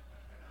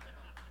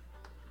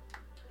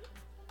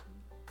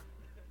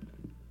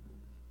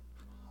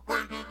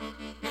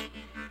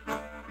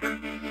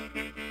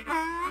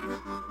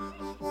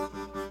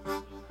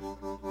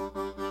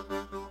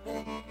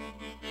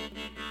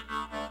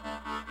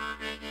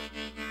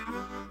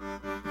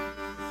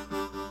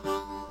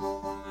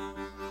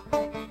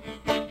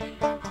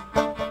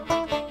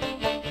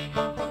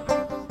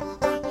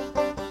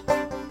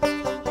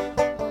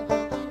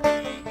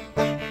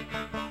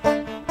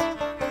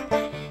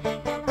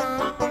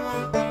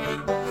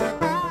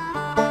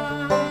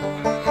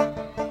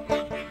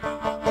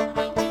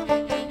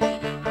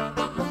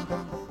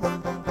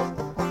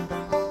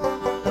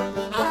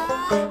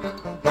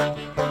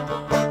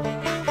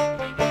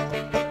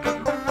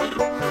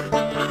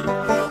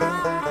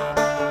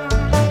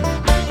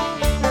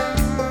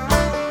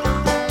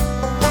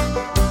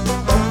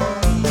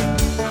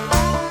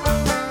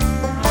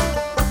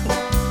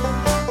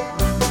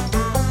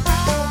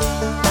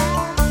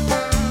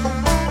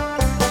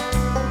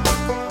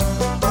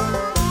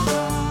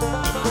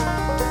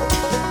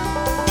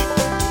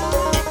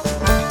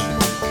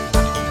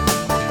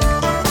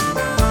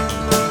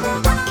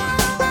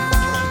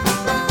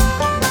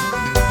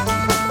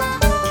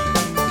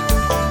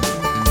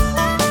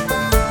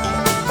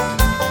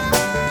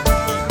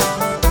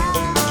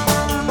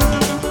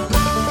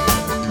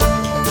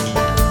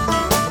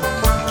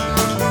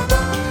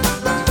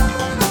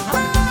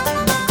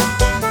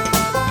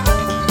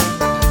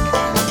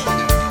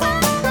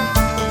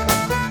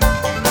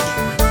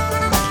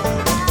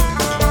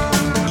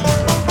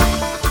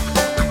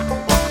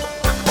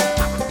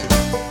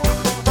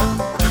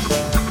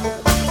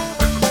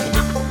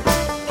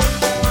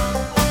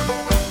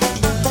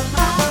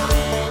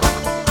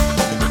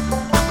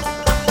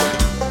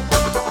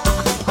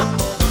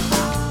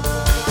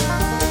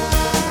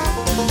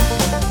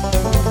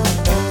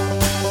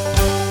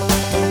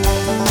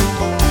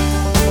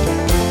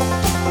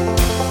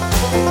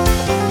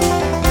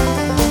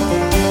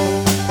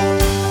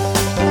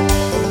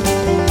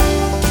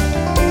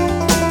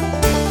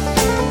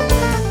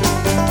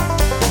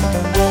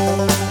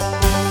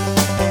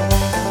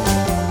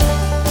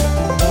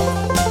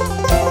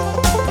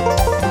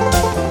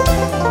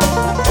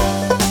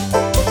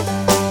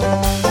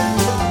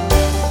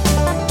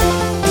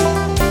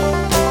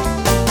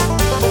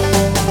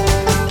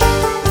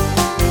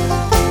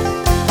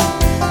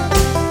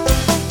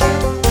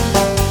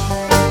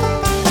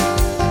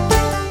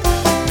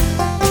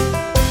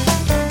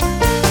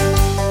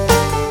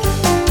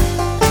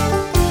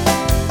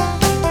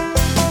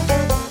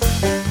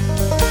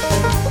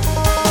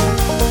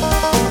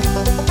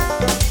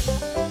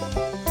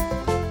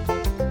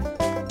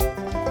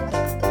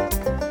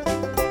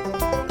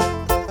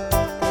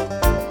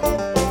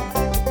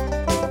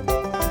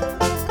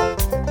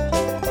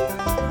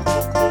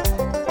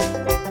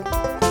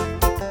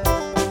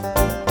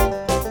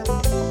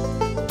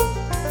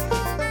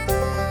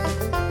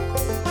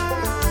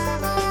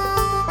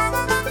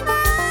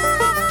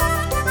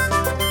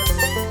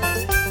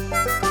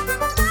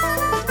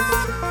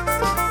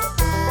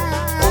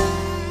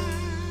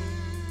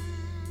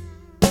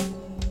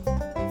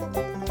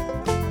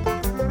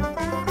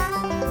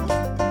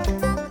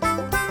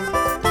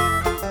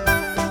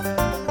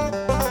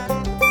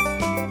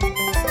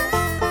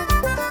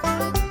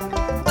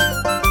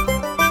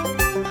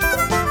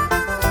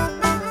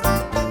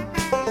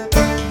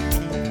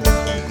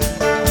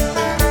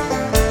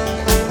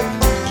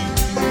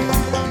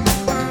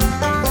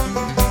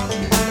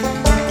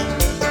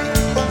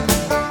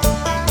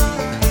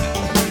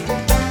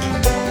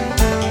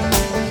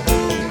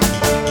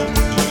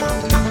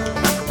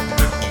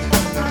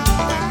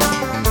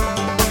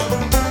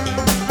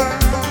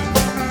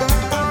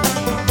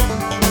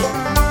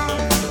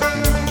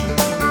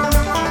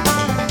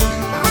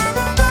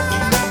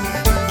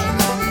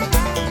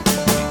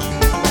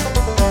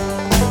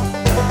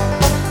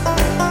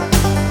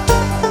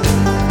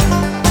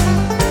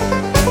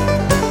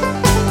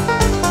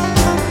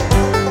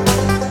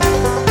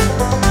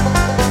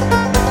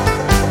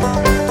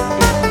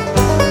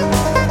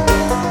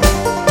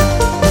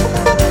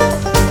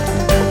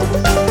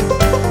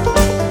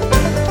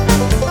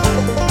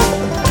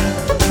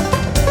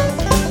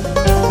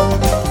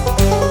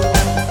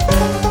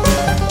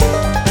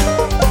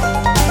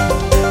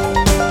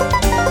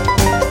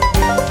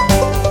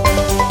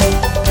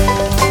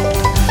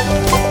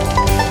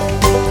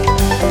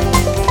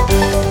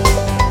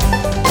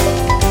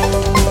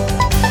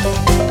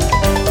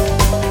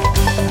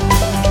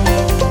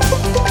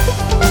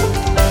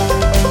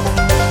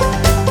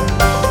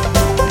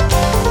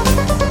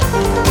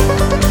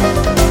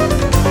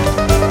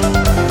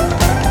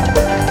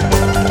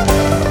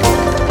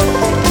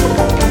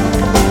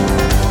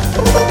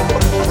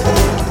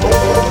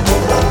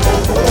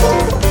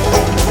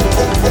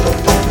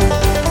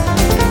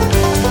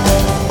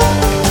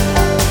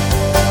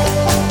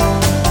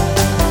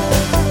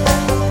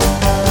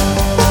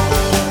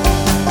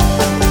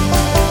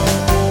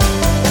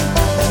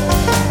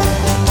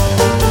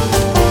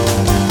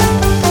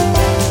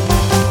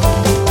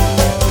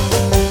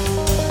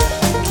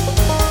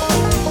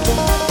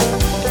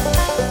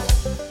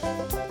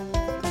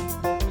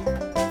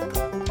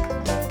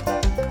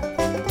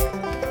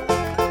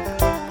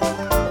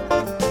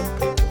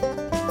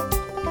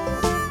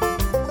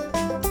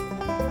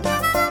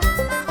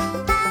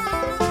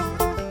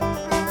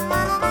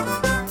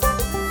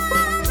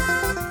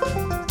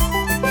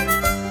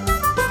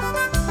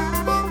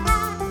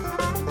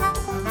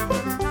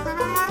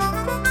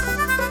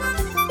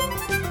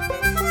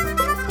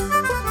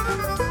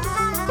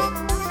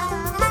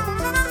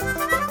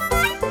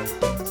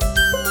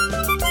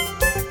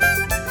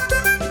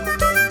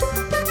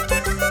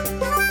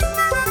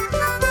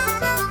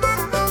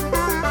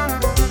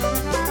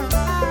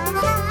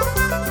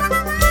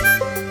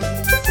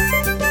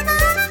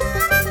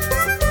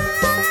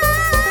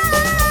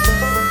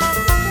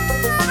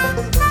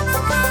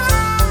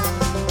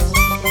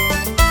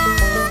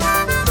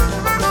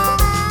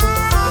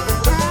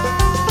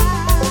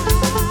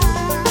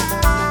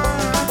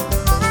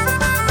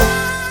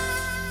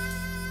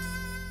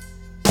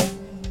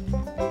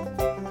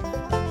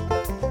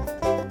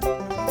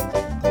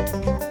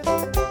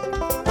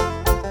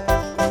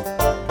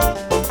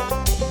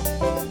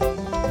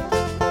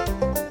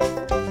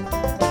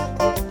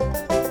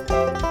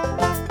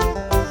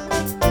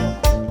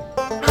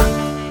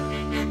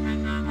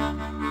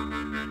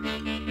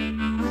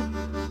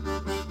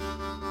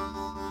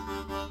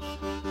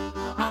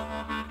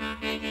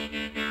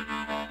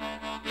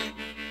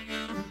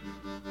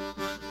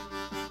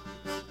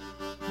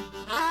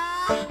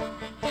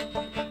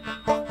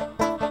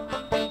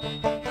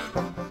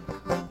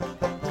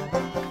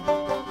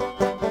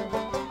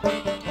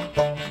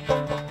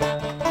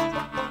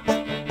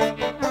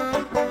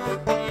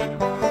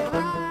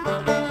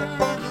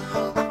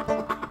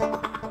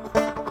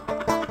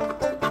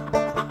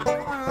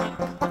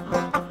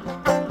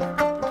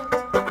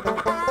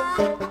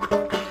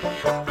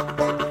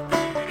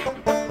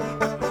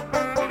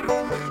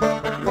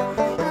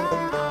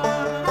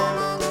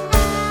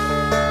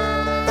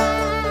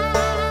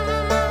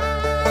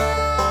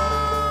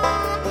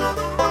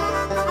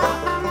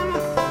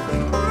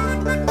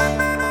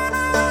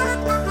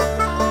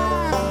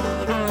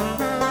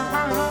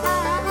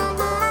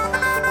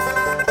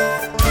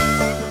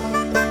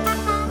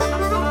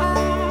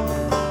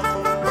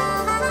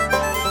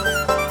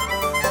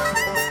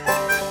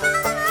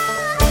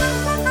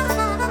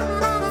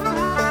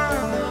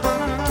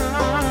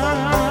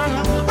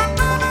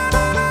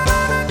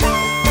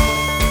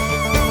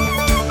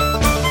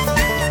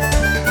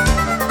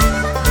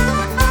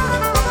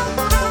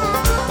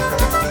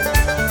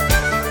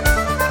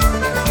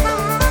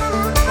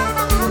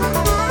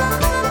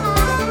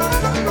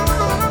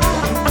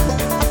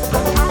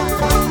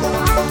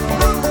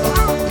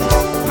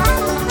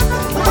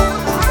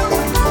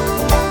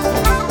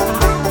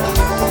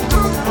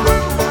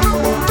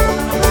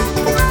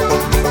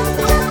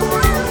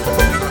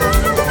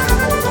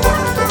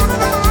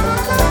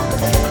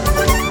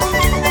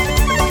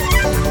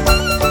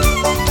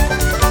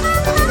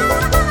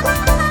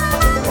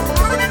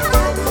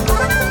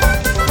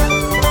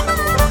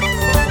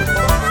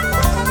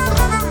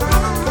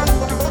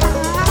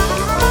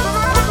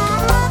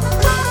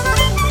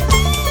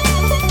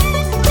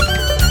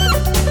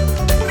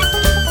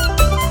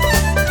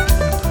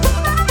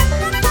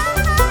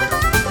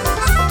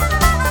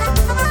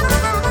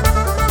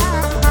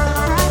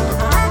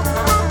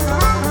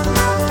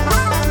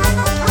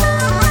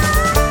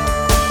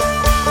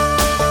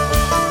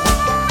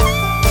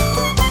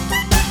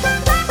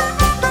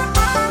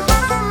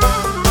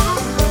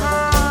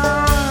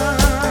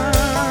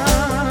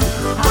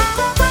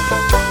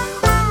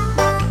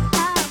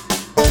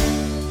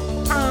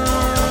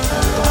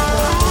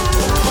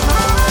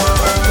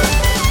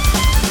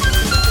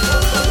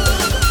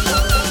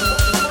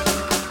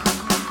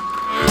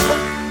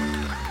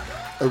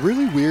 A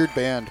really weird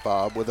band,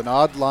 Bob, with an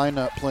odd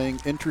lineup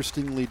playing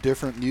interestingly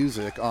different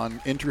music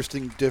on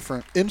interesting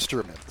different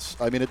instruments.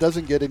 I mean, it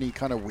doesn't get any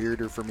kind of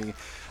weirder for me.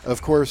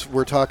 Of course,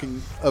 we're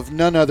talking of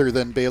none other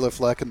than Bela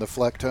Fleck and the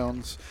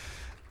Flecktones.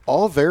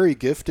 All very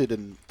gifted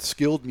and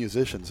skilled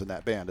musicians in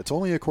that band. It's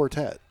only a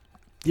quartet.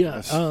 Yeah,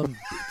 Yes.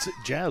 it's a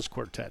jazz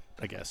quartet,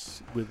 I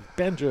guess, with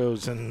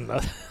banjos and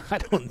I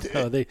don't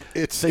know.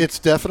 It's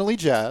definitely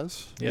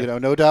jazz, Yeah.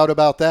 no doubt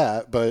about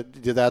that.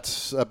 But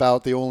that's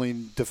about the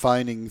only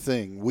defining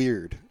thing.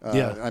 Weird.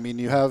 Yeah. I mean,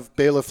 you have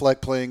Bela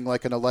Fleck playing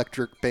like an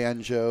electric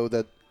banjo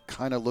that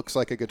kind of looks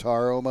like a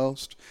guitar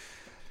almost.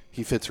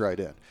 He fits right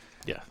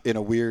in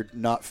a weird,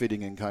 not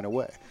fitting in kind of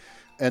way.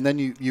 And then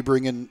you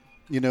bring in,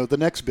 the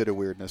next bit of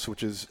weirdness,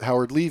 which is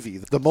Howard Levy,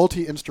 the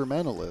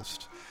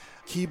multi-instrumentalist.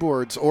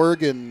 Keyboards,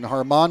 organ,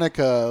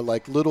 harmonica,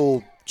 like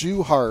little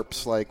Jew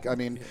harps,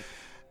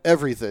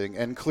 everything,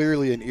 and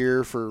clearly an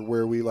ear for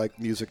where we like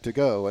music to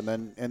go. And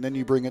then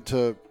you bring it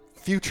to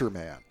Future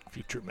Man.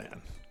 Future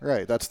Man.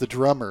 Right, that's the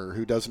drummer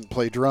who doesn't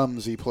play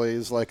drums. He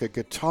plays like a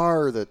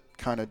guitar that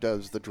kind of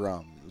does the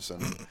drums.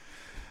 And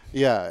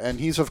yeah,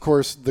 and he's, of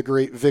course, the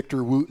great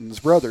Victor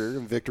Wooten's brother.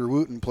 Victor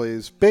Wooten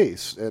plays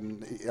bass.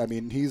 And, I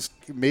mean, he's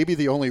maybe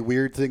the only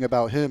weird thing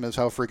about him is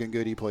how freaking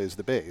good he plays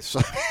the bass.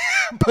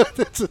 But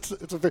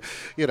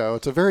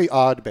it's a very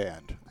odd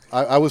band.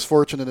 I was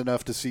fortunate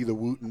enough to see the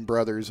Wooten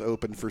brothers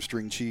open for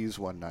String Cheese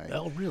one night.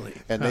 Oh, really?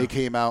 And they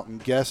came out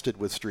and guested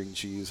with String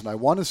Cheese. And I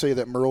want to say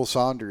that Merle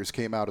Saunders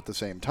came out at the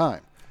same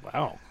time.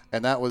 Wow.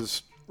 And that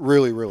was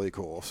really, really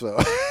cool. So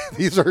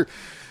these are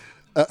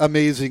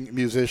amazing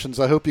musicians.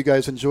 I hope you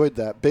guys enjoyed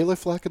that. Bela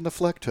Fleck and the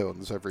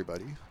Flecktones,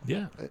 everybody.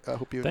 Yeah. I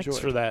hope you Thanks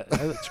enjoyed. for that.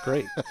 That's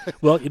great.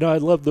 Well, I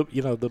love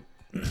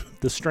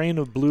the strain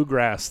of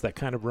bluegrass that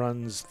kind of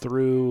runs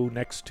through,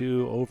 next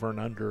to, over and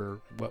under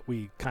what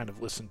we kind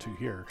of listen to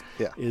here.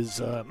 Yeah.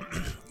 Is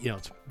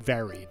it's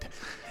varied.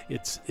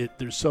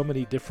 There's so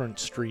many different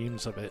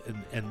streams of it,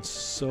 and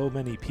so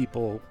many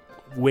people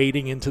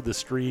wading into the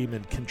stream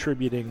and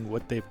contributing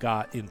what they've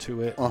got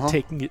into it, and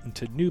taking it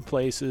into new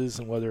places.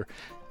 And whether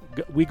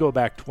we go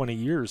back 20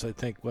 years, I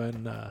think,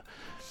 when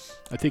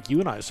I think you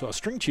and I saw a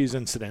String Cheese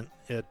incident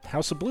at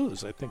House of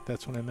Blues. I think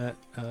that's when I met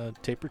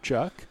Taper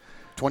Chuck.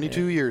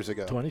 22 years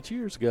ago. 22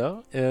 years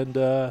ago. And,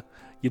 I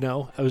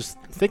was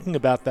thinking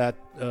about that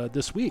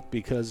this week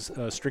because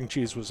String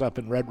Cheese was up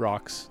in Red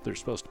Rocks. They're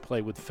supposed to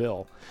play with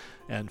Phil,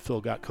 and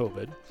Phil got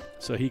COVID,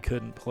 so he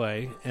couldn't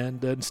play.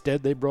 And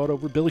instead, they brought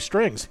over Billy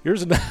Strings.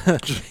 Here's another.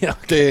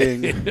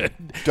 Dang.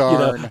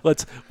 Darn.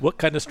 What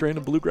kind of strain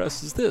of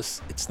bluegrass is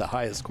this? It's the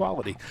highest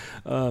quality.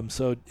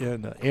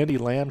 Andy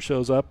Lamb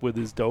shows up with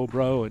his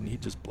dobro, and he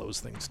just blows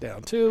things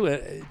down,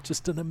 too.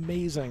 Just an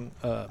amazing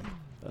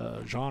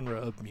genre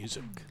of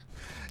music.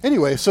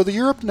 Anyway, so the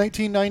Europe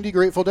 1990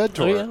 Grateful Dead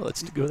tour. Oh yeah,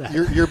 let's go that.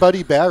 Your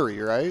buddy Barry,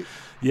 right?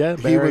 Yeah,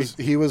 Barry.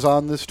 He was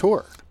on this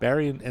tour.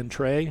 Barry and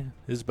Trey,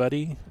 his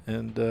buddy,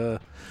 and a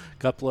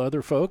couple of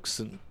other folks,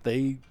 and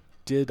they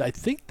did. I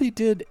think they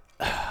did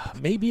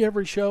maybe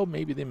every show.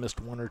 Maybe they missed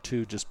one or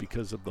two just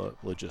because of the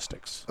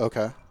logistics.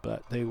 Okay,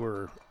 but they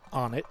were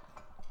on it.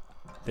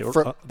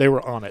 They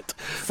were on it.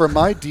 From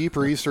my deep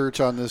research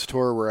on this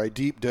tour, where I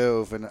deep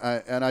dove, and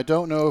I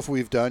don't know if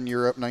we've done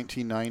Europe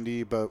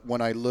 1990, but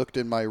when I looked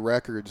in my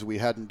records, we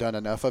hadn't done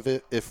enough of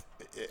it.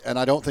 And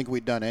I don't think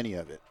we'd done any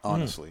of it,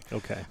 honestly.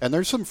 Okay. And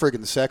there's some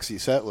friggin' sexy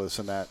set lists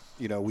in that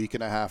week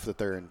and a half that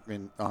they're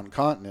on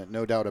continent,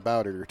 no doubt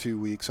about it, or 2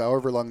 weeks,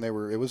 however long they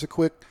were. It was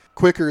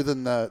quicker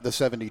than the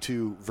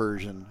 72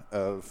 version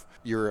of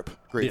Europe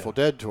Grateful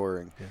Dead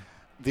touring. Yeah.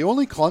 The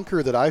only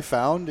clunker that I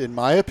found, in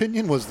my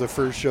opinion, was the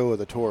first show of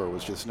the tour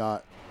was just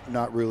not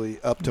really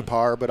up to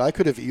par, but I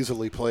could have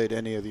easily played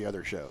any of the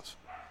other shows.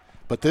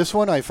 But this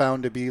one I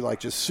found to be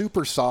like just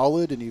super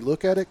solid, and you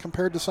look at it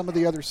compared to some of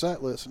the other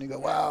set lists, and you go,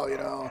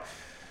 wow,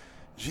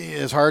 gee,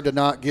 it's hard to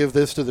not give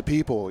this to the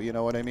people, you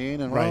know what I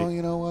mean? And, well,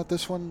 you know what,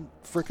 this one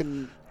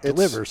freaking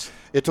delivers.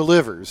 It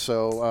delivers.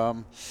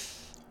 So,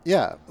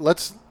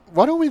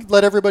 why don't we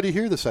let everybody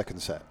hear the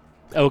second set?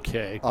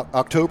 Okay.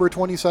 October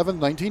 27th,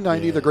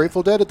 1990, The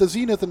Grateful Dead at the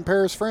Zenith in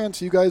Paris,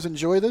 France. You guys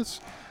enjoy this,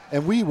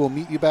 and we will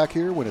meet you back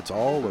here when it's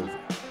all over.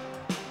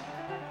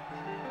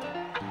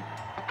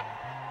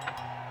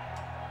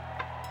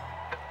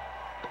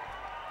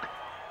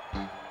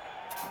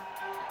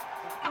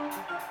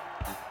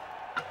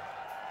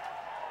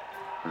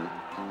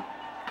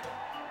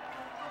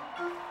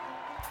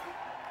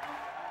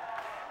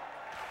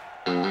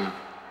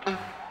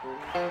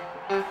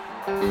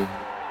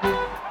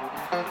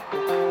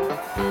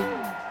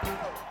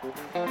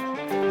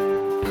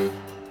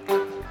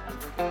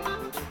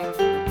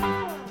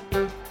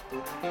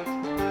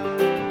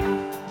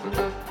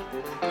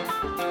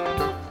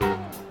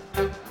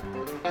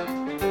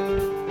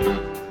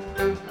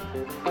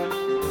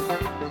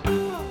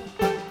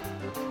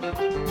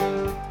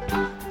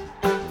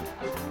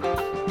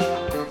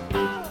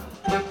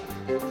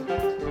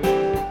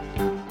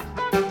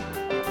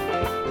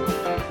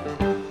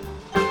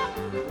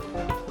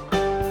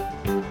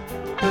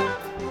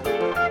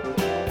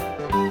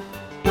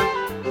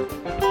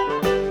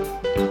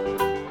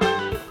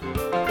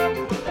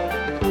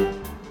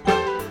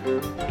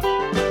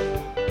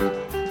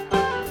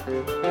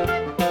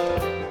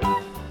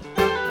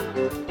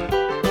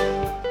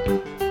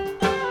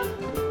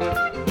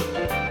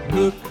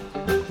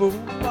 for a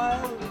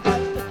while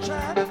at the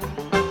track.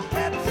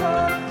 Cats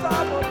on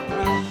top of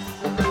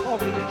track, or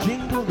we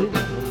jingle in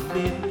the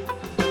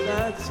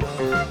midnight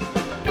sun.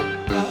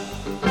 Now,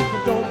 if you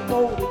don't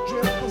know the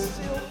drip of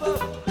silver,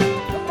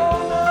 come on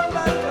now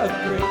like a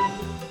grain.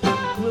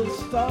 We'll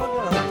start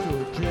out to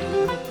a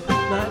dream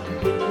night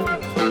again.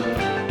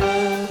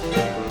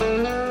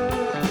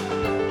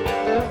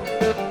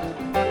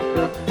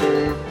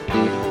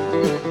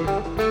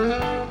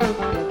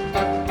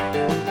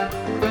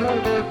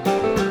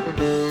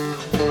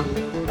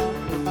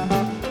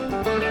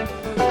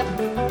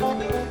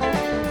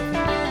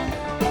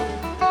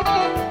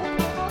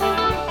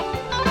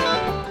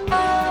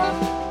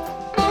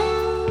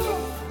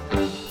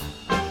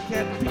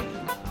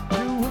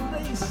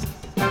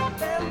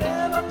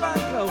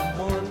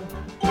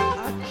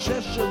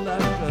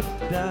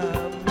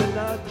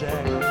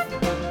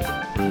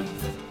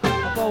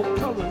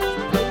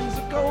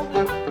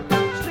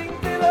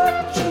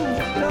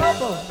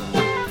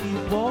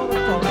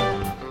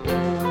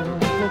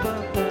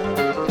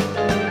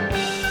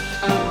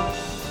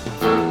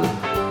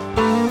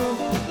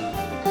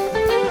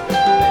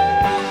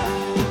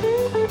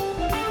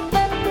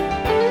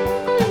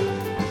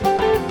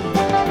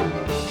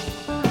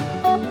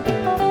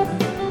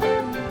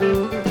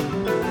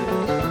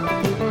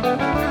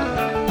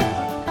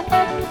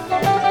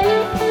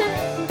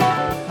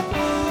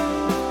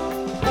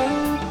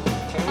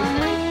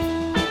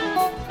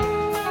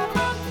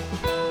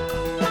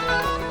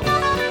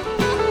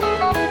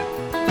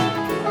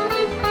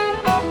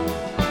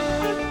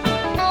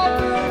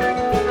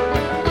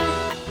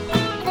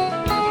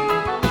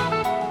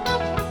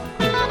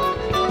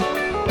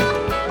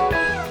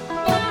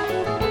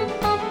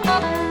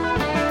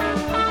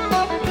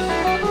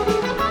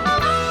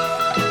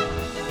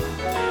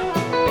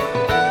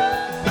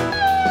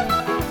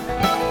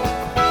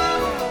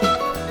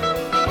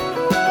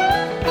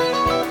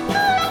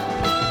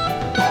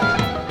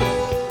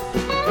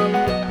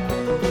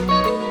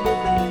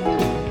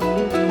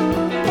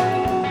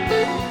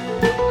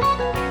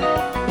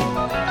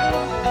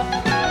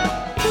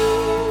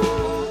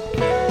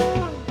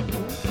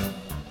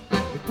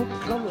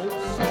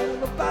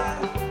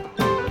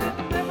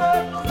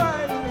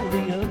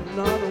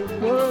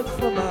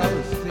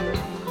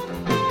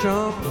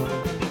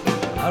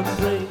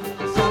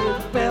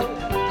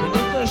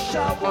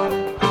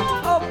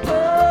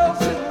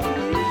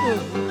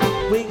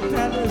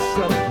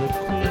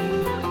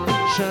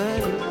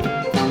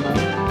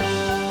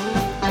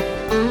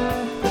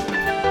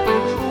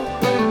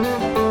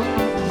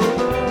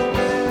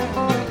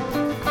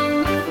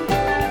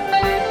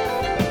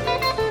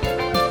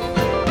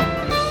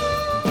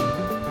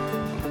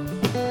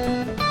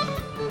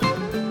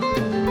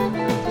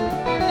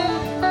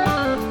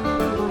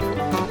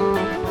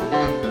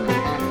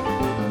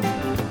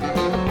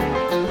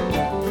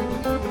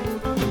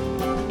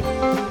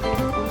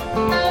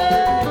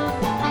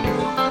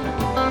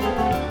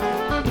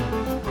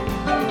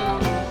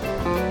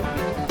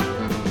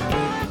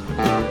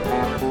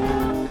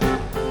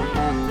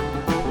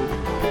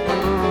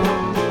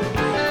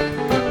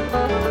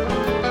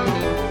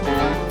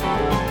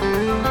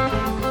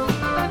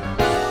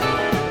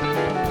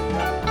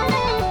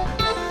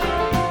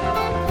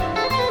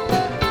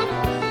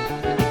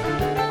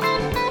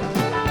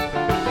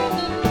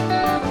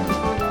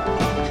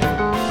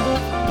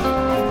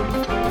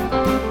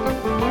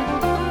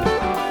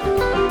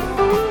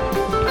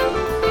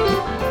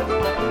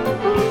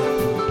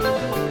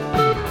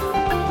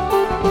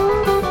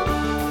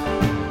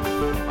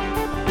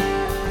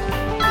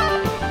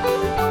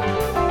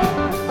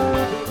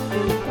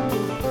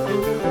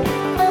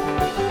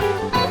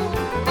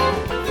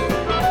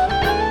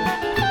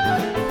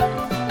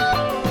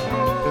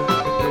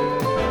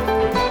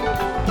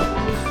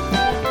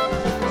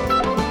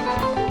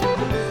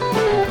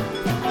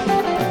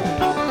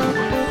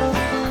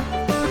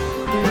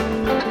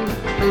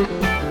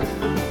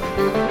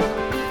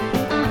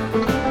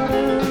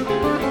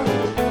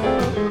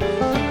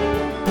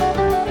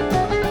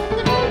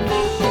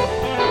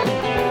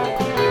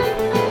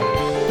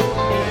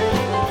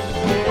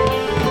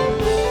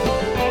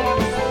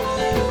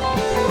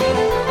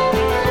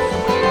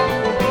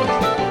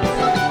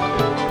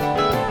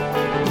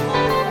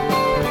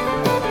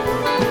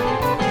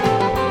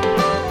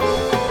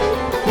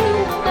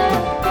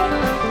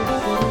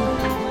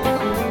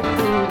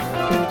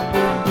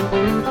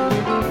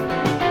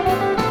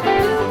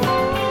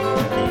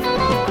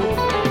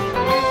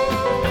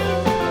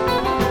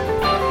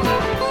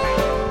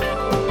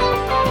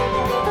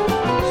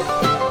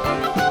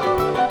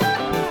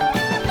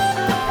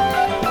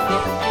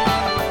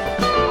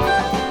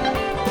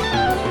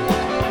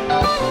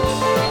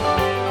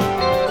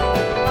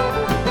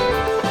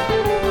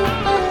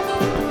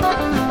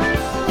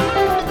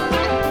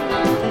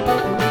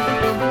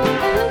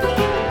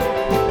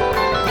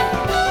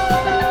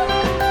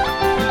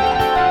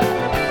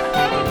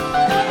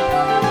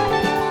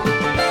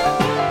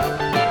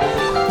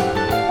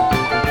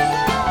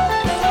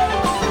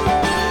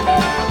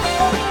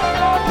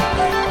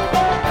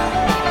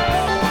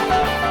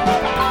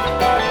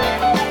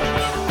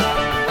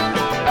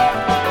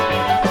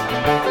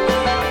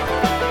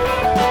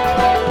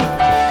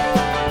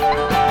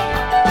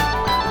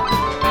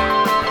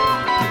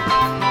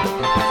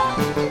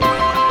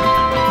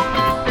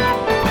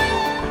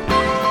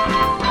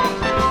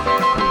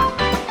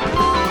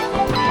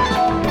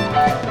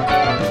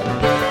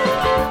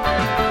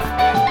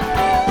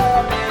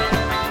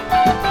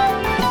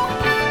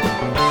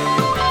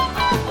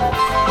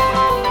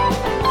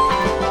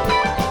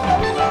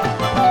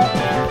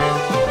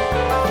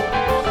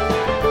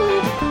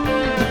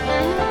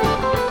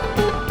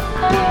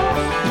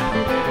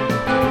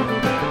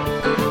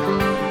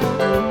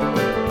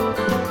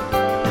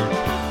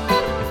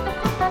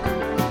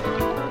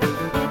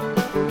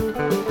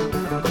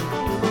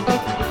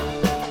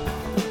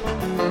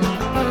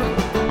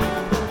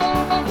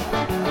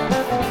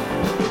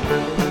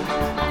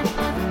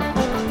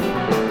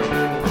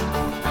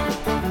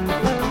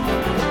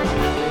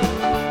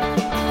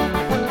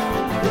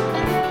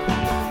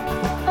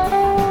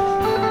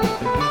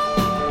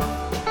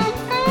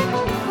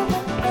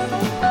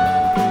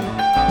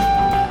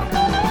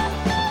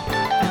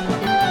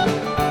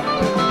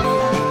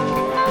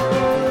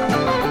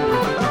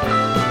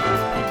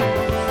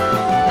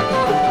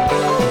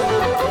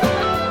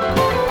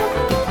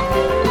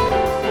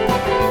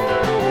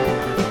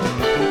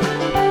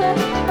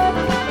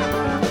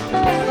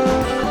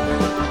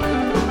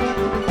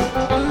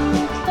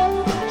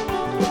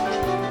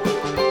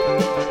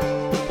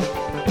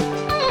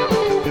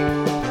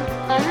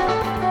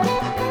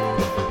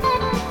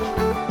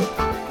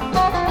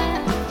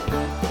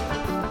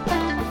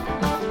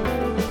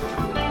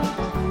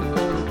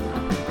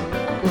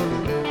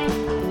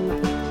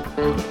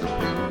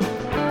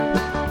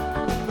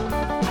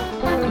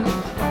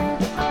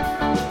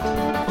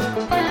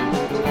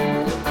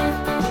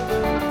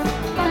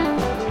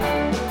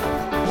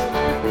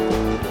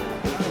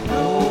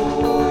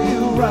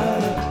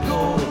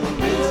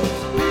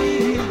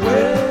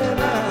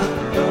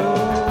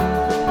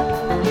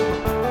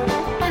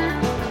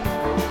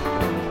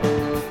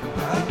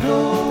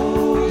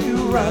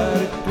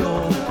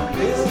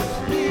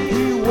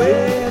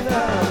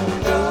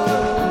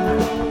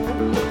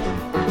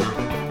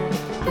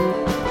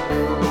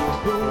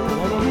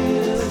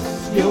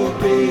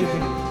 baby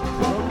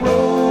from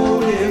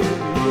rolling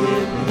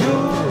in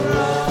your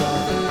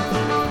arms.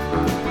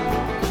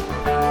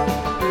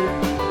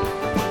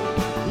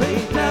 Lay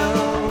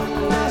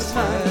down last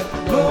night,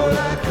 Lord,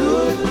 I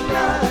could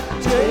not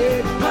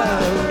take my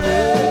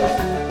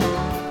rest.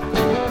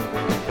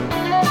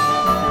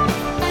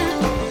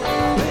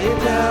 Lay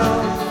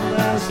down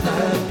last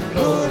night,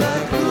 Lord, I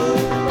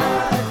could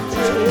not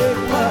take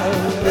my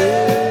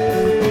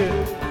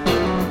rest.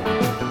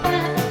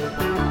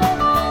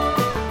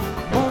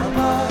 My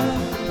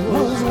mind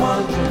was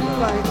wandering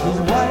like the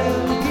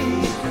wild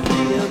geese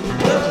in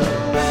the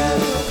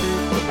land.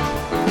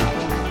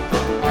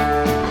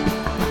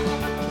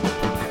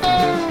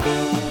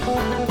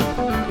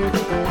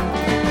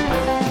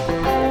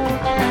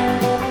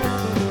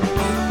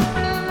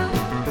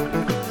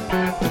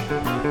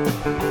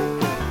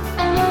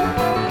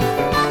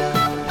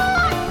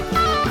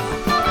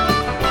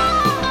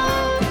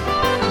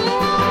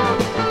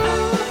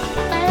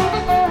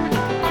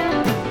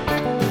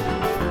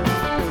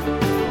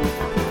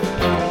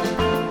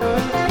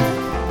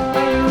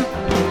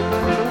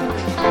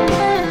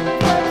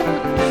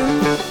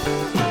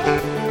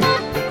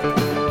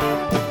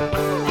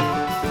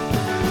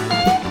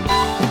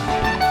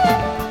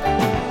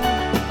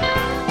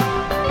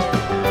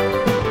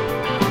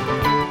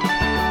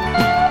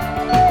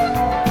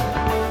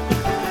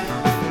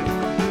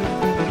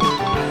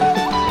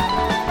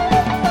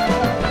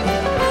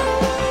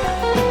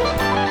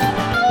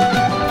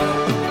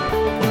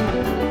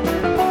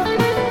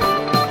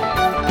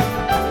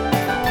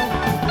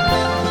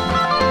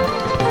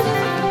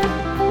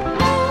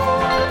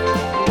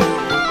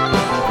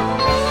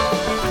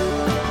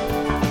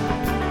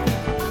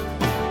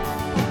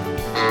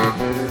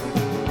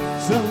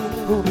 Sun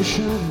gonna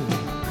shine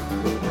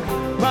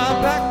my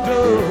back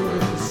door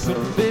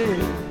someday.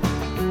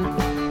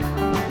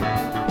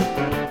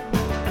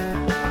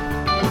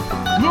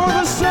 Lord,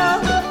 the sun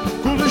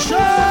gonna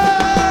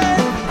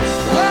shine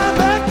my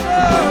back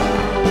door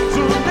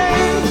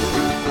someday.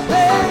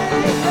 Hey,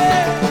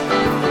 hey.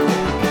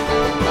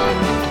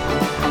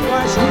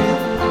 Why's wind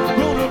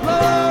gonna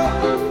blow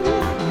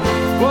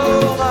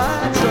all my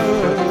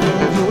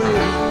troubles away?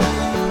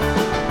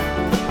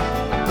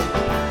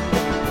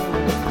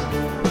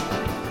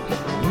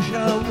 Wish I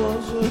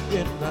was a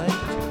midnight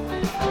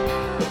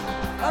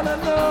on a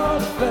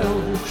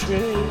northbound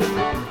train.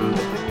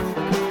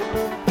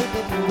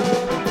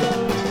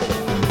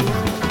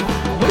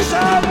 Wish I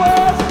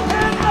was a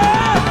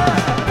midnight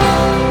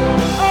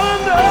on a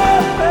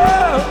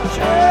northbound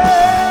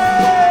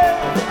train.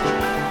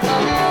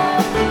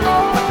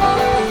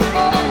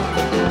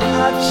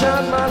 I'd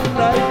shine my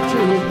light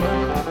to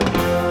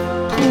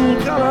cool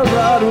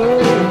Colorado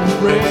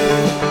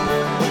rain.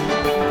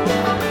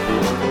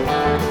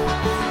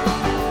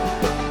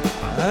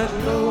 I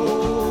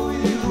know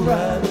you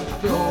right,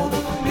 don't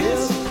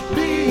miss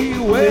me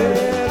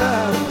when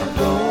I'm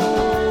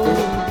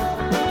gone.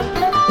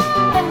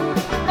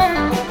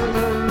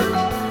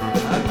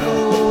 I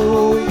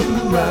know you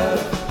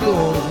right,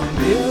 don't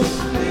miss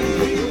me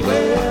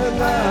when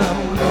I'm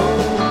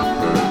gone.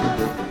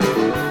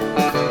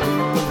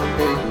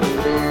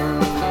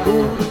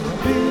 Don't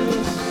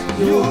miss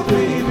your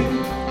baby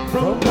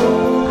from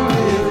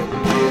rolling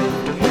in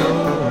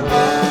your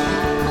arms.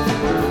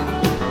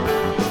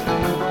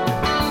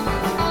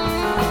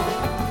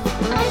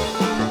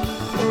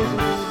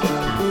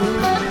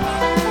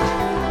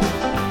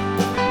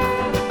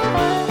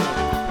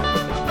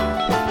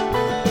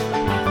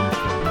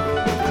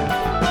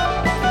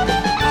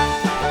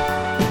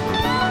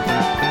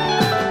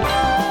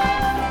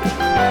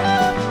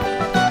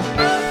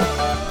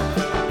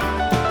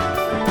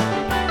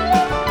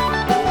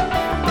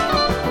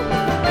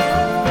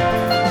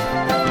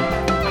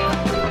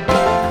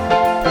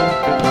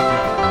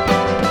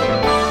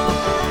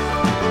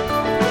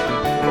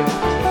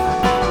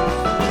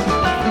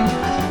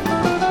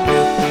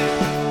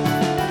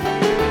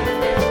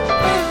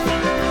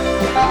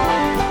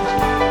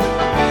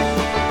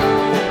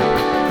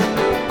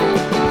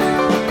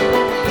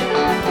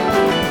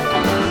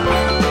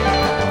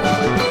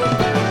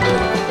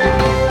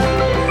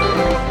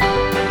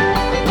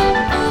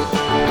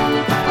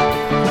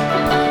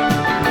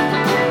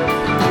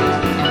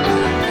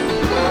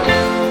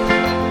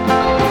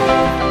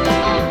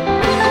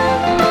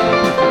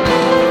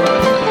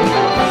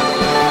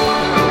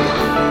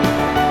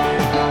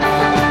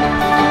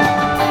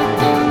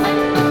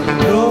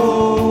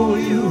 Know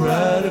you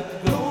right,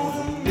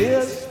 don't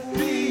miss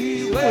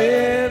me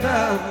when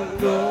I'm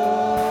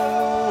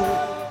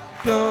gone,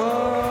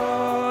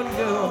 gone,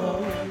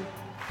 gone.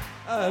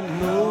 I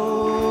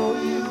know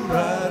you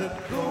right,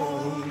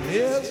 don't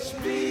miss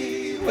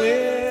me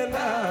when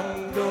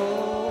I'm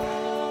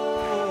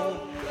gone,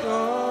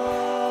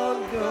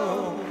 gone,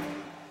 gone.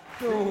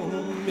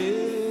 Don't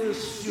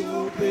miss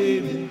your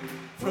baby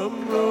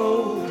from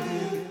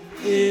rolling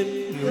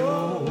in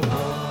your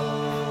arms.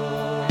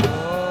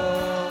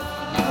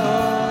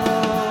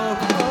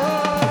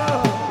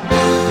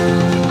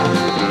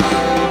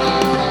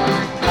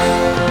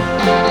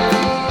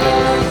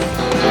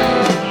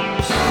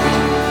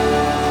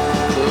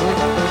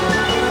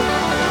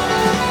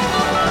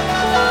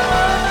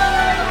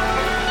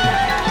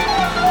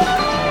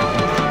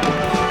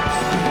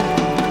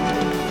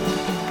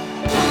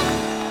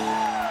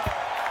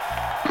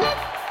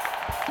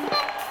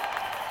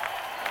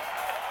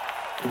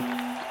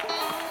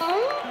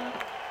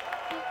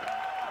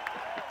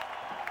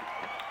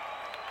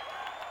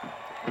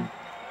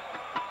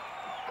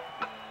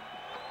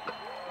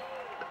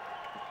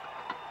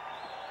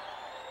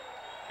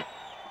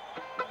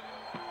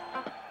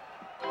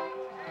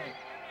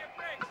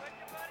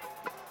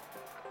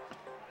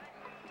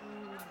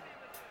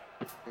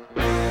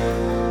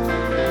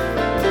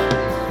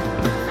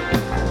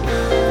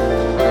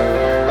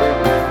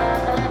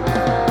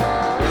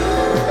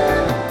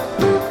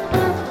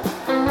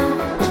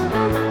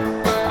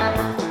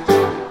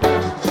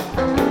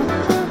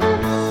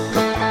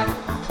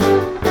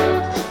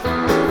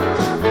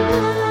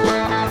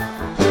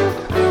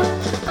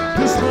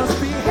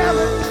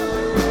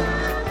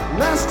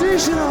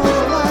 flashing all the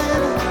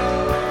light.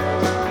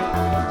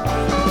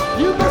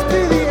 You must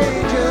be the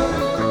angel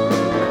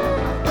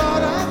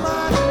thought I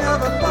might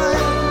never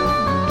find.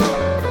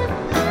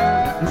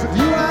 'Cause of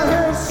you I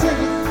heard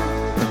singing,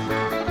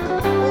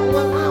 oh,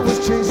 when I was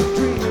chasing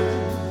dreams,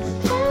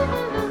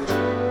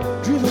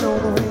 dreaming on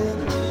the wind.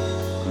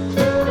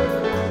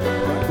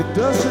 The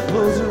dust that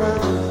blows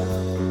around,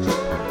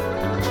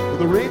 with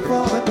the rain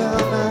falling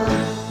down now.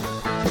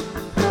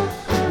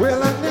 Well,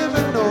 I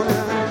never know now.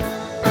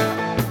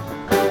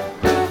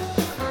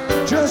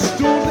 Just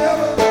don't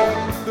ever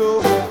know.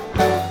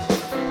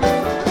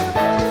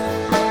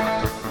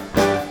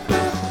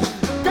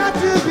 Got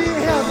to be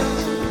heaven,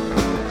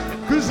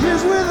 'cause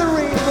here's where the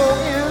rainbow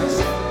ends.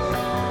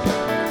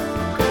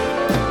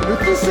 If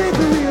this ain't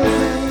the real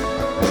thing,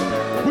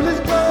 well,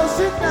 it's close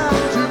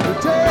enough to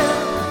pretend.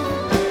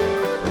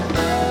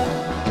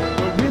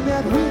 But when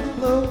that wind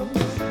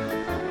blows,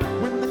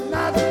 when the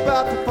night's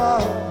about to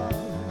fall,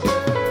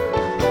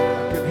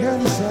 I can hear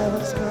the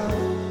silence call.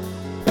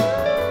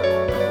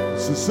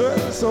 It's a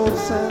certain soul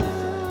sound.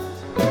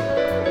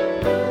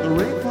 The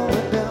rain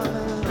falling down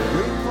now,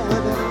 rain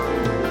falling down,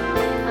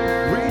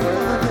 rain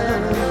falling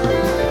down.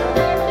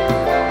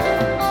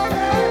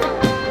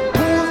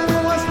 Who's the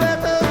what's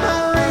left of my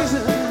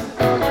reason?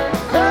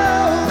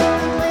 Oh,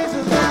 the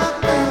reason I'm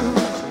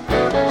blues.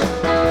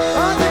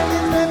 I think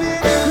it's maybe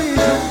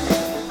increasing,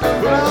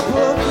 but I'll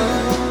pull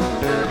through.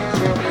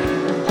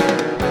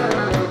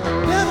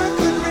 Never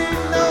could read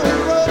no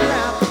road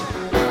map.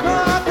 No,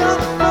 I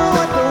don't know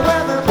what the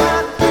weather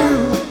might do.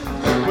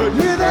 But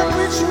hear that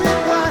rich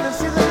wind whine and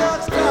see the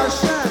North Star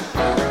shine.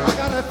 I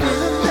got a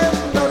feeling there's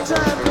no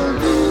time to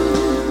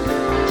lose.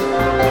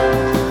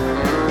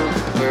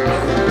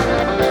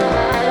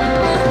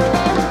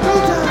 No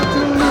time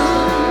to lose.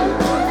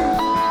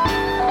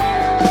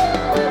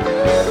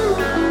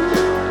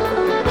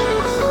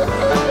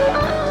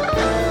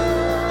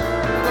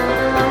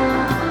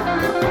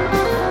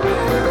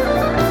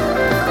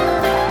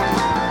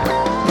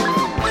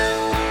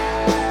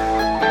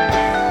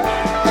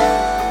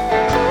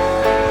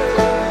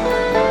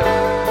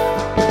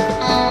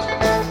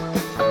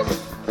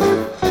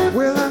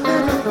 Well, I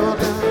never know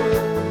now.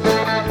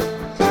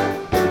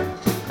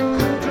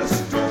 Just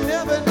don't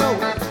never know.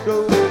 No.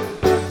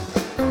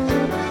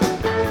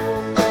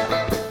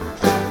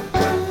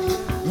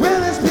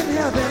 Well, it's been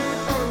heaven,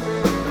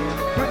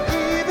 but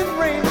even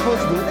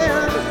rainbows will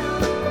end.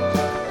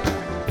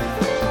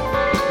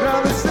 Now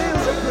the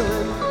sails are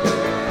filling,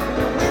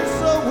 the wind's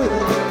so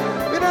willing,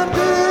 and I'm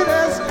good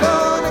as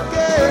gone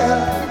again.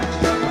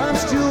 I'm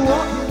still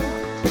walking,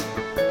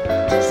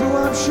 so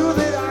I'm sure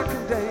that I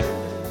can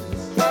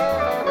dance.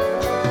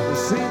 The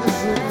sailors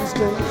in these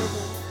days,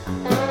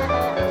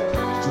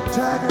 it's a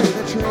tiger in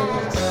a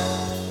trance.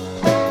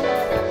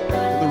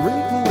 The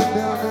rain falling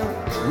down now,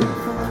 rain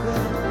falling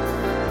down,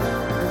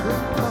 the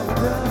rain falling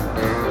down,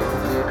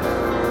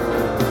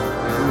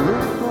 the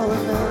rain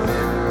falling down,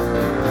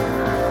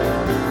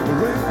 the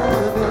rain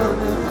falling down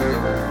now.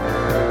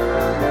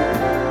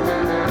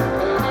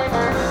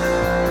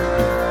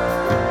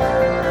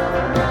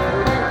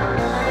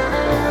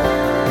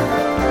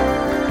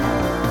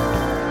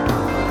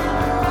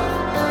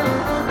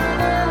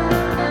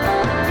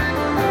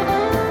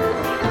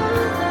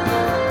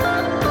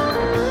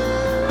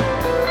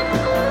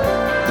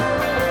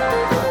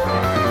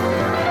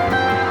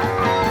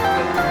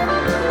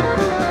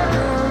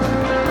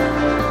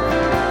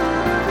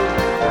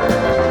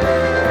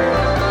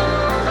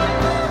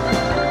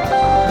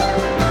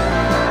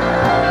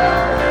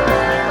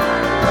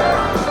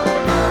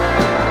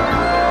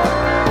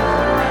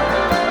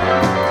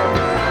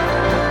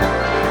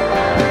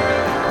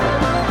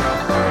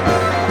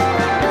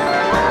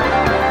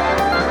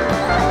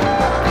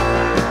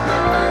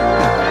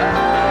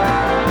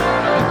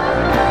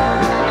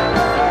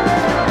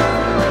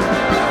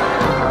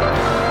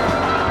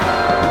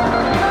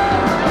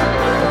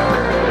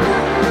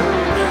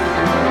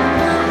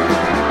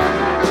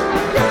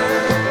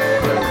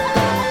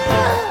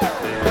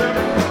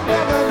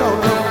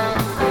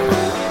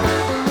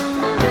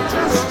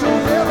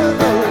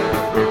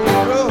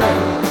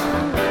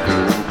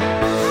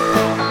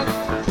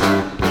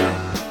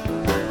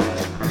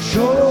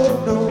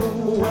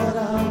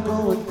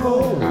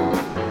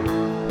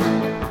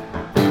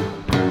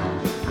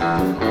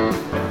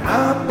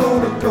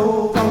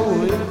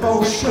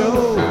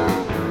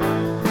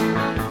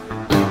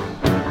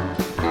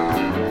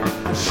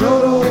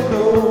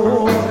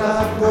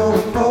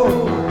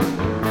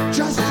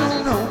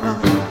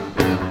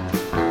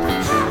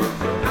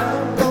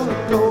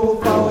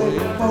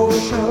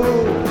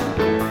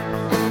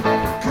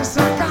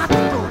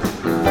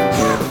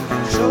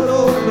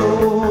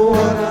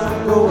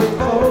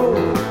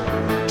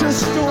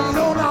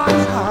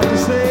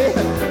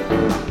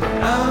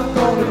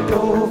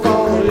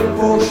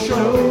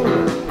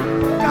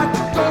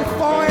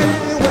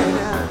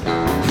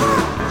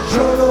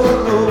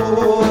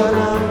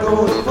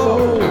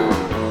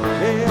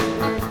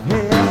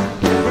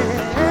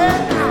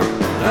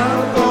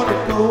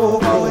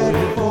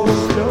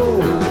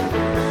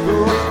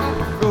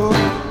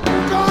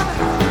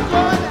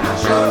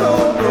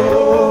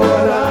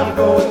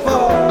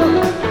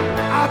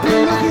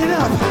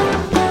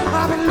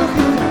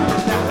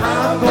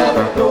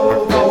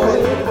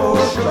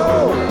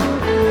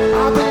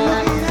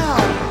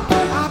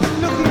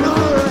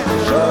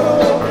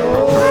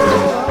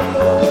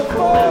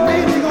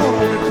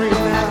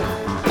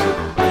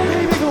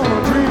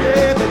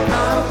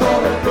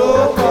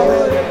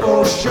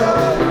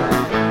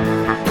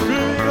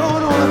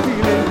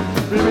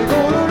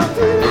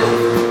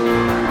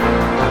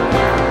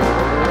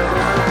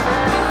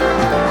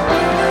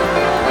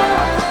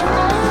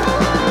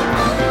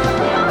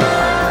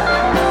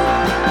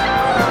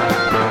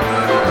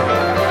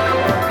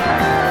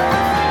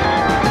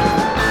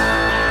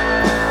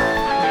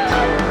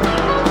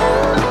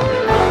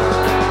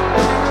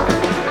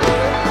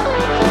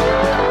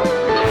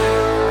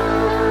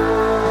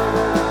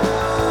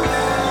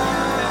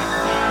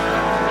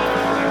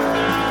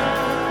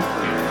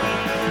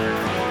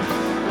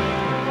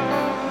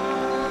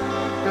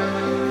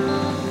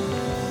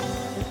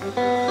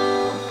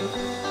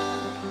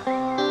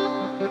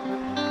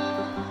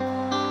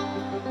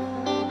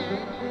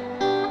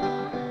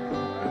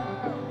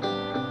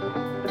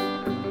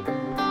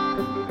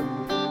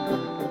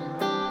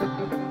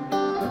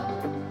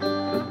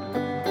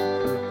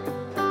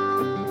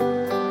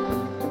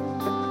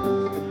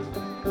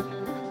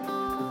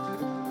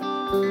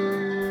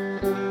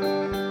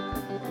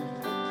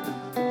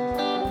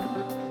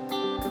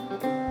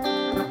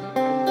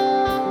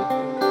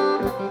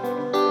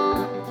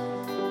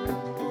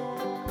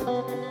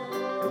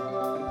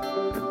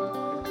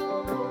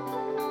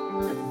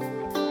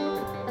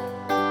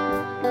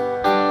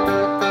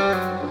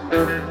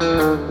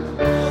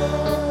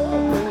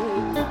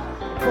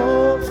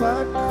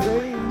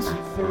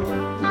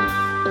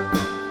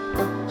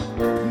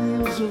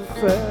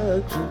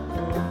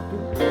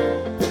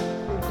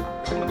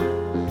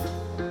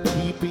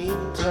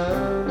 keeping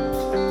time.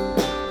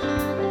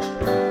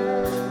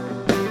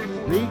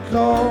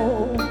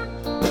 Recall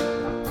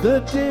the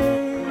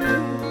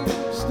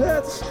days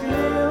that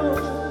still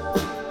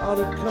are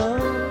to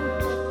come.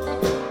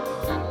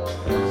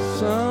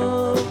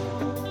 Some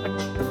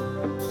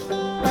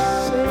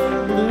say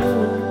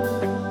blue.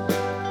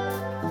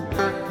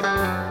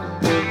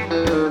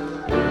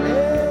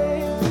 Lay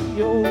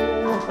your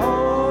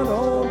heart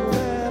on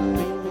that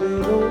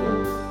window,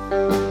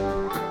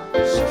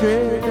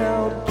 straight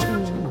out to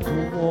the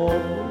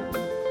water,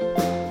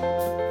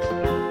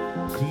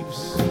 deep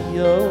sea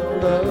of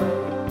love.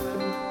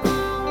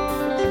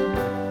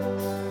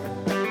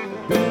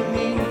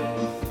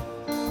 Beneath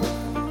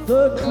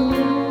the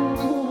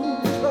cool,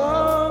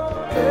 dark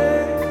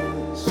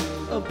haze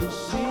of the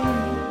sea,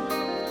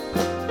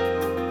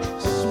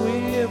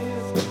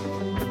 swift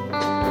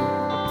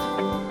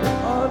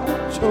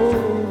undertow.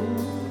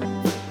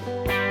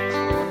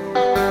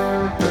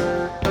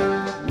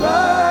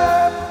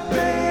 Life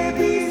may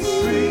be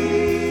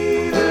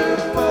sweeter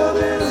for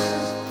this,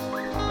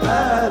 I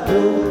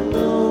don't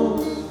know.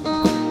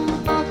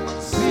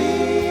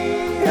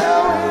 See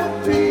how it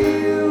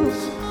feels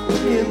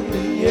in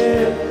the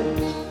air.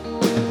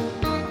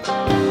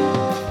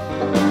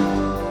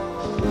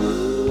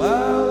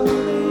 While the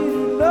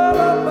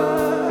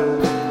lullaby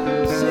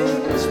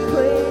sings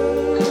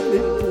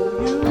plainly for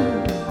you,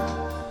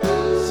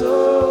 so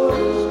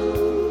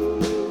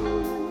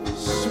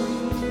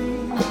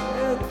sweet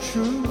and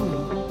true.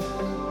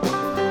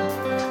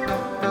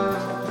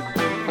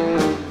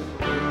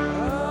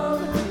 Our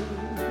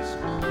hands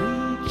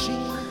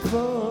reaching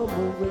from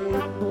a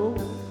rainbow,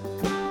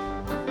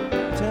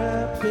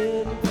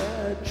 tapping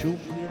at your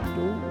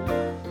window,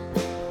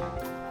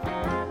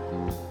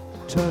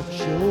 touch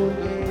your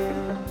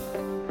hand.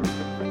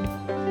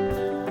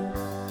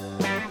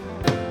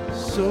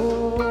 So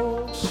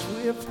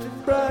swift and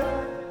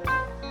bright,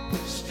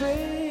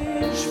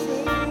 strange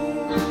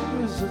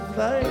fingers of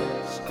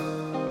light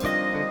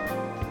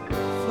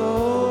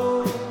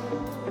flow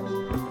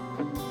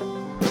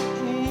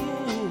in.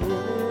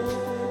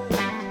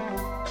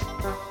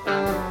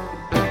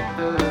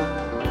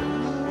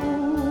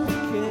 Who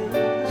can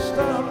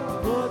stop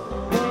what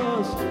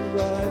was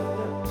right?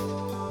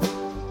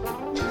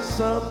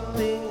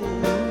 Something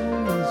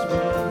is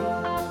waiting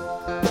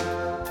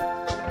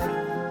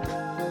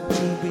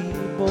to be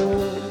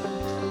born.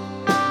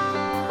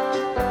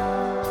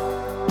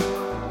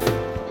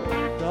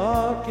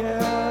 Dark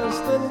as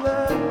the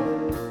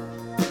night,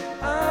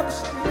 I'm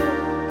still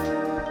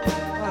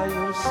by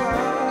your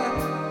side.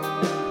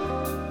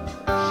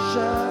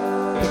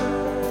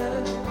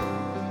 Shine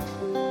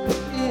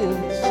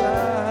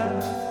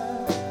inside.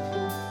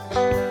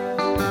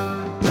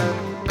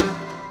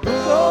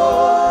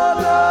 All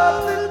of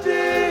the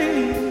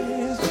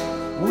days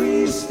we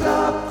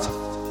stopped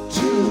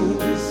to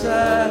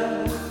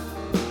decide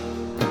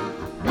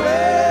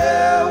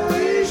where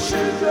we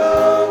should go,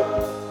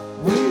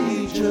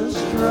 we just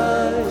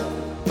tried.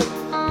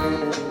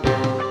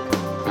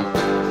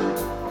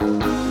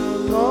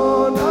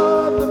 Gone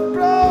are the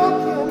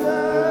broken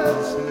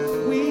eyes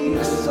we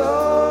saw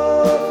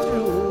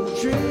through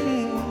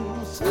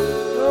dreams.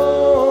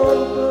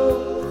 Gone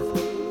both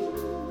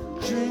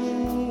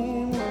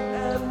dream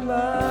and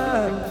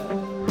lie.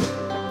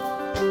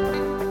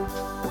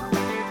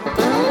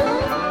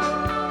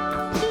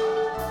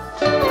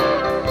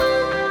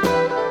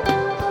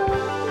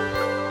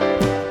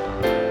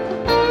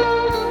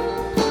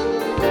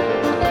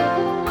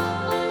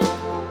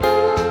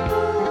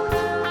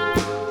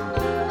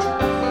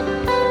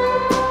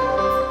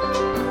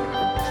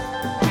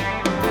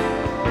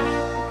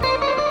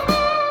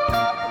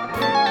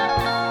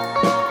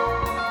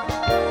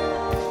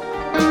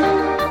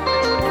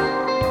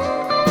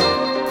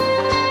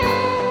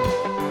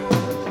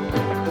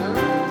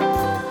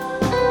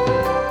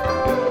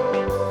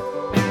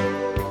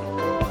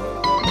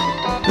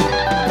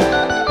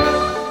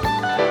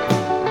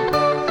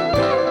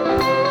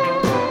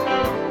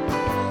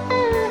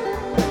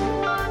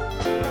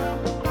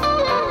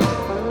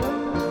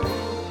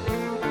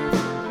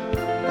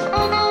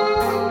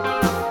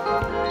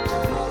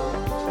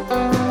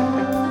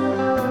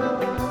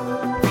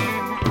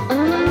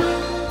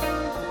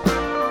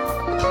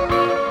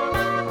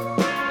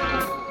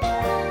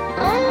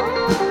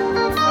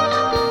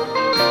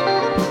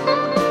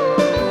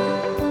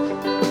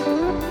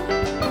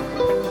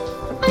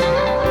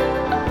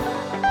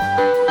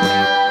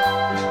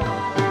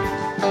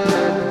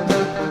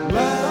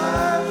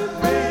 Life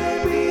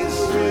may be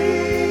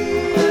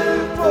sweet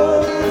for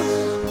this,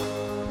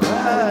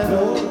 I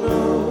don't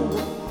know.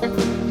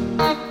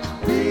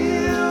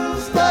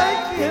 Feels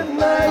like it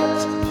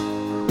might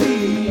be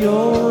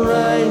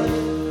alright.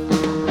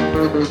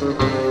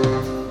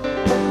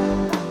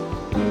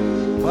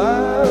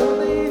 While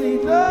Lady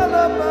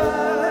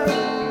Lullaby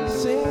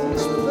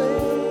sings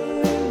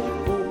plainly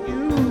for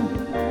you,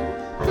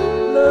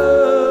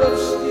 love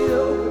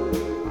still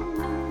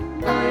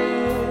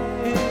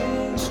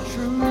rings true.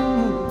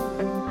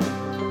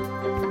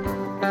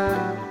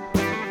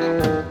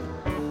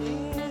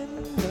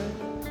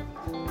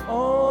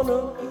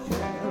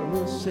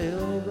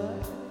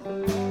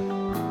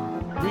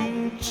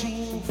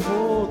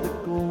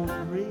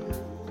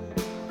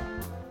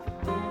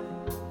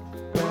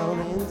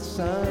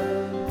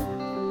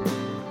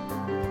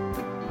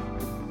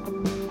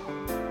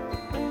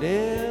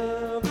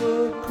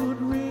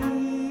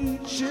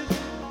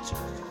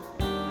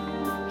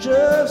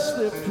 just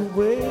slipped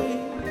away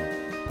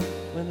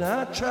when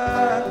I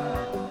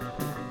tried.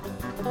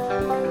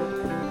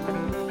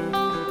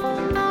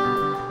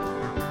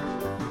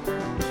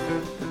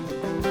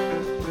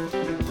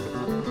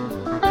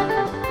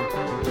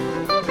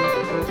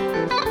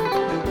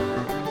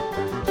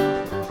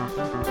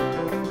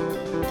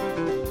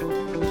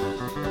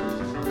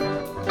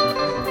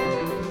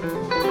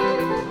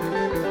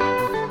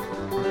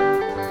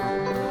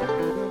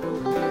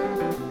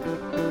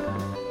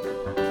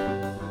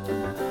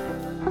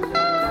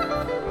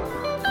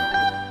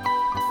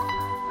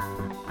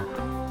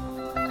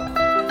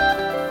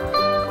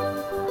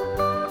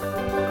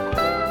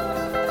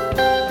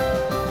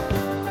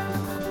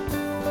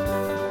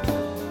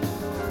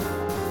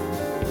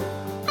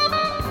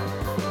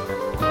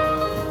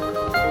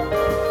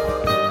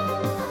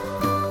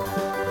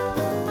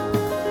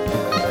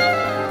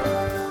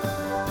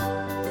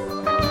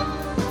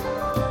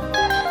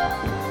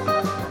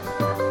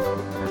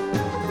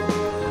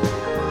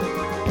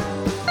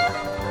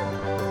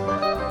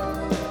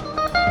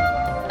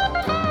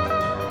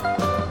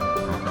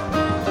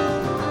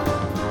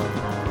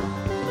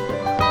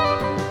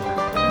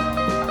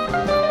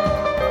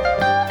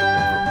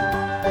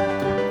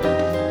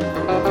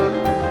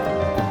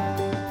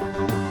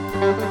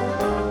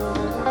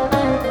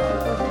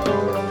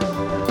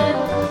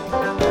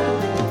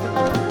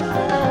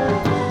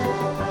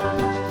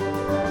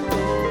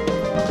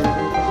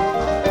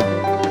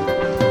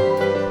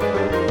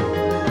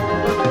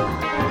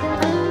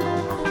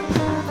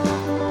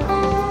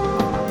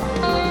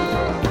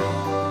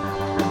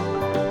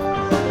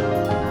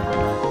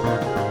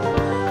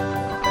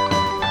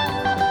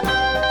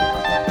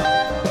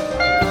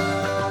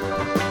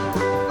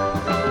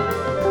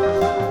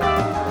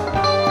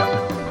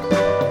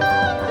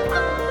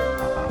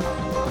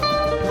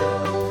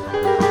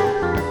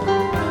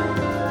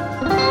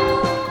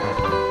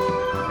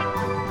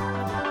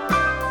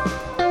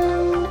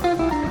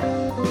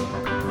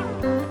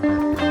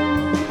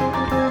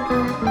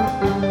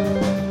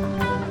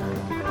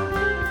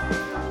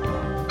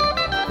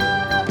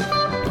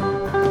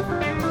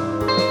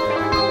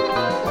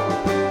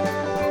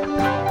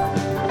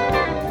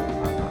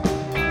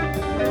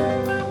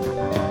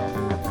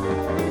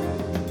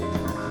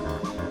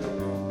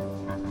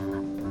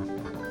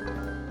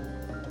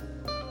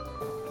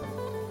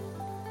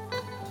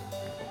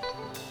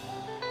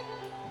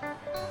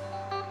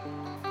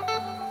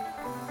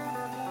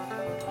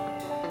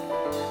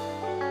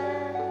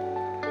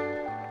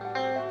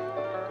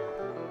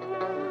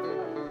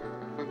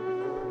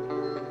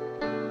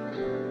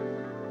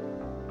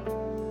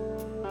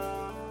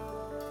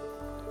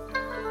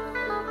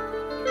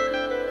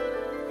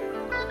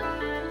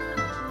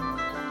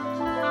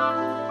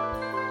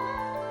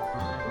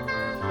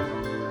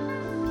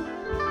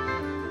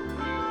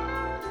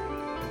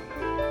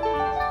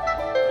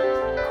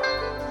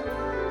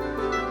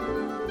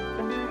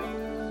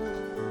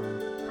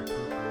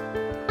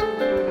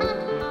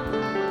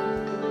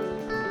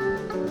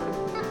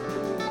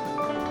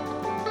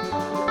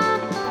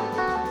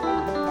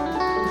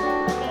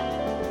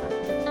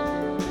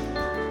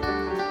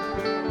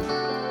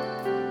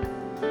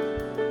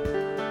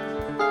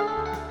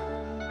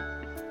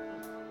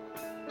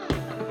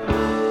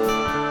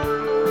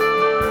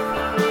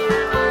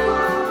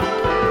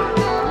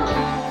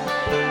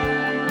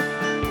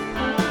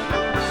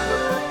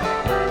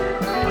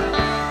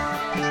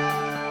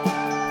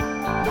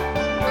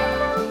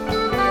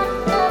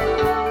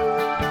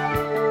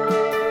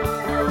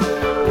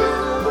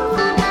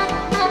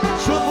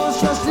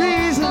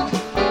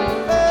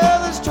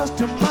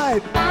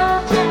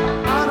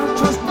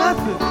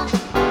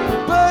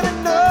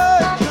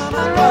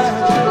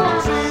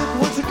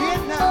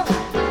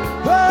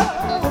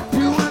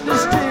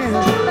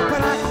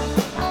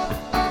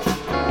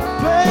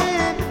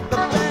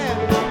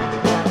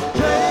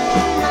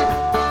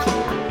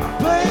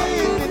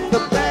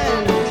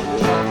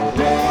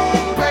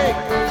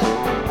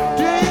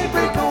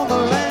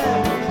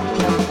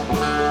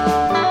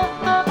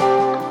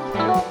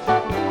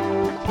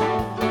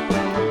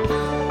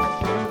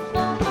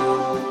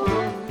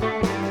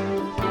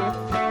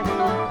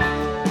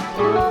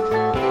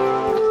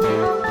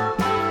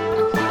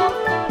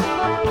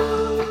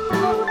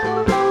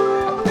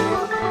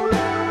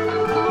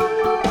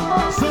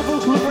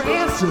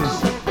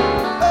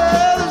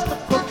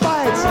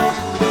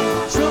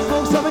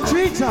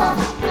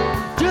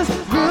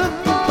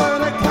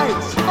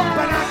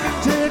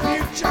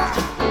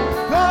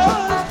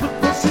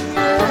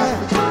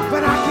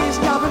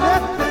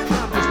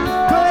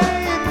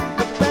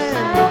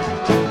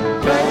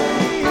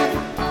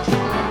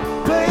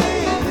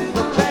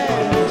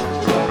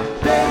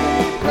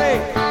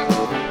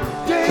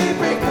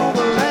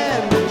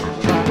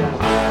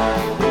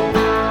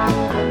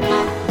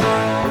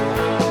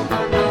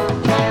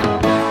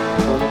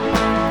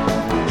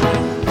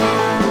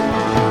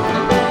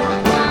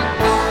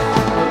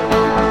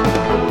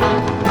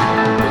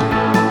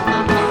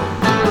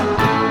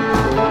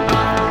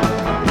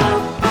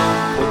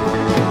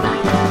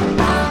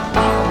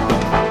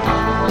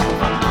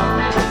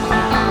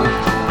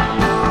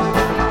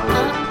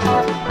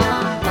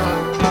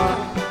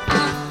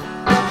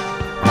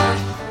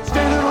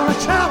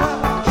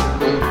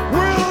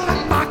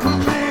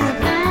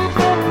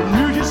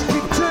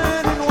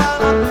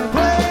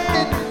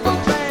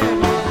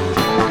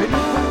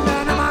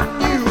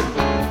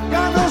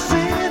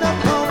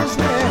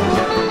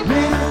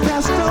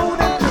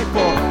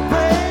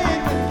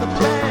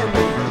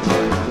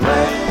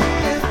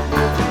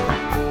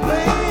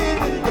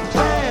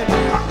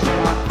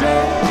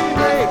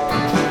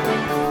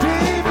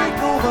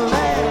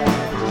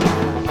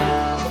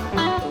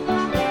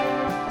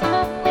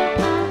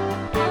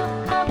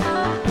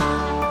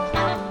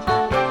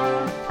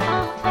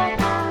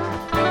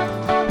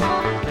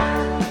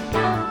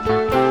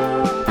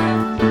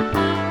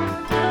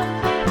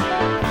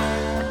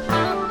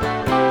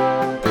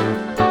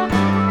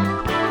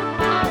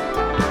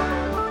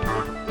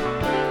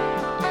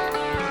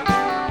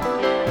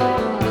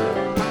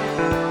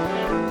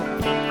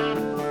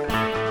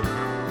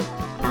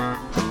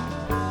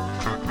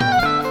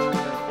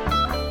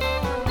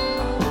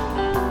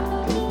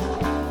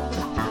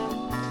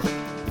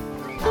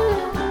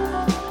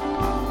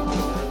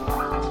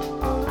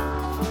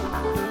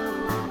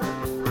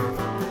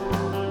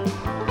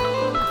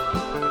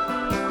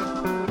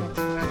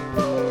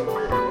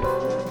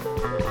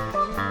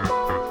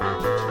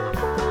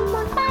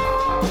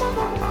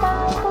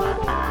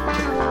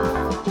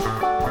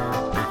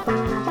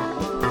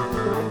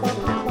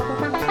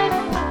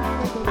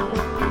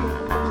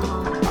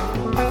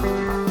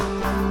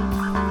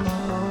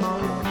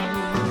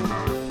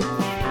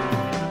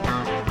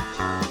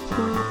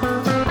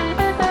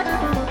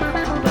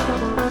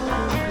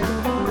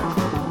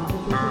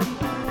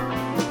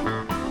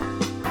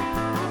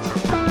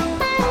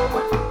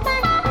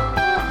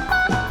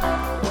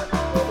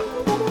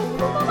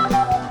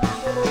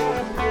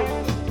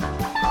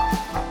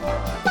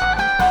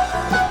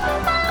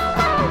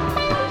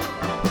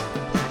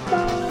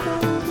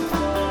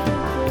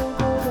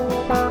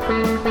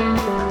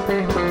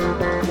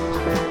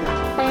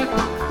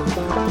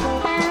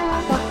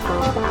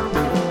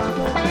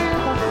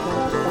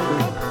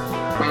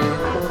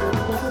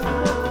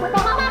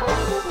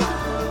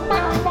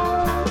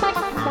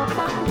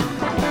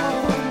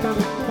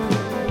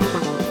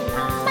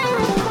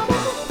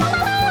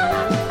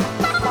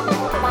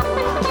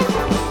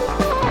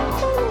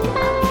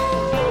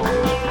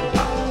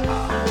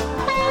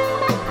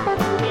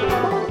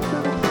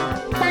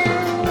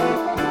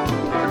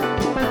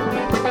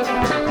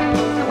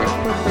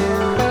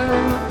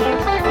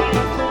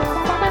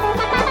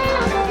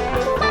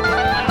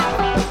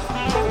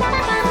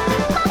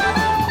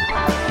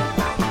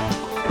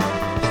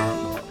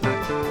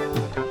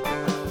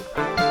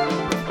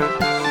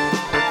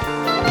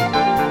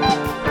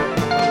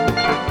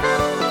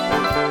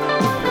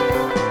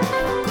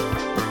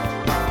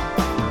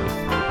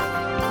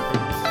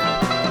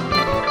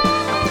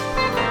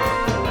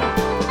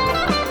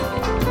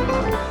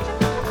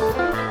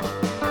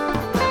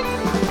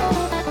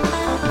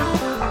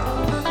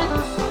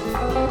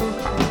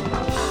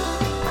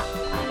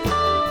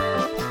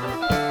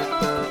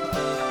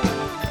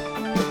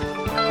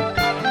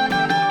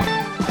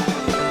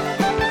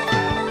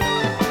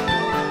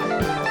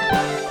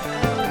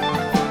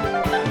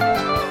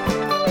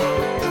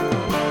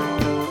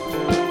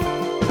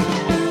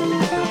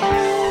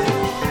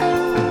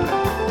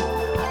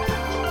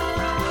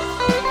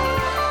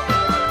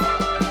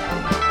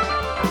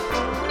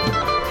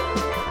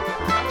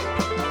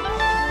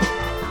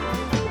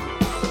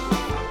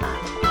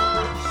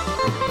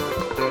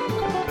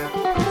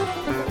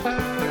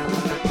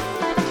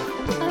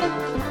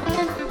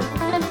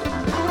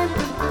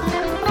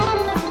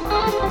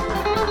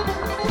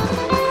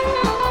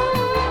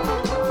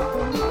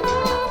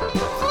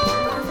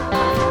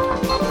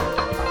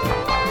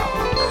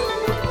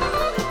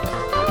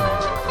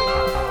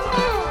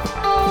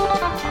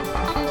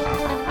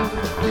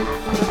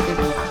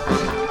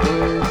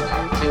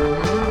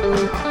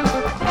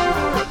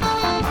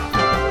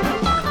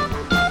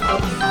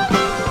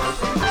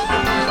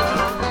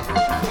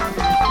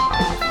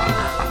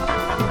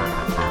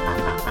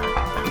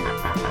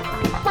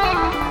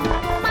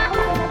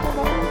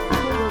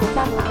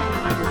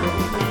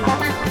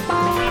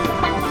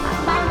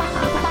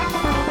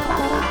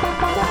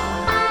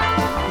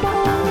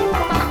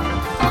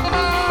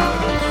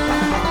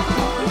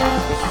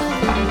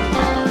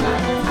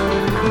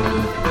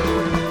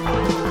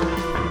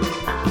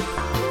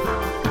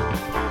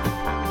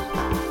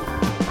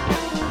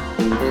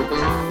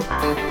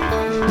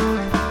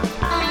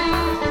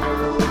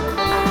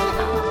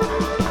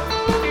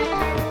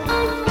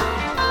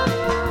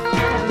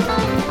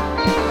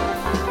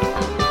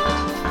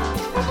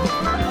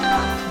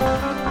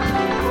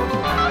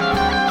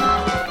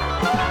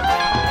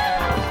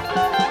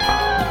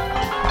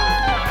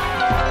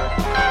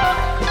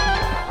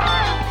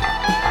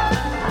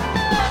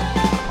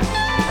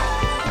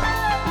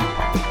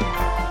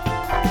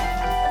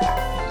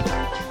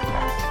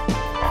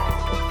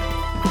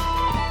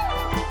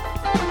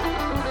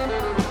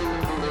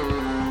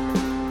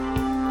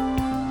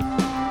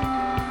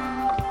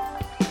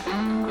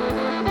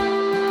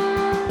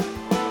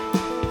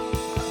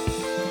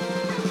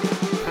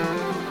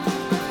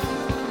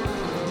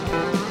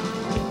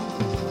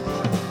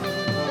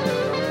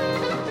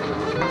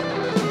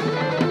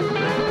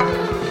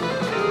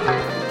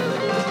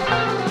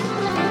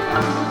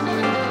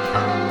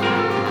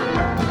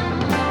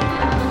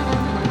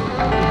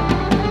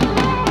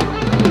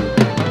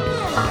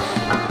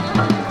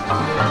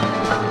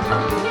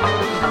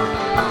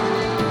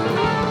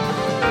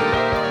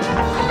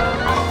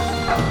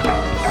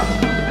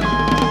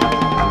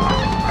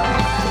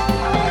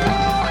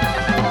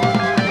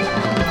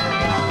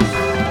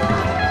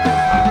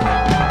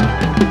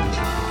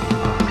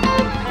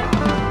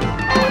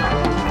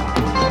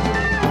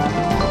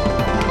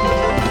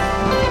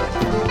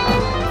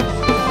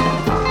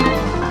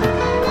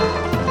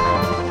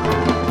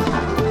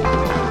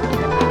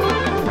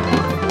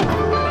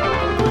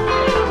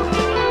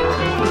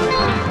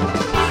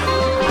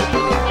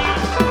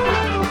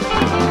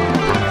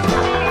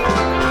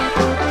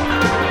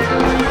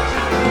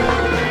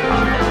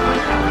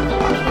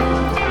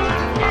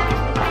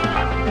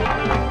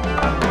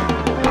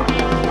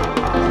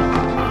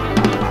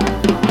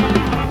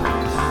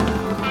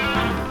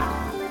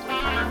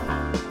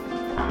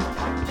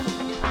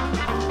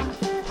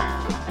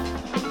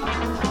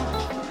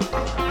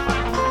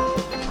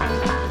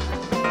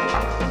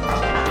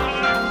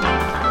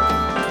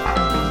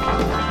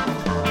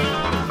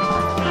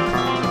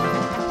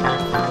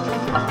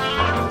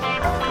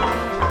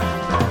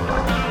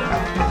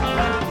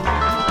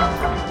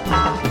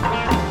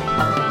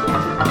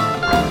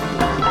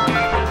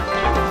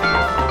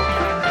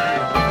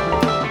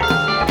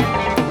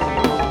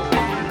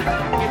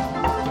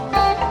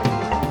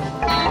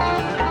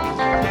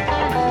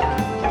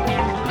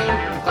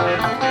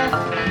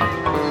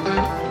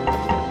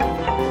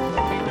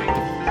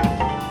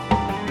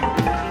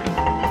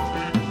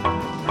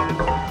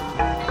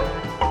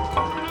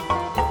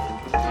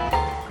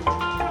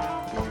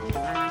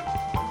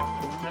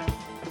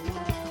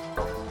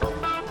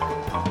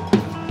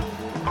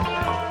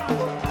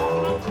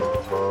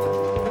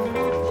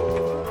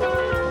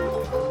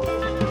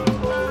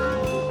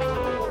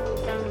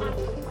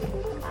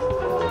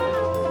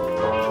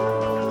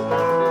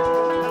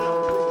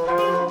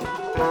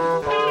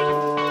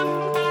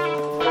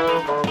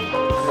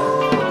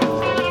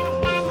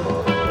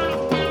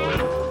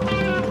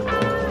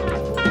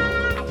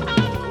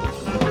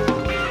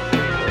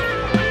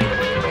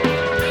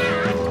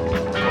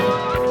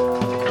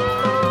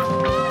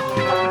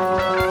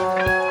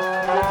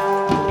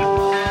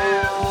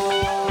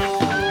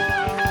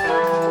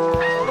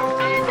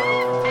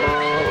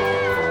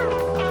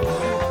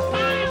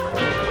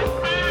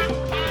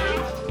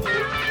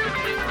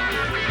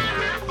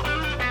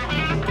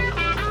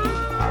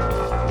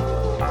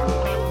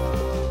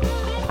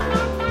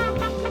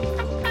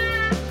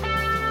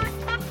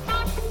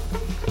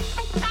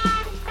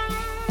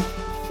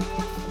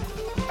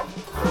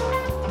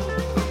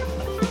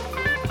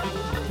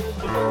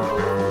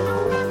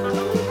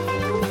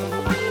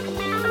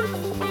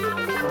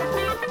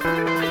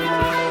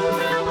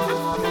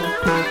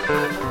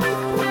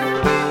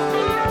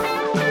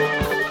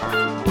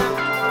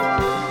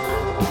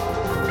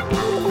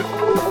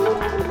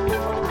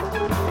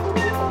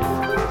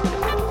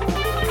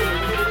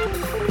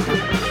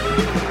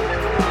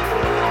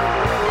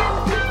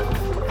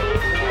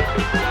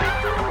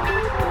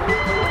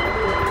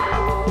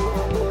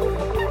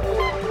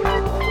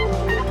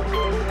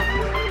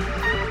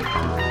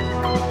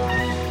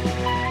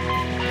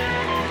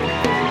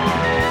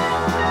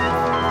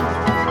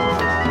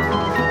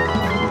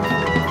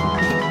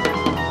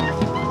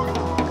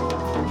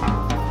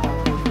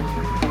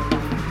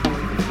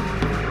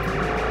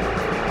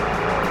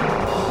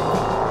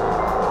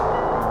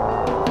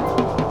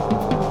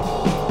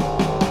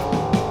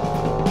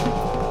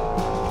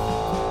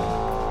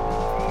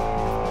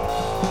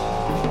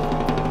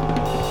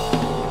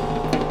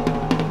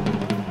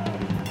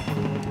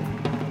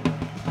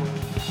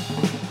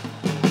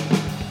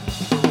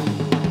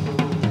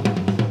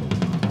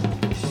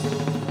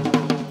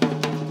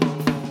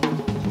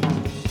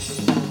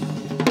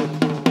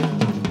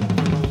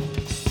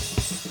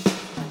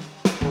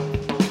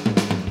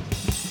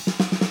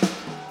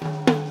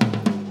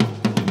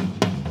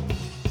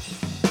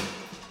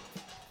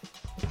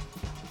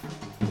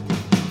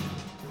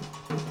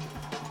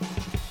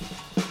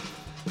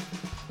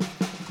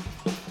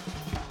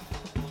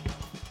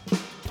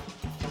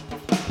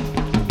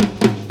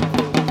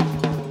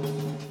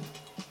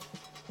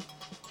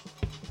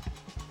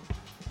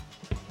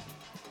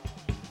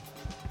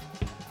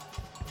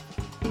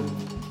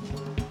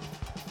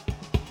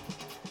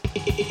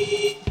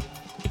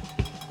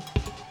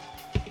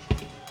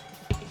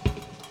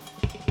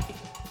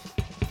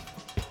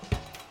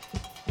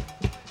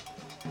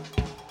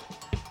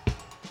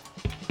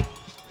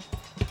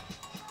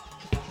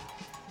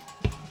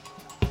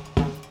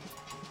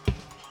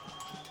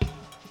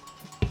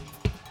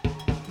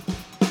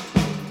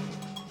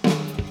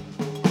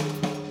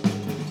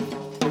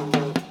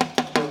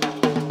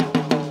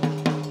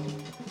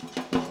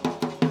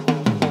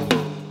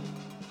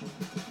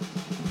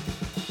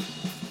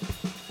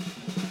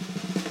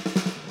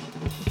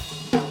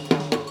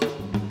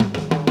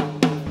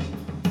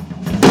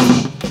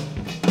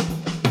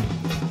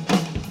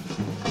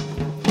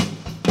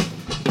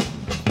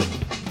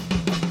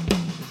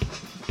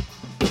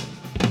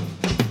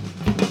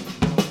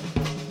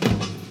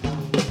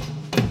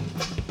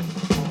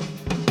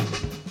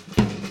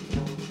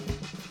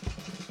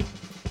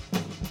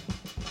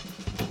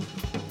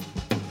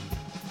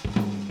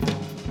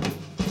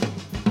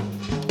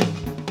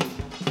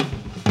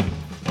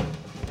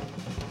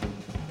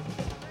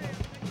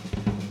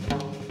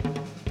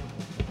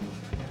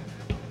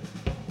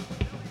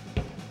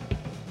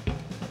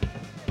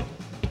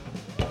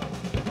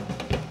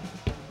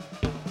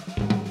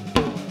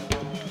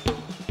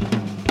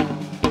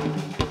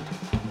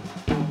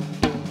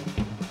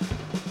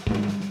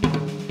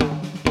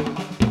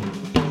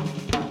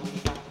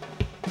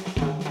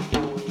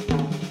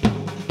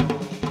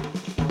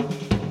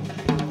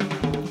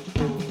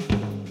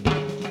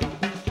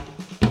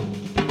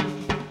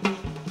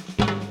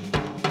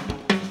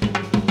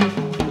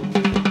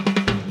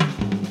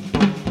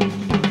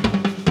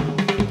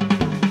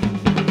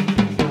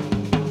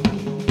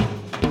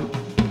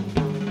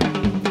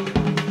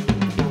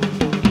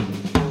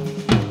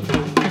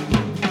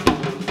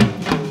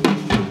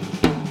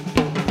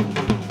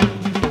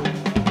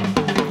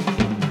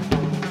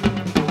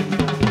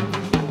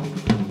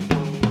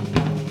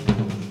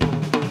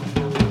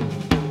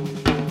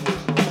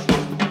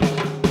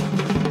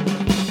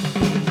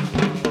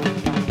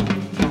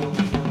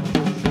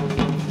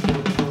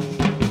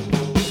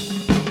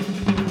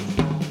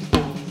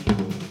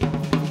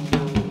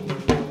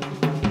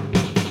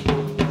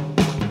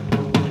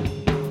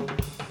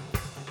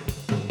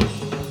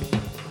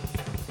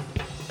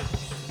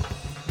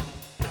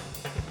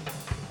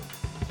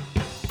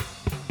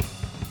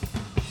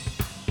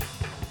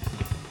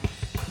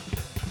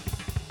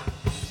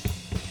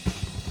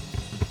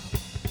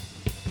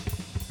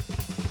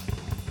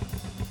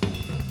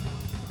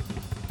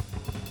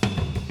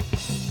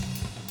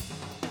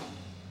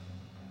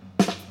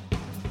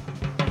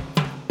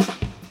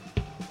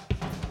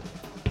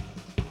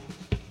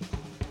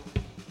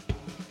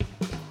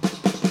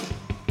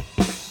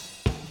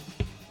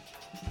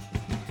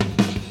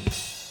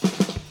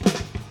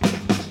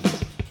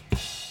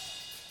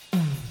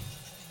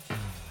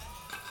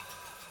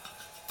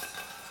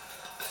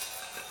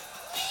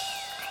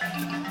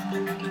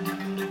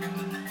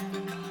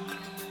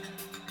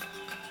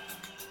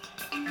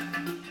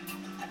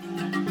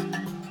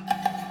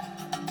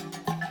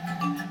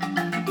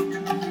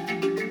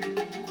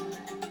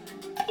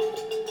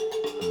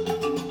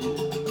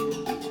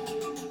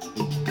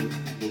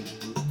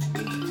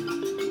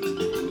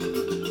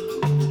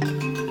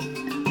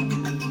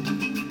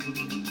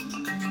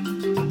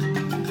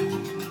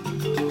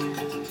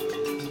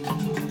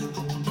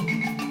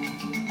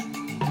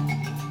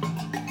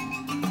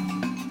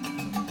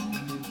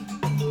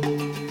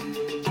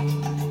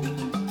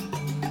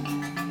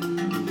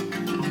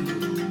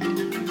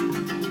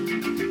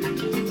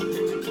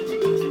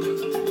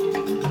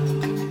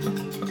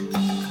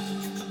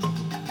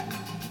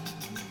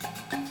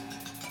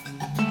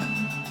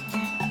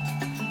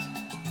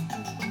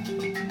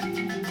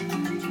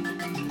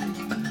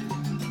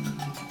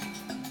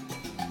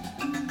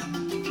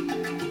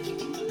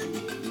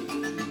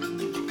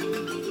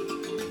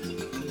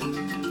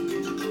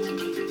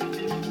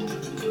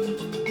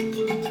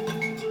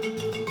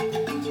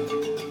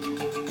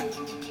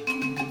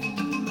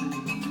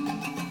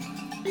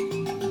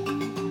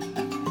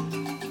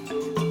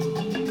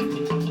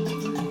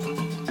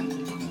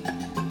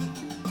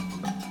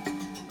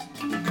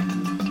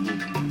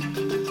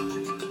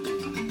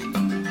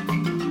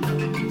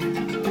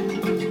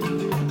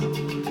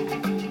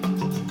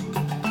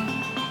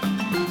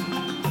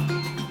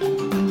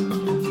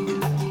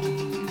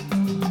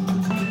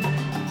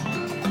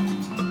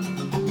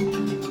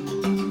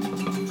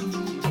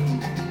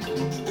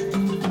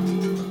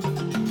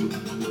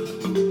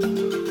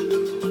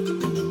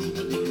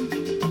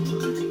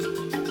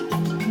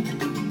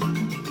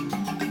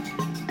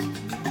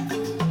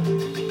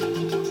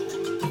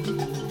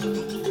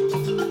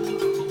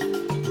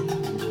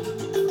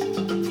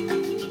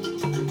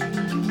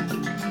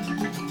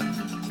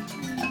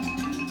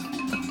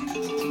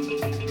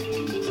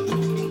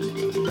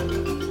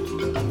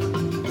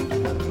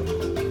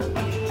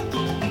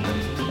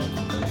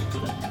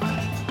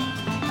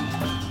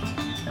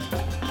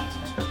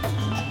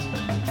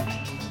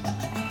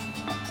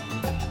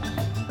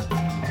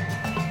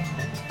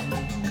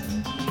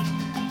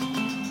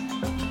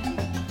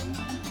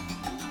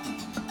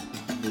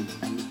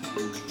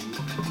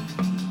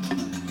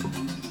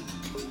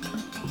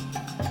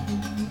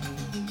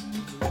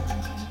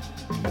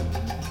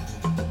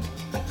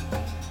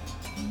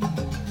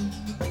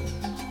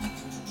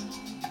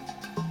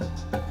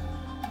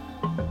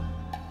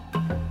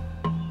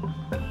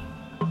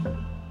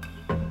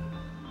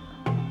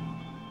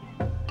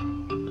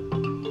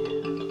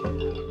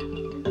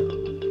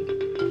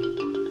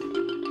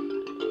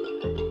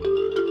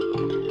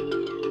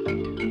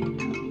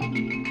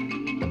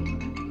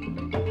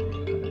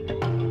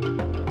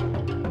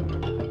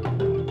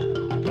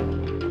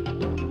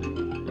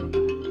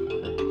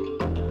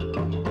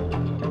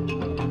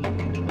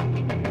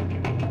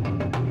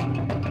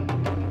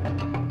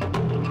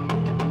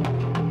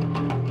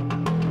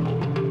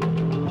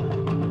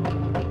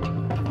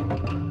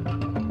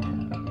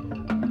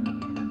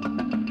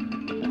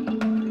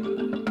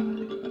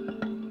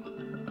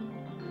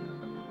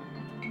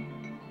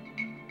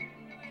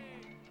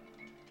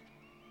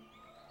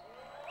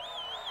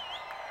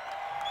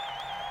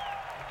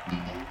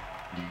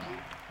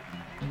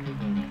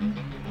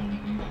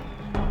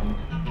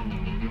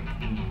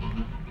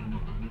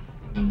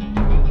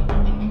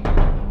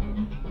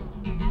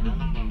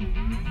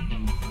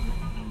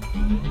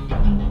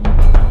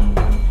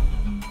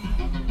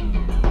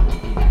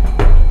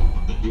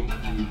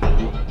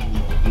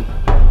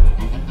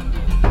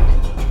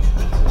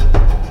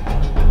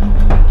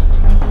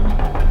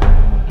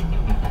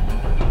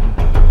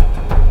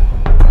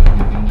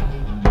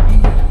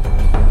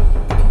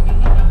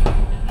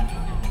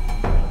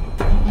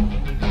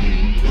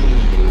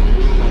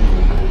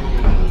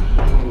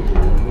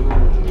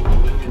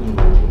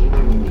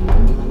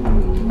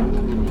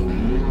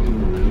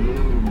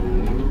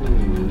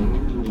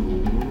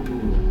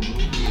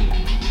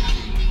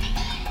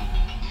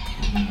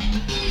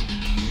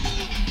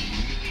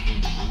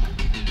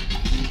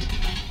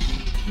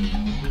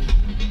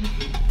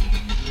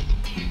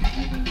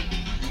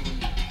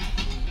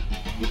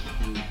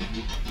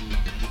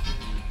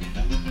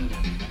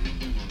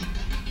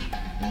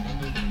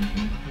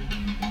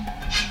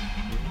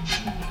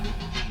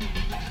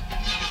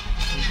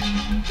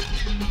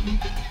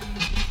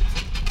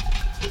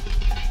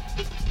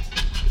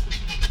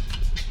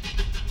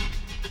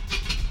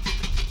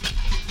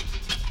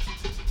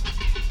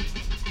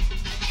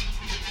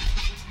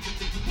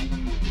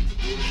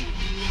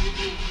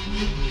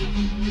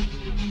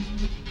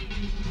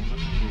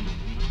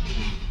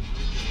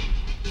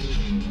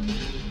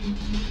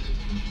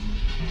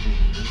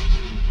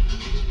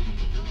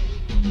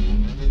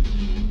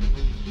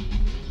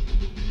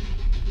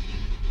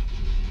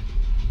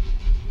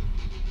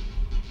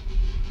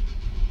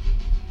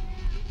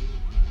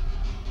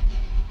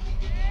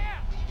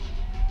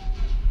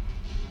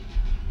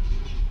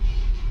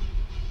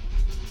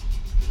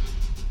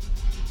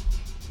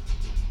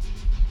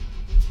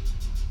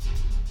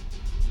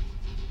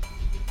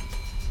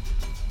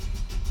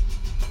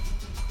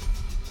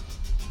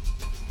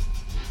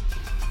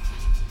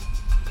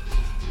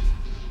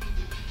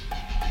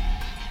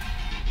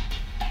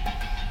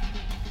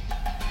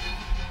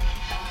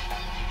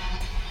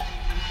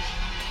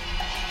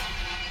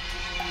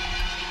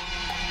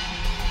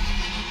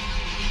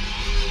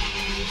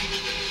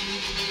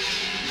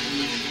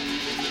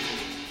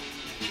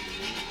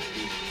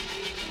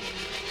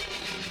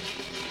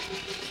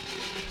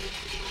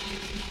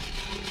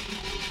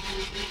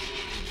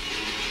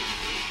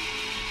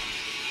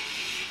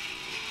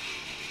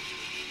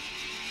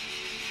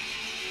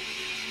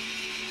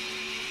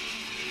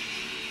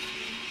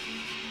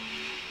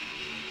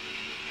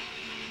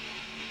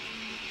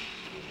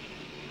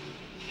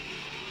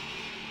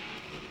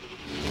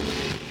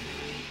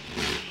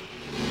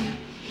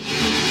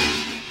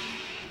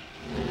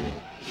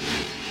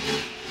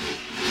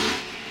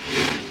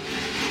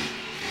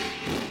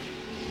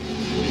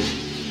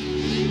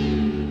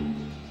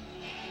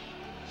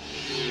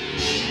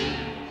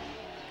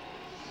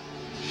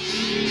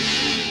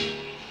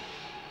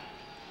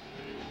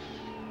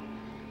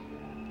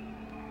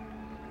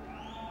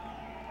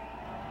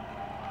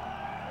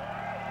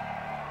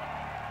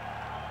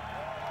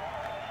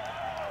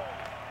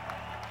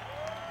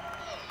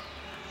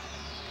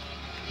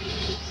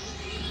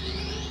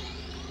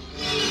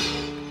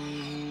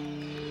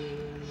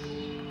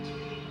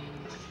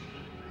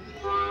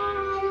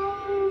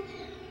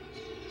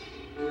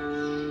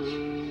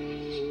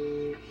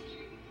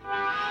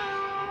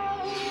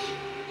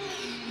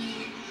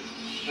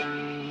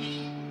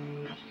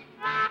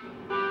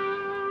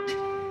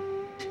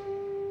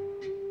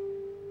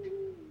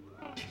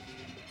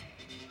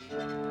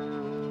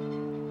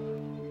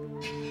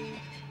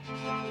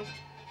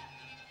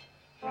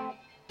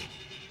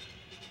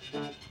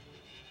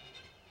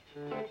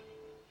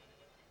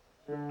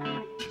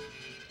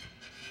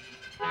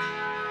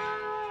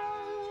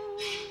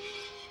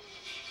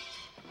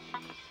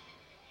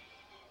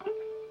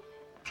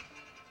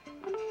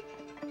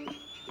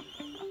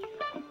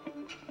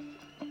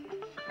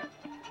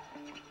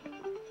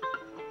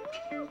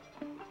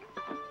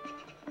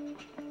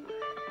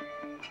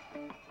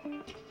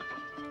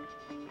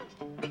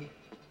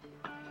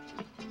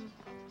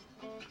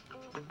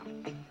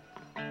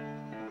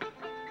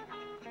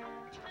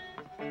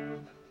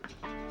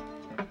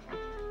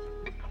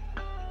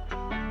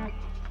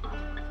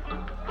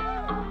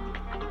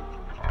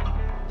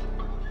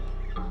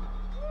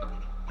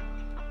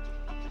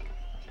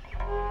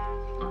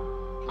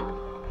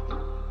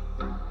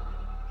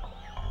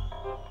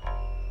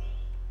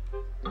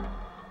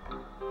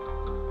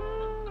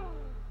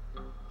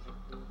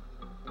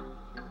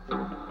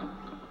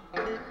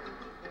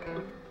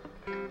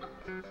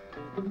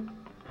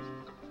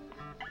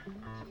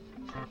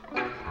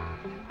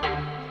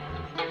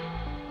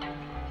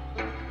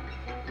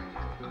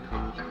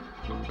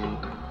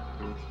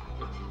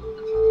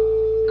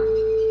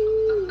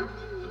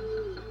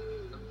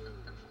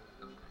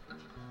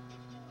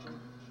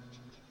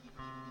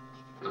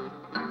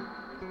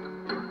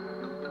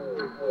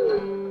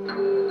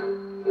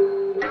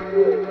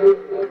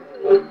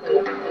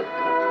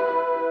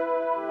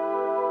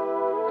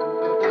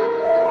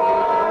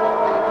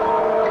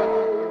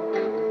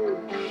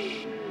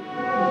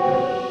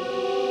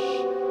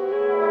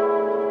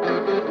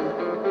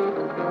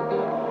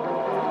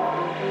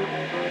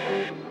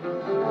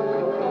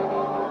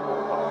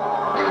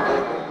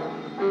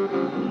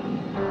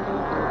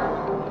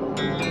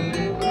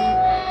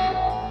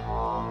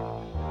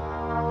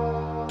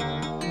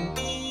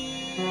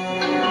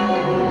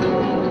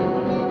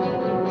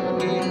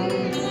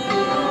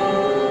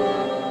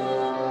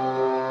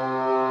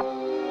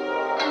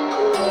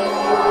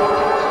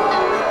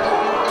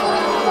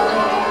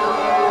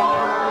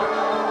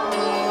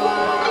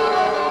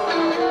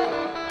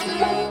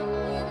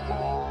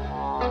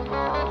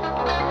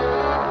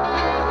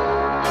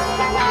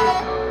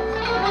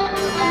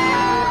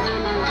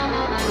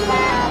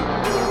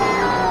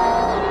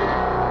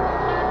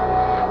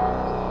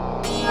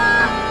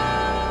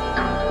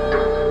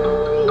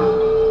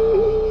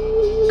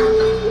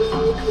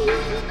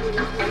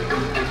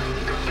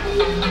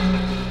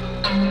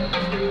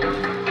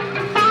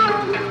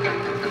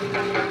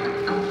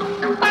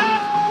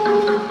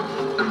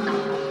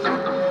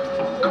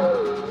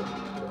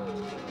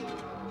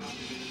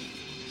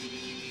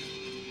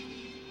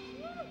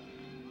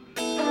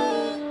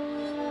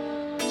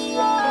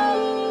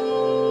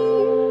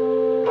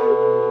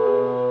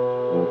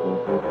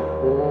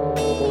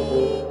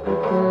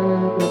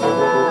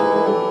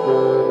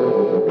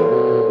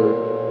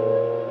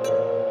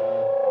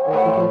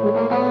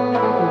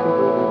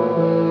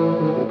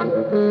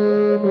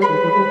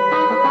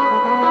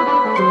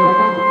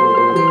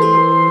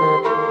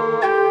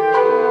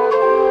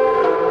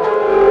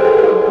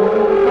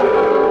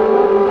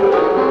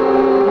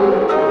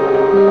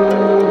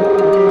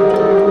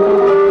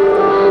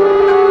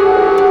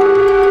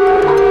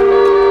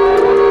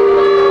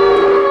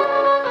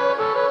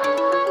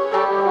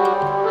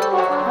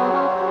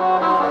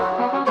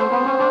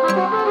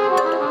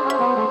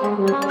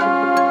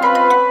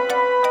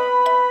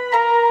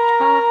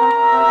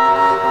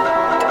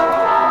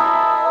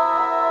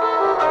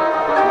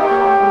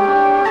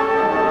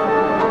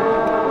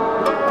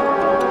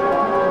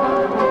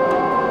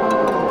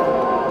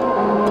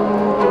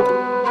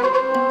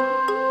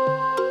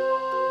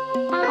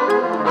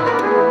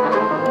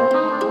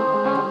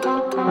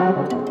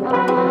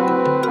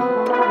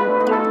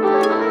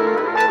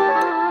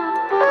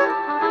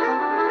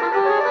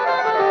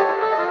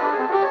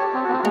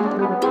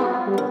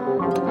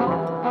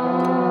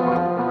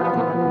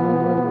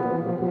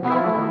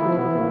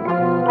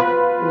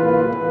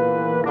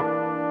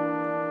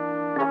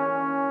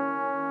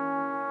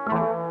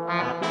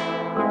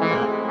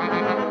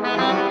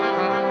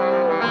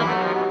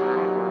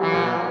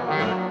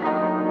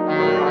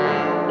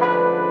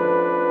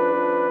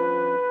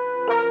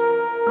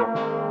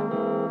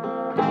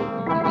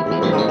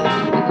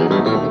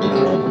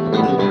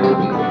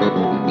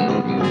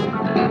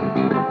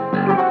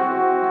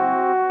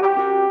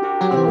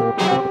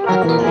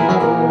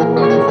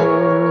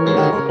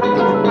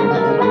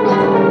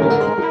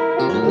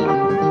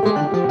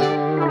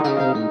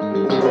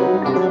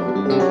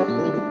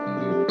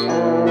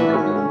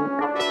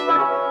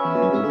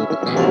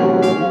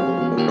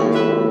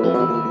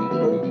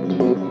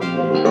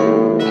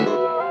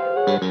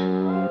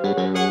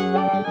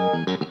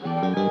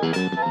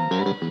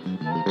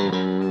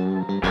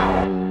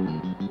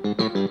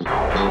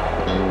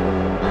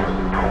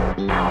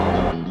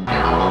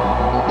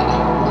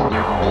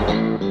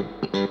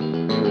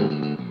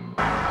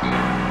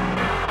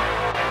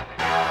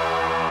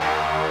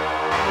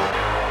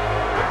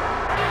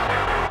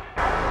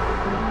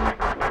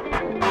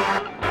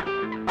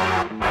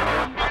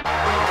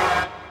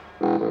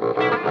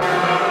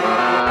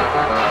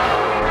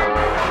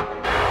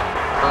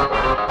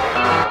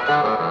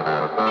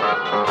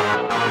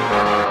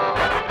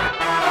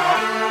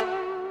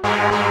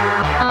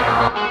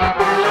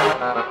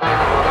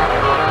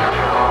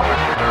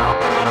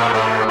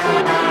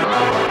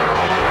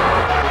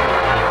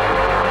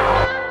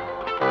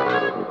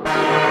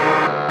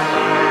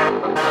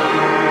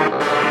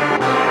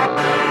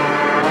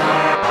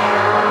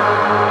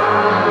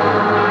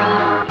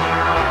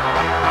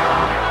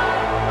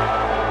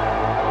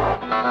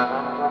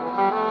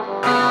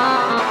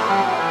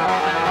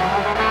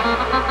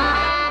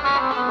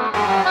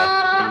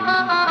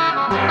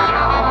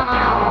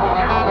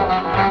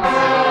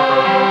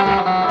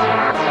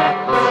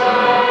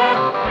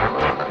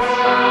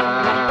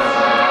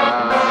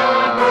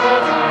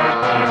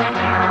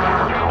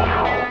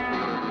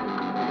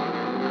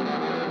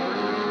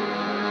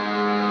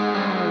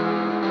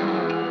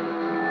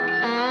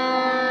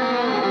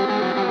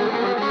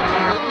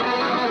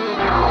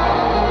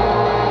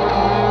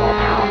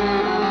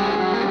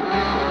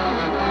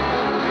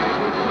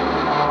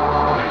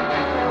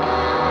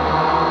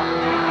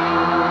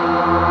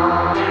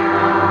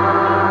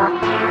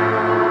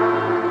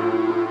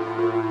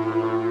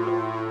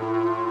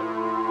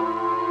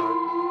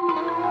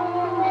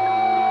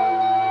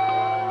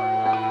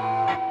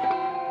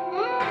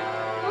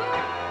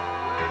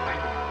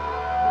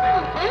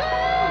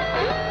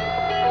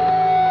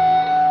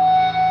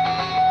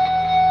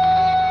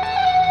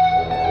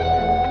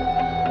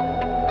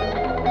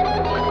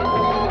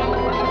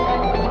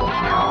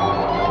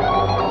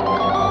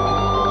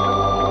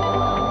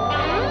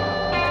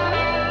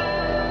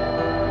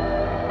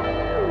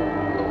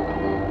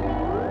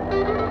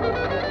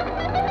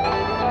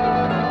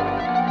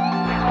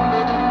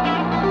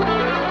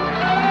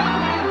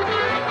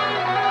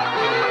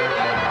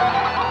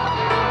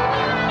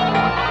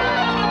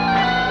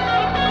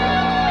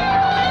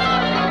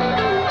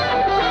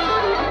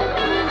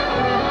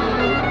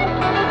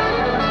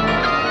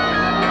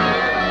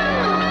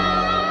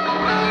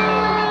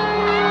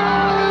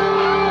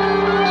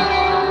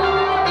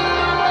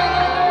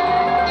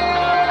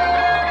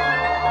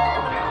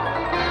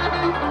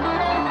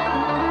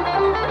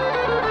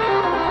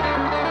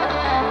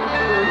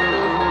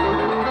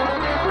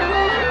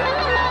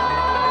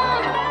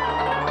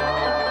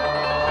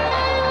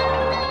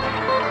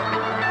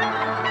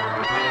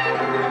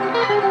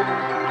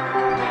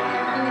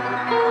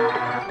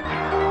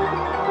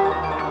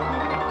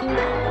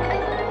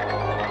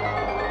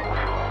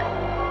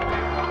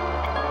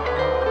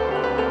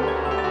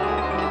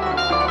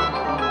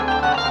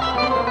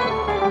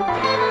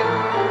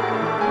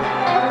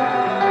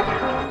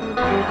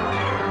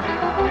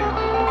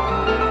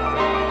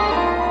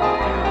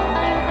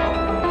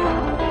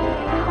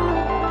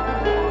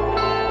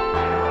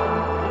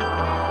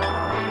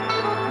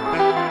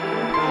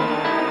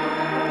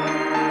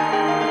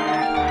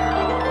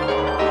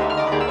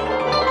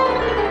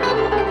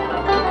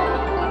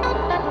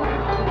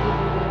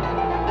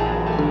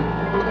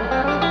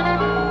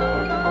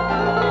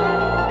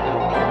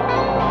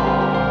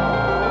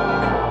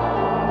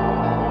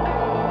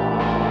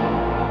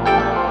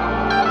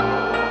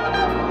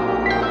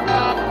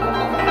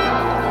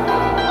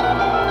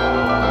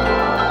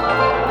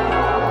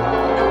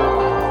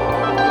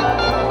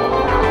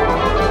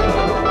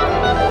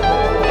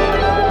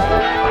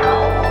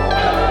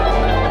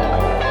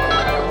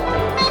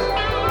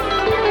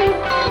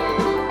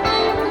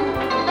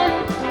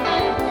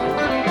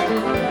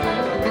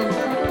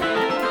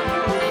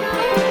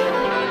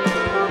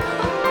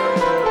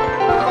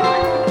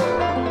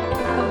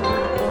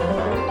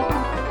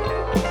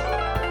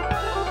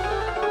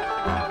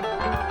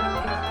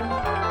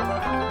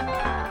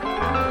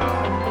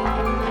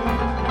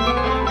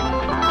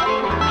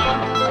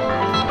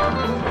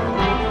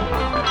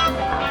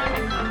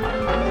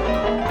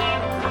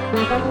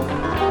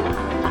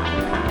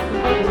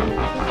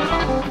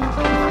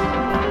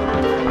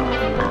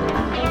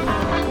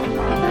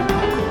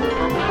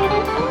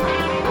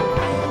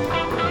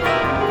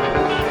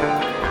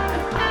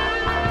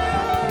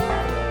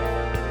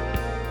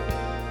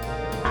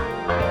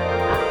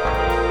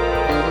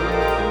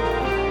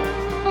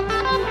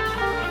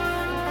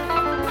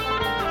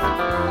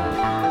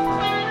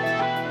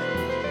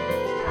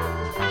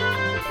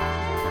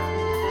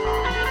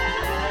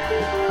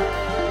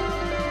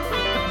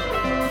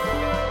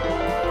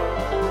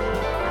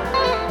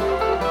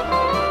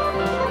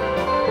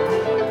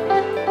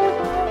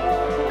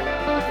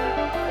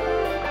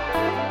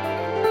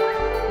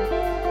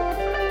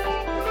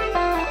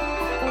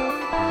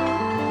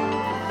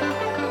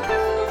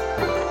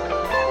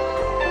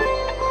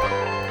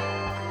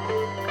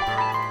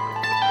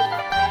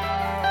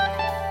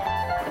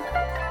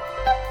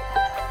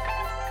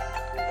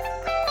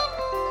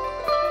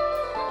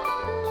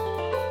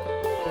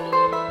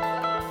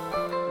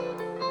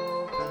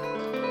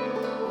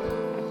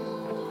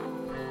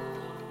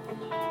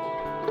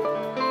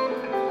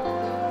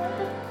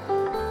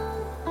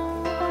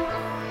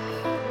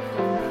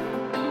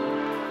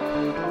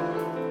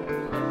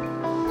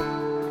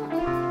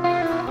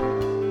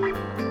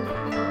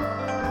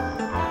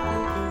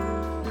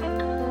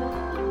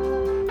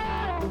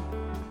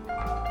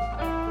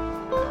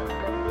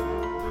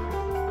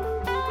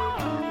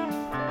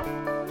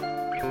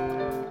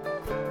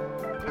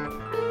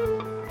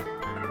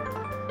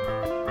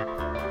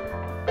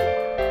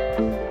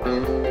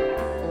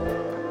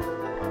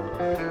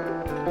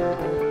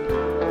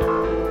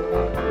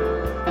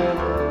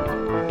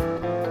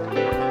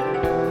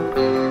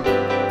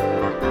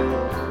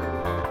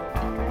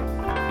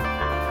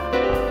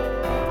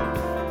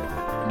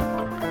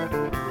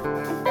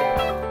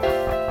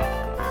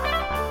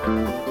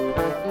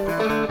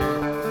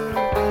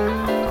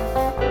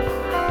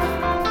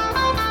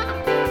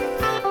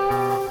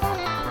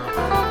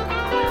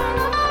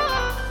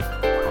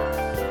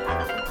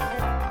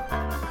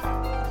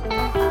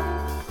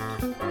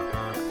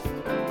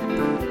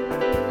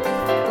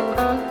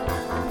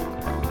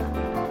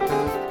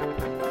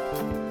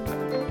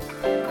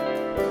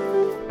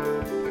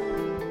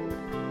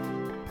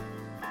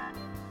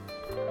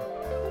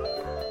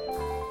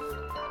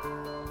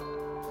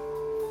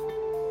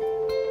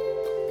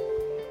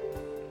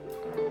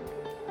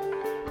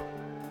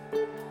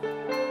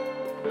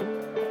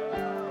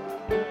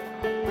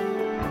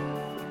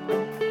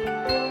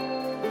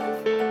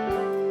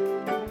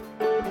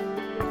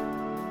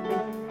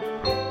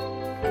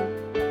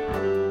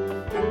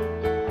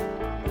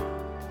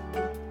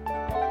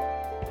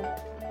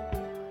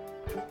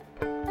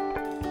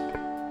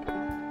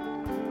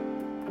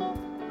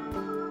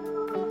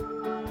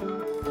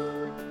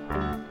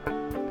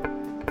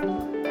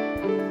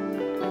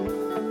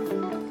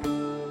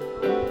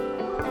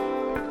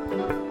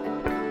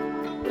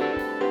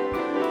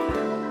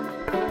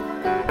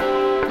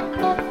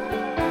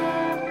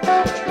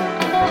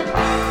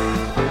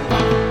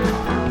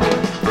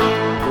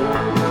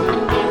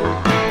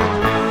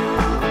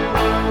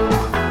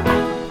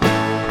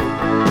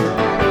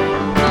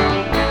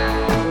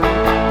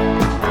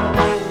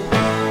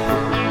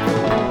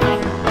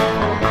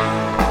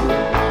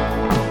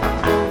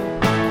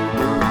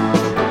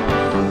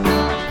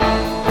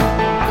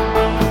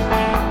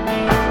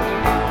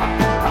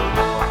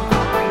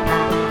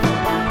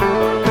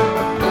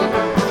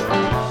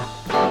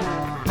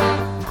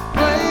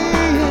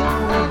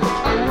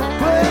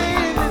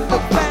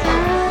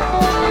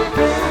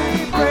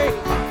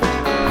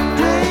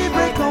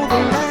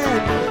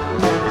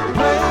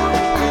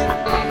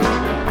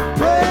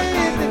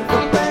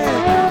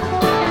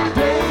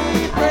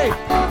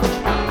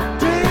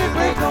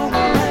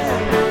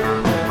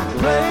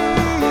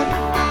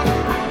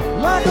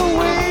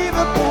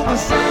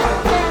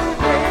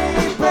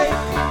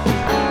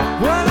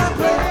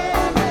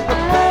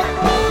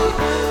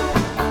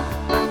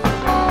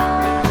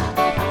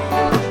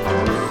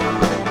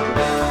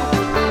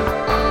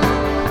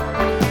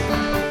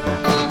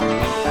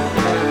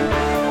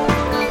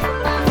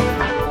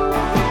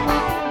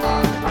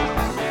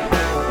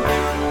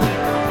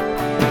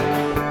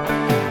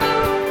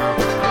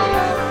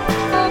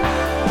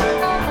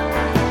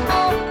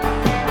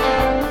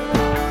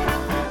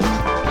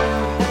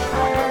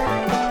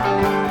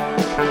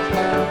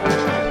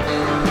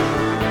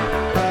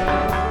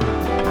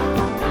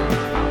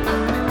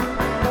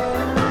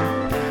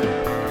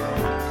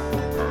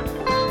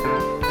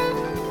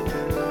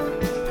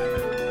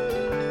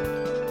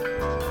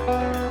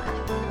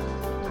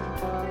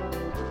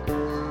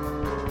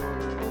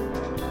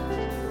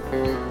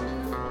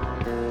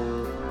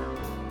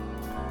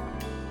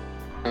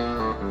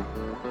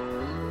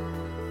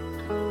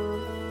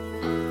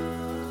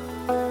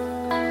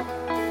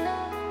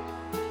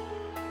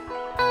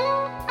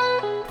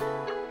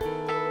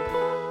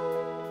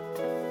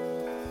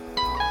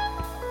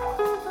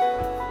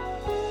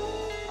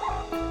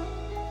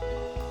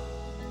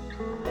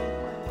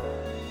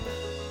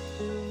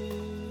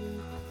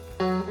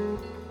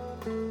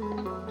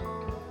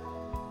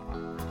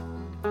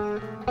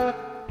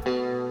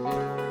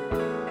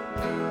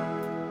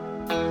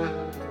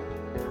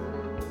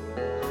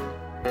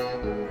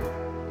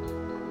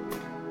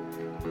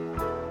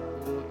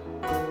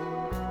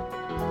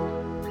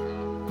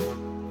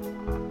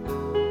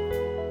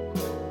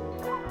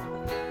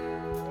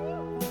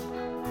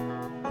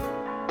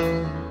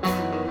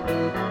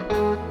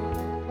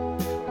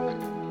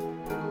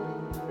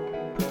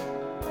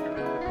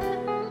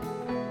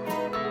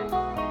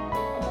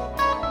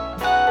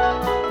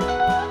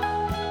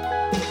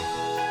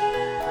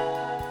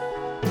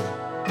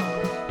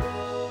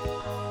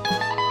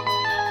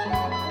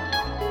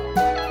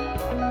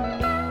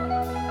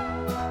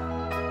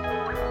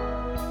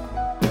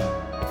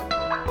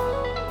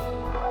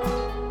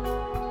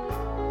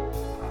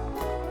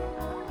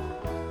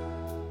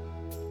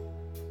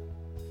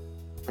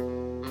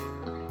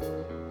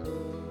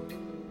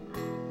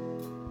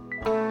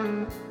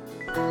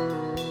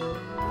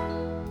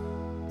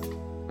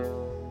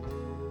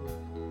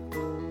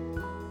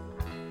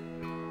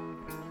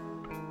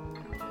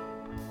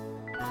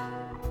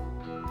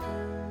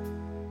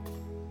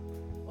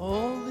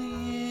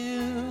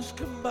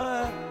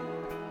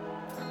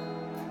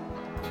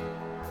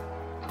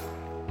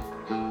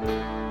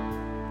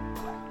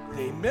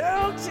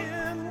 melt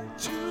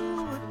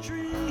into a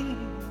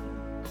dream.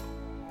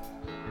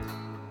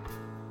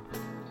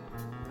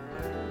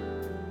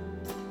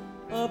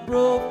 A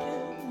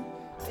broken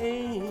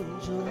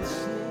angel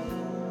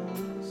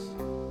sings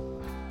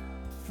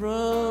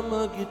from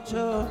a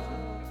guitar.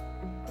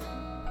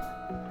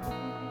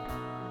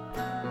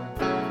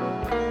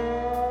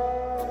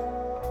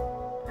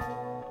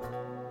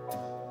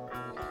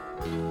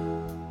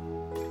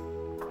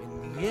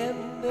 In the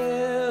end,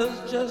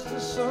 there's just a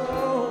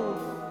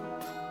song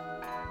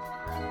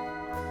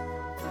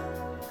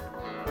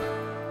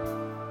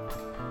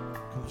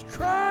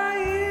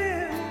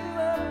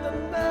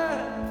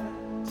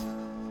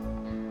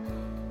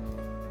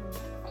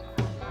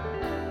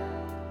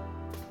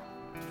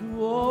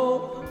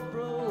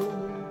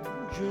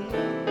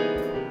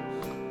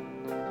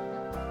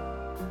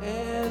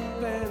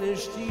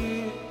vanished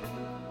years.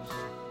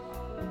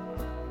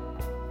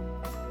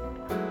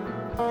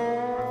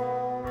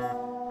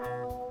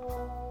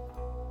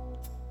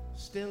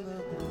 Still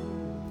a blue.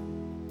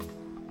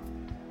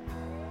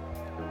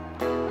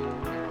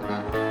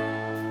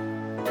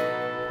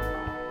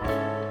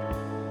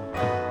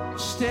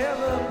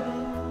 Still a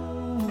blue.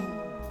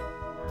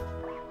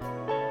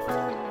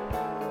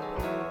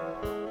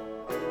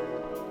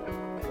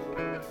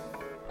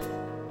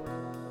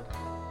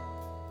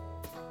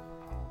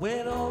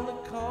 When all the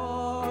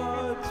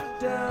cards are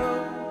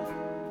down,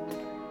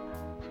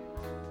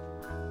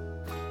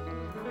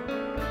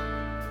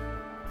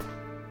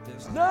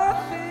 there's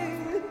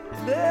nothing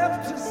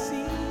left to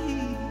see.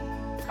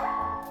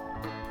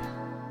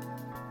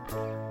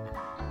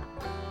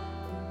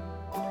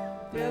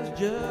 There's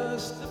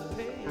just the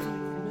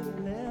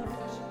pavement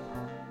left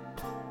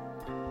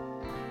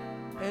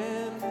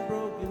and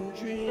broken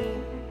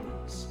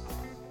dreams.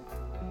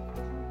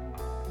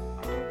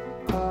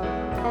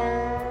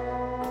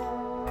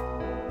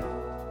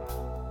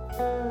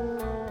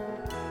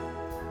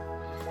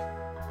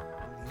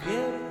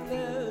 And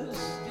there's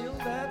still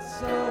that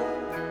song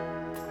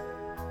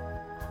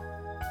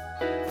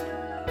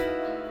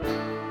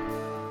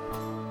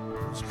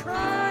who's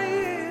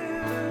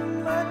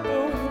crying like the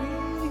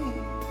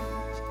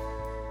weeds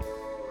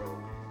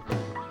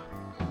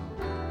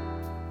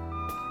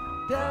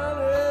down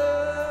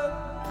at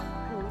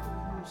the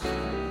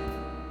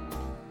street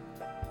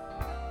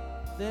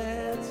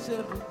that's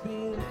ever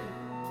been.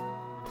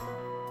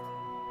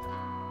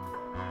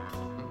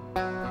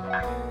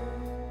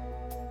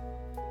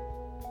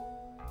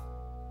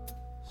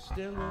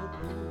 Still a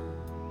blue.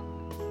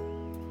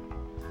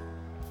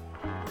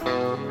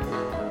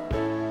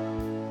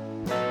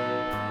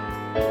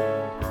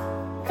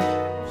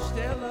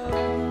 Still a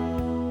blue.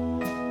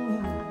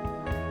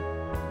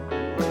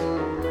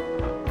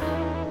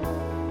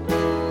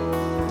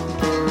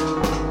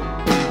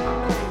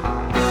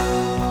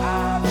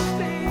 I've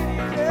stayed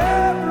in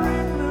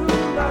every blue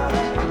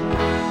light,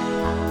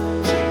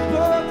 cheap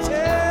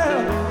hotel.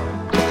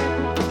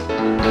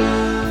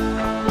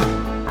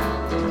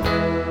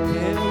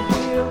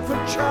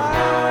 For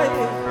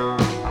trying.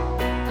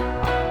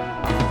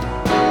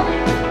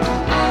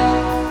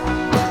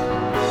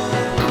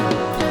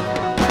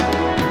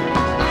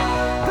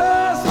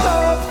 Dust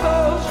off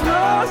those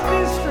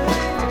rusty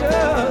strings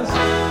just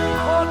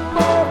one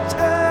more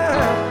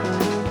time.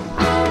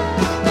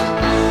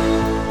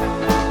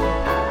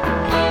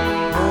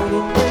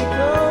 Gonna make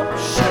 'em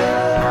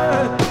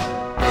shine.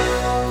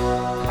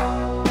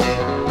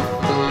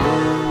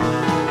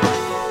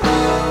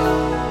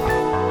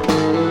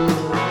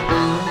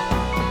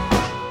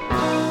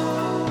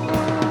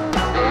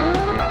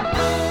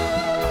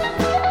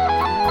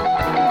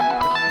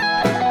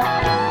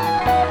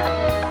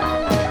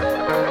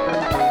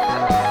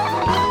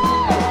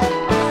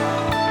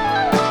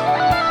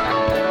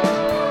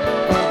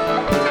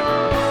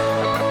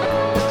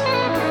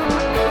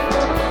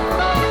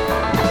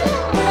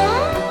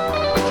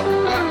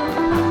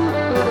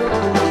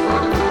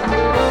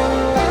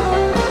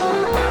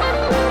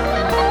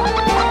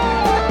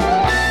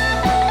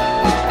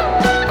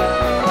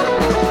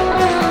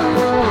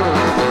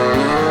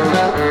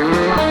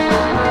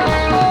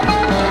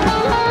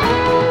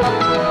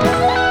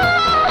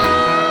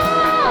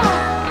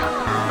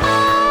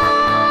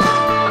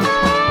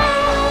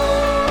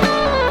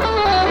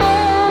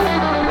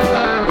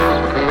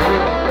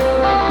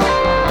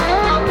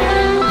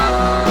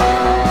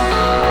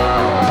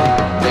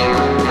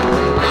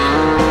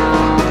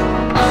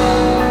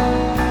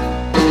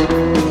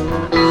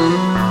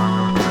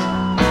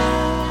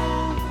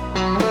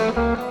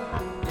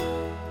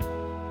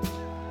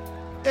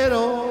 It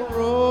all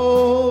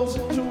rolls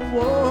into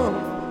one.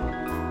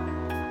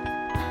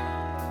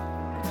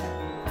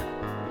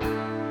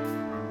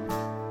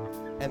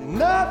 And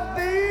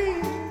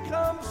nothing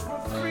comes for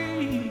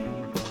free.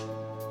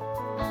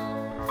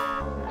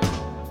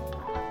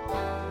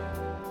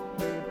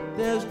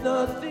 There's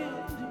nothing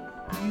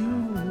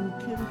you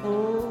can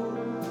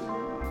hold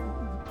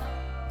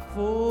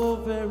for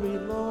very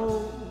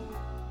long.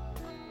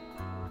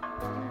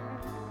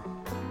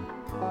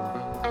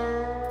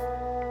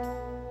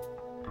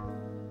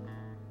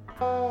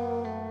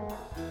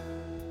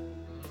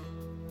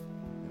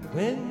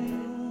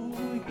 When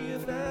you hear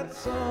that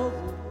song,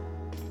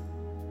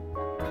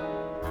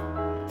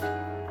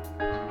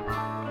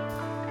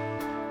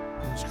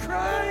 who's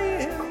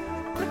crying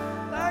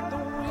like the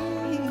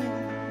wind,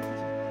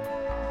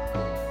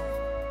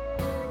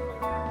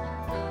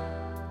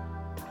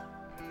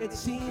 it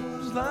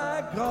seems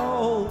like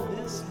all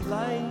this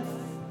life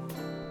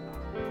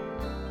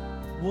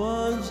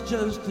was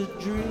just a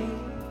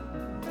dream.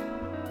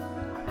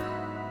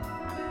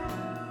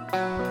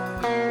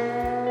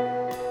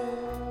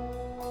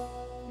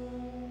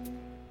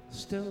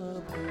 Still a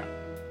blue.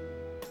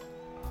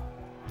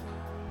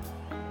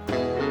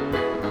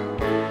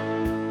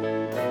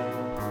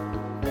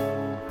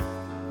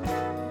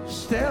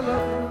 Still a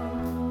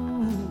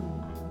blue.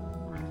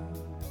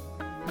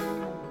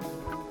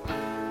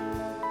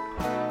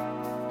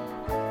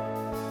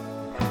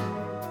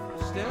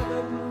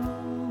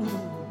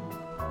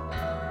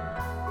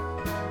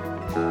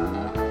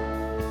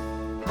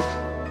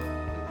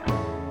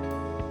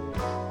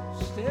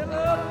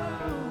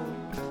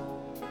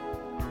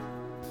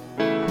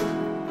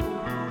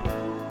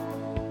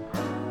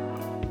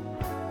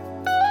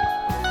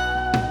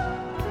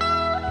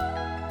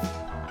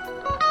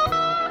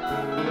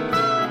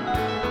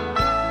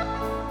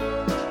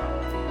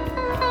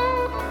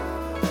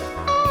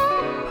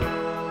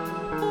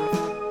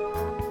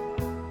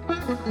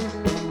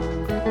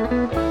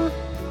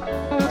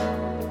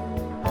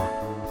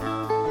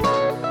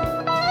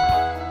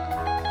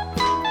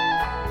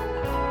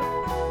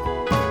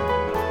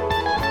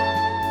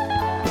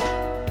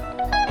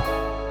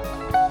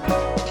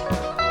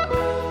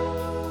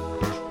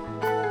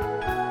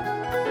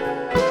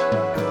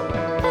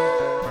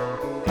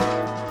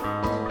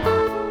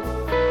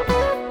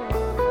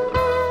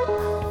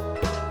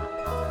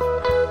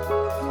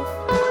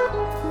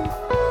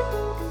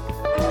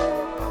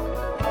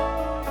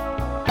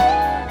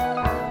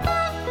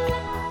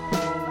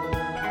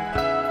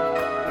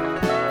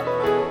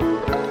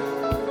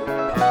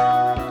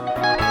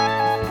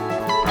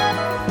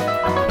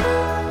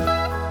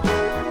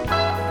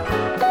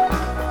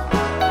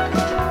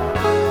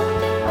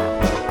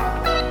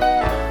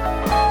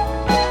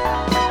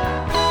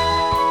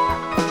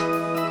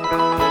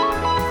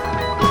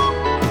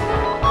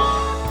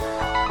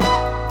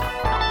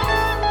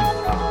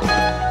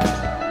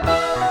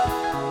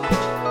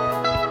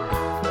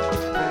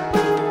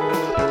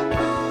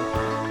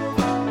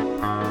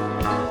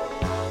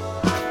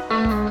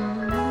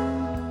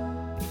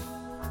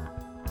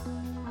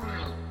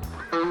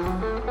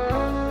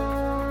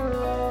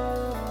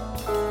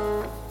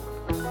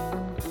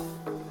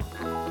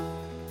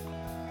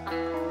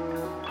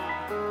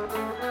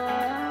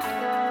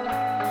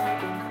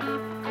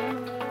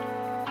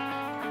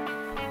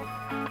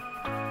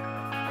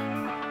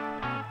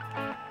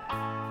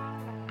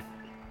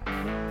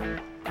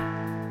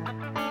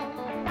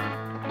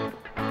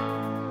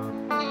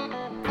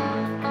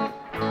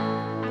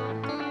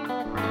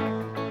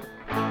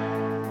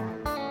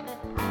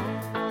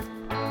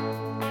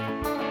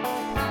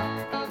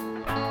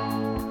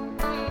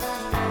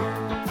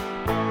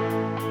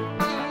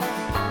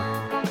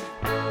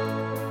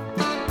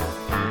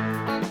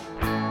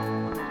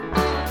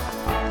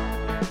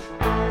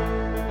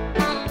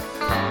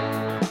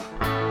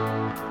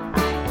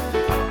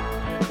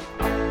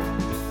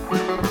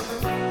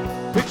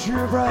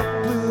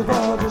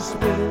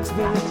 spinning,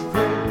 spinning,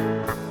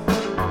 spinning.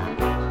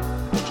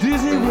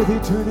 Dizzy with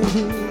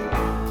eternity.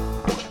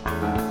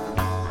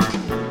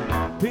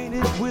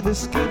 Painted with a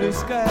skin of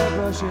sky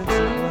brushing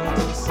sunlight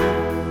to see.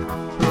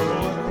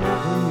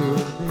 Forever you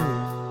and me.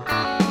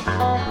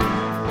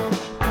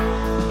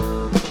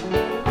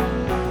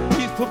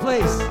 Peaceful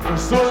place, or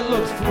so it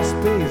looks from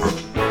space.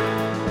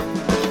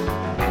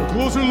 A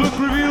closer look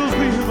reveals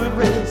the human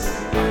race.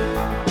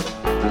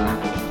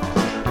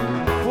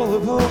 Full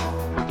of hope,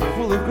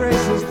 full of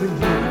grace is the human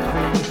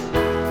face.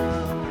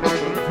 But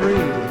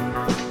afraid,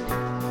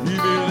 we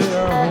may lay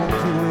our home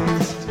to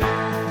waste.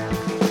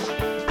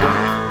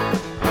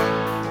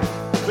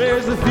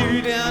 There's a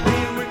fear down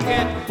here we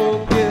can't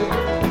forget.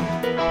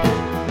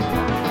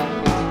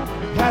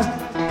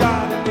 Hasn't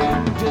got a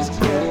name just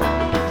yet.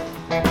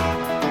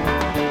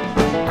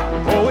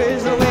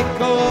 Always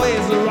awake,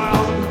 always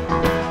around.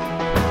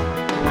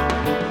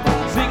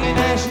 Singing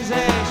ashes,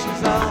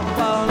 ashes, all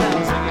fall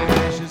down. Singing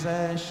ashes,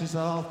 ashes,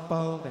 all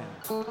fall down.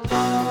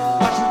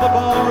 Watching the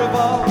ball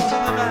revolve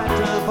and the night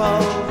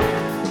revolve.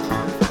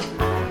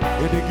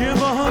 And again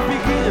the hunt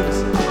begins,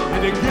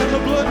 and again the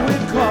blood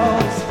wind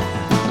calls.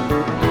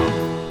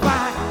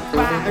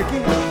 Fight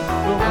again,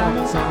 the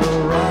moments are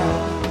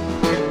around.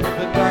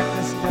 The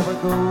darkness never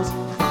goes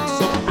from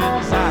some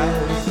men's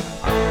eyes.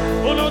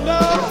 Oh no,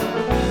 no,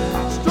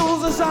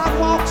 stools the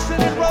sidewalks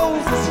and it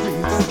rolls the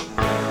streets.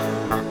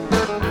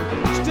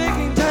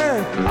 Sticking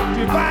terror,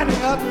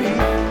 dividing up me.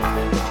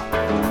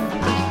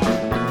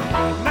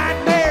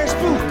 Nightmare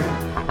spook,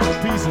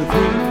 piece of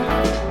food.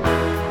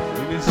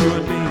 And it's you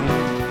and me.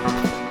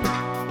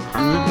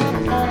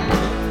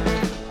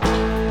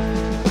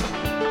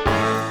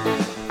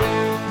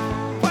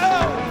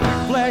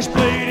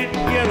 Flashblade in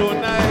ghetto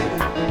night.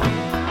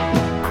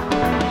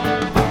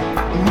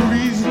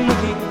 Rudy's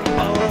looking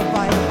for a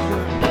fight.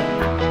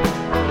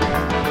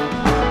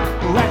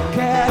 Rat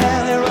cat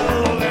alley,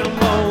 roll them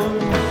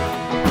bones.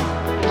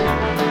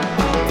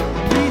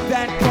 Need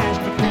that cash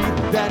to feed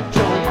that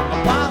joint. A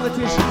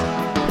politician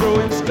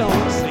throwing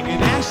stones,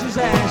 singing ashes,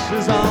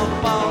 ashes, all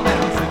fall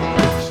down. Singing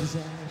ashes,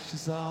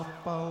 ashes, all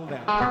fall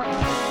down.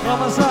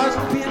 Commissars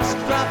and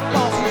pinstrap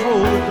bosses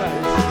roll the dice.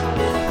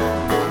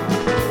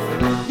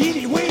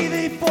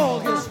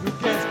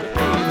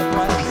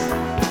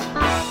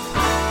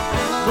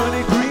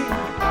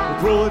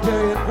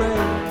 Proletariat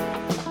bread,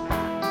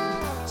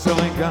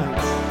 selling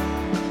guns,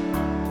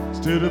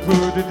 still of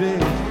food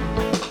today.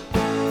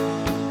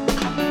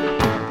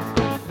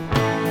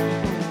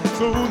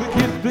 So the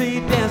kids play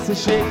dance to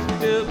shake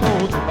their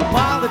bones. A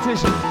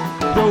politician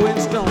throwing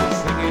stones,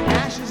 singing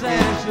ashes,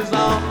 ashes,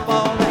 all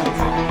fall down.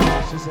 Singing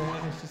ashes,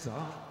 ashes,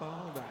 all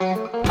fall down.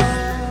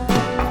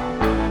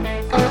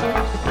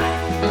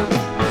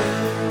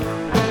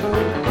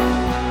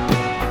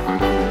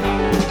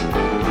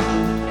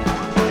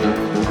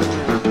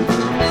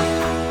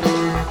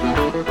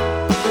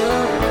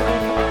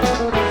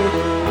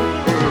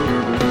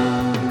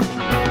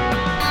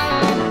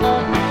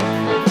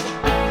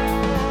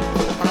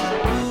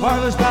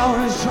 Heartless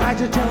powers try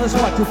to tell us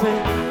what to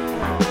think.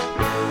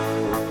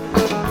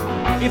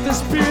 If the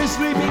spirit's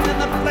sleeping, then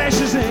the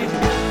flesh is in.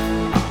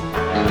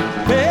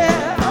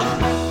 Yeah,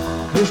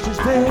 history's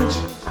page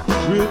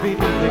will be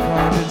neatly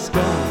carved in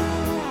stone.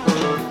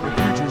 The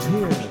future's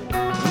here.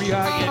 We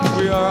are in.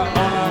 We are on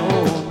our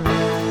own.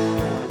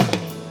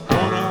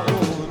 On our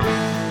own.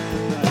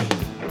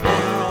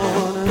 On our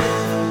own.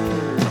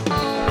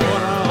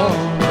 On our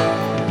own.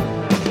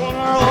 On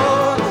our own.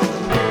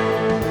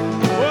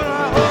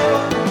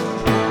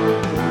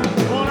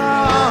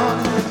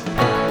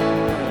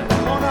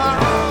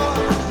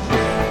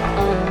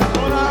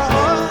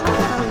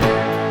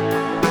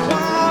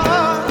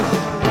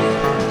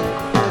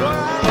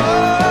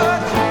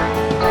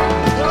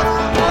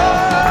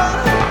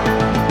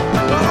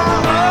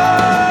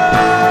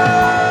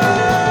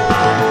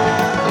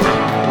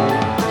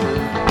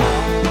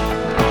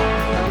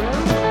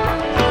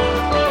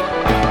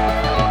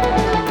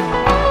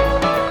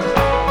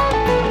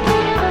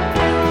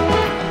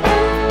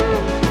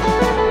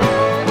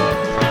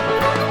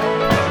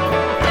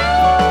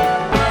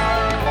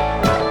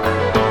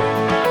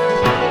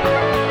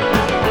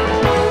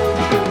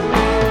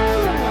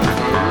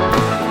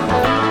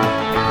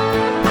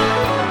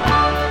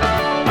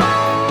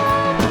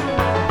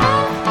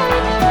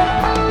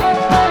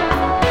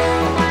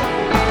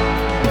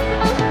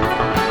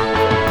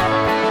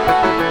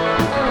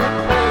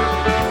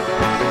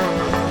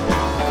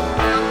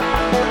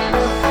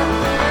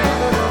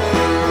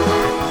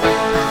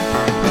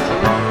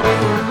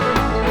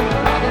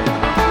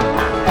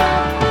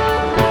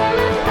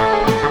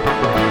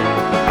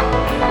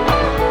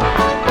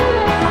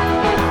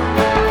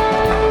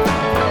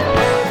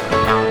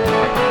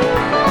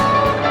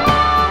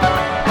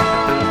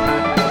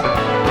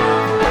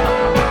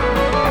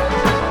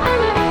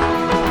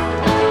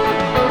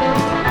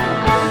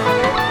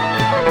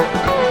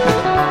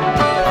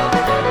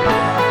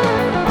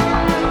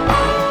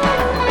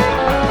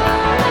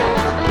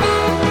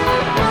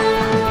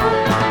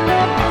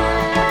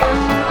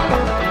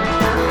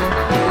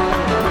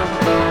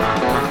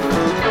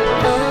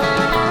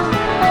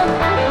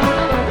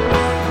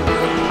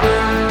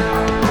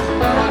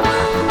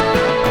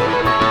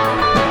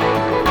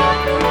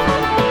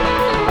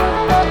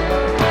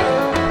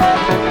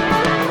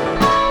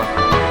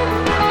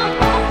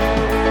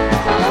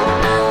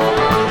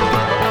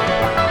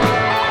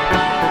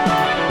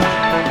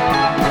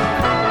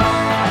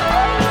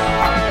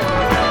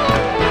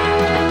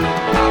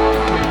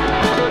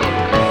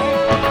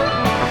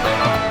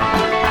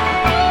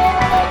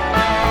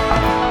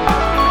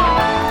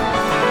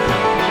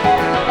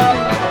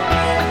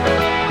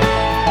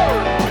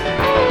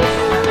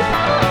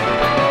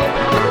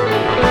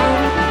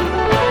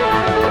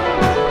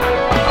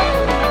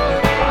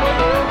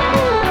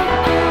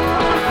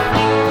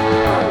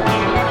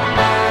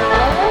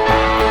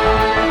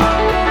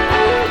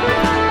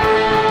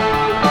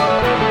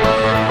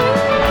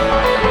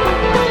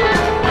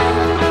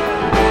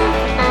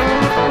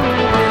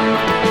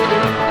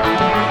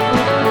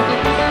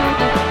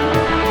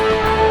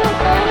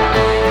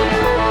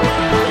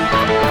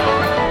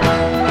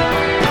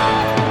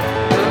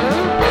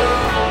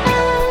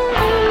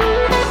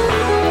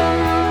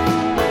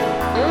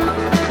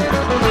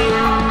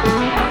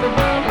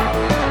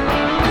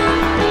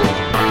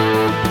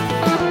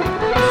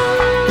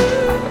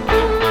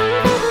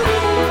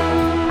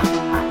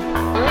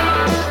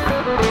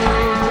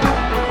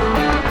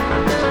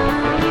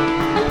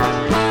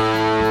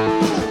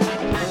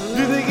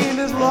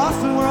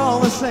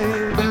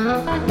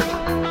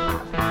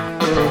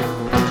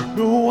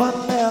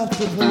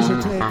 the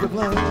pleasure, take the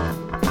blame.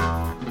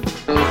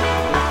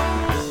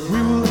 We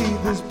will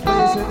leave this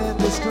place and end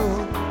this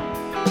story.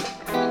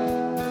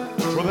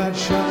 For that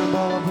shining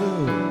ball of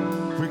blue,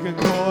 we can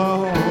go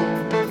home.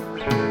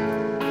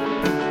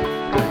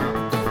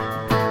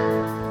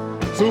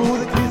 So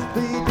the kids,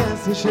 they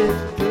dance, they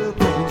shake the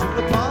brains, and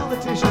the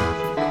politicians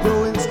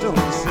throwing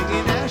stones,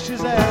 singing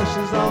ashes,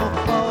 ashes, all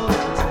falling.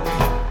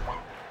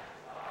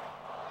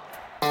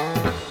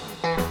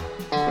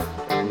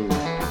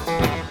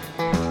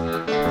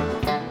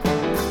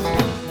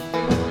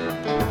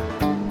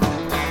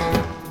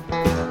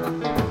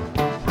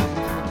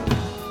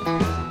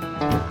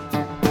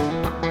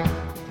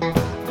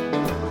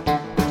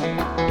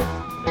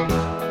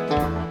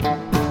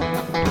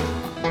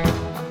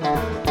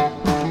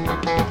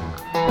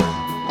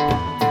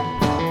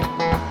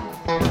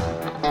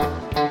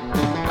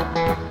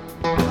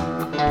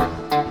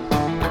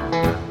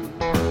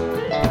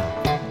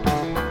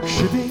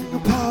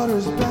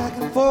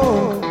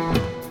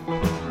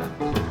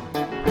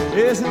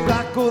 Isn't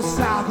black goes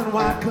south and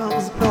white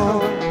comes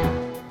north?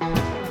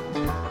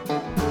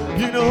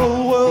 You know,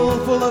 a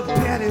world full of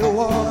petty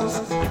wars.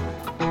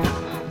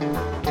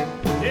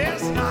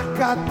 Yes, I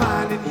got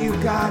mine and you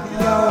got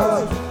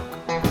yours.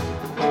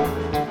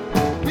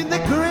 In the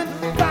current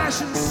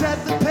fashion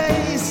set the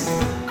pace.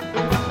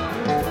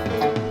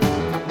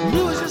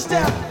 Lose your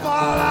step,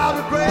 fall out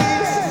of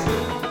grace.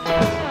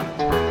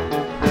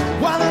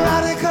 While the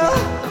radical,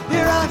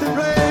 here I can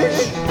rage.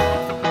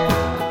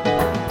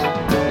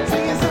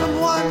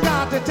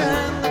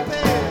 Turn the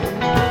page.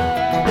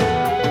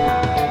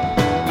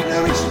 The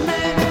rich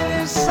man in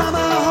his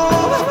summer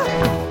home,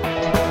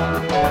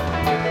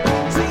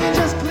 singing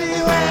just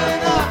clear well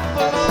enough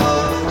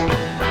alone.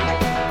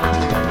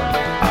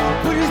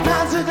 Put his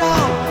pants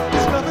down,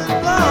 his cup is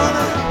blown,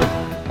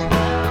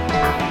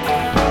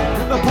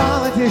 and the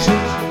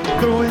politicians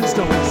throwing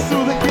stones. So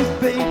the kids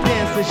they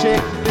dance, they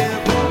shake their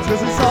bones,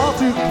 'cause it's all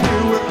too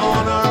clear we're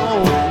on our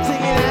own,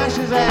 singing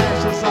ashes,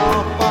 ashes,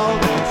 all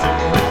falling.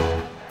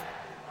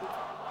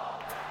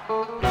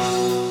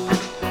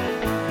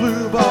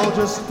 Blue ball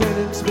just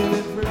spinning,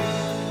 spinning free.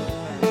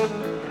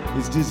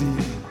 It's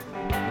dizzying,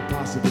 the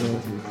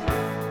possibilities.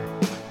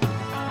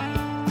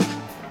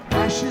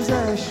 Ashes,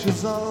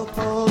 ashes, all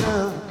fall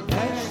down.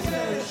 Ashes,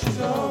 ashes,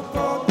 all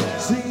fall down.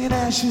 Singing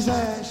ashes,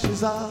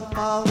 ashes, all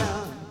fall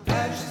down.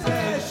 Ashes,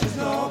 ashes,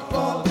 all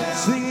fall down.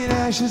 Singing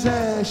ashes,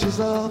 ashes,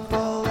 all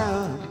fall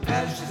down.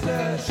 Ashes,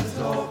 ashes,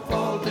 all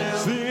fall down.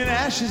 Singing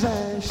ashes,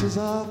 ashes,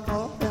 all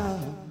fall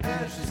down.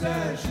 Ashes,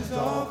 ashes,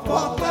 all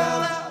fall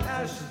down.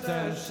 Ashes,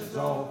 ashes,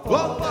 all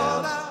fall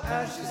down.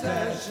 Ashes,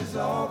 ashes,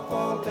 all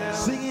fall down.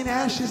 Singing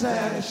ashes,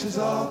 ashes,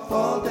 all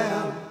fall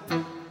down.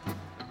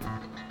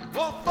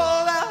 All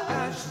fall down.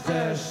 Ashes,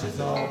 ashes,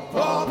 all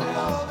fall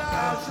down.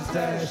 Ashes,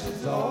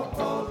 ashes, all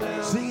fall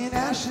down. Singing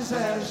ashes,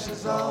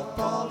 ashes, all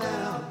fall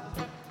down.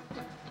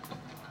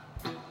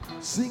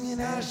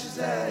 Singing ashes,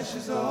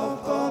 ashes, all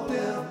fall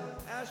down.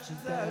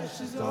 Ashes,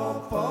 ashes,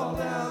 all fall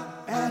down.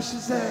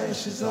 Ashes,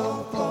 ashes,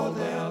 all fall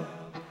down.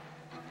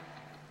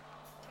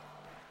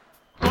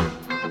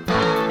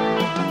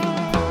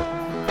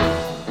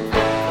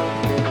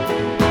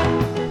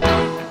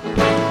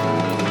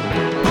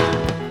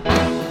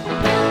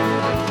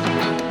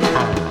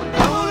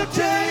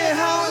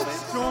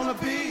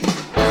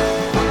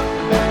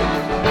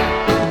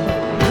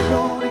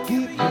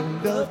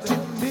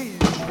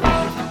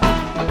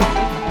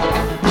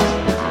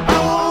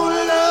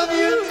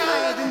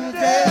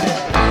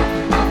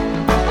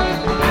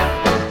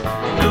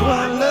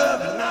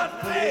 Love is not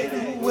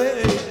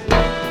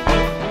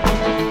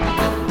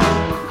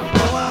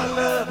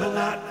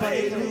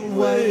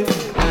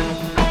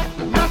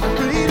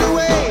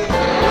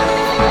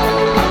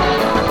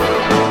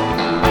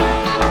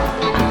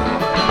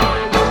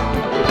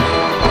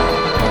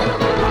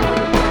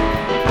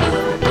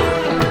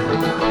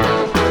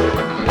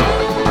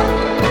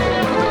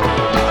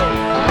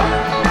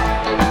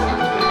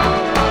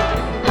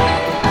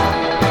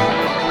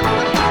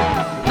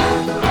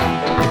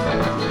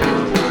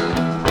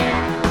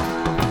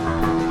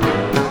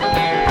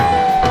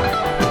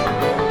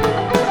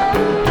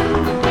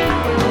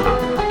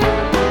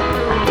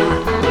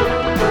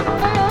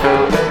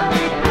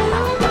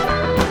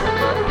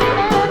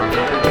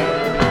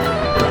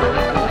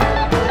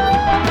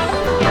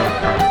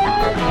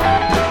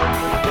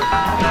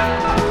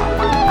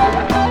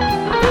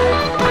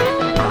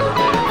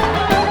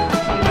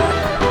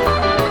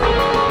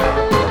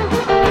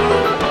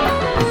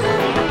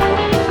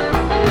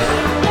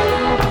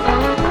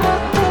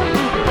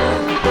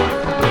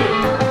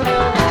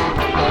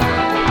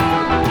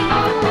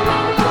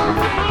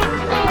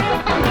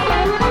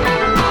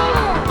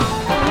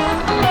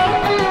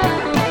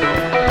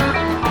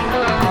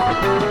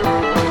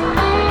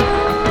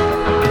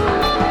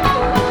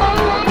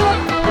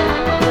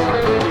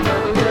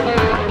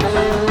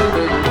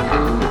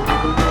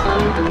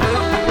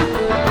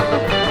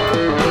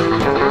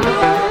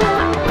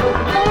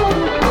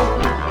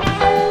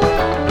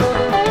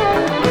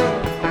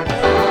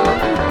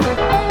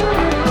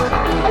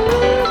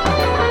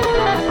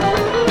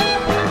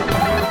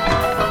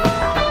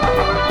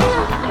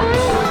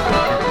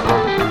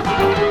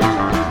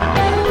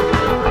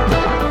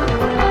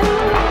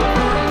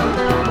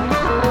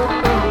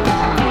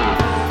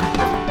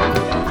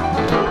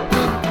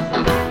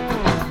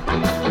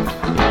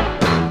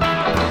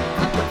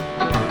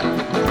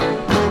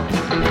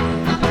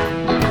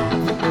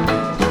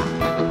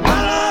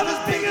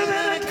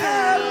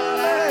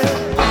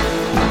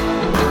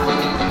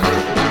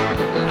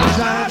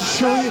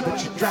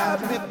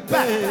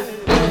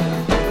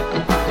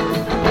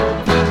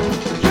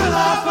Your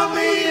love for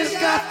me has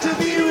got to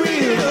be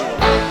real.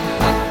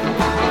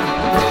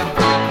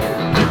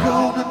 You're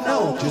gonna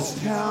know just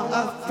how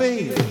I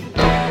feel.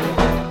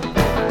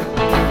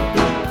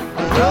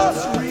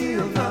 Love's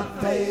real,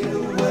 not fade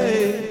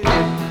away.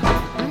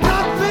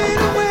 Not fade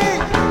away.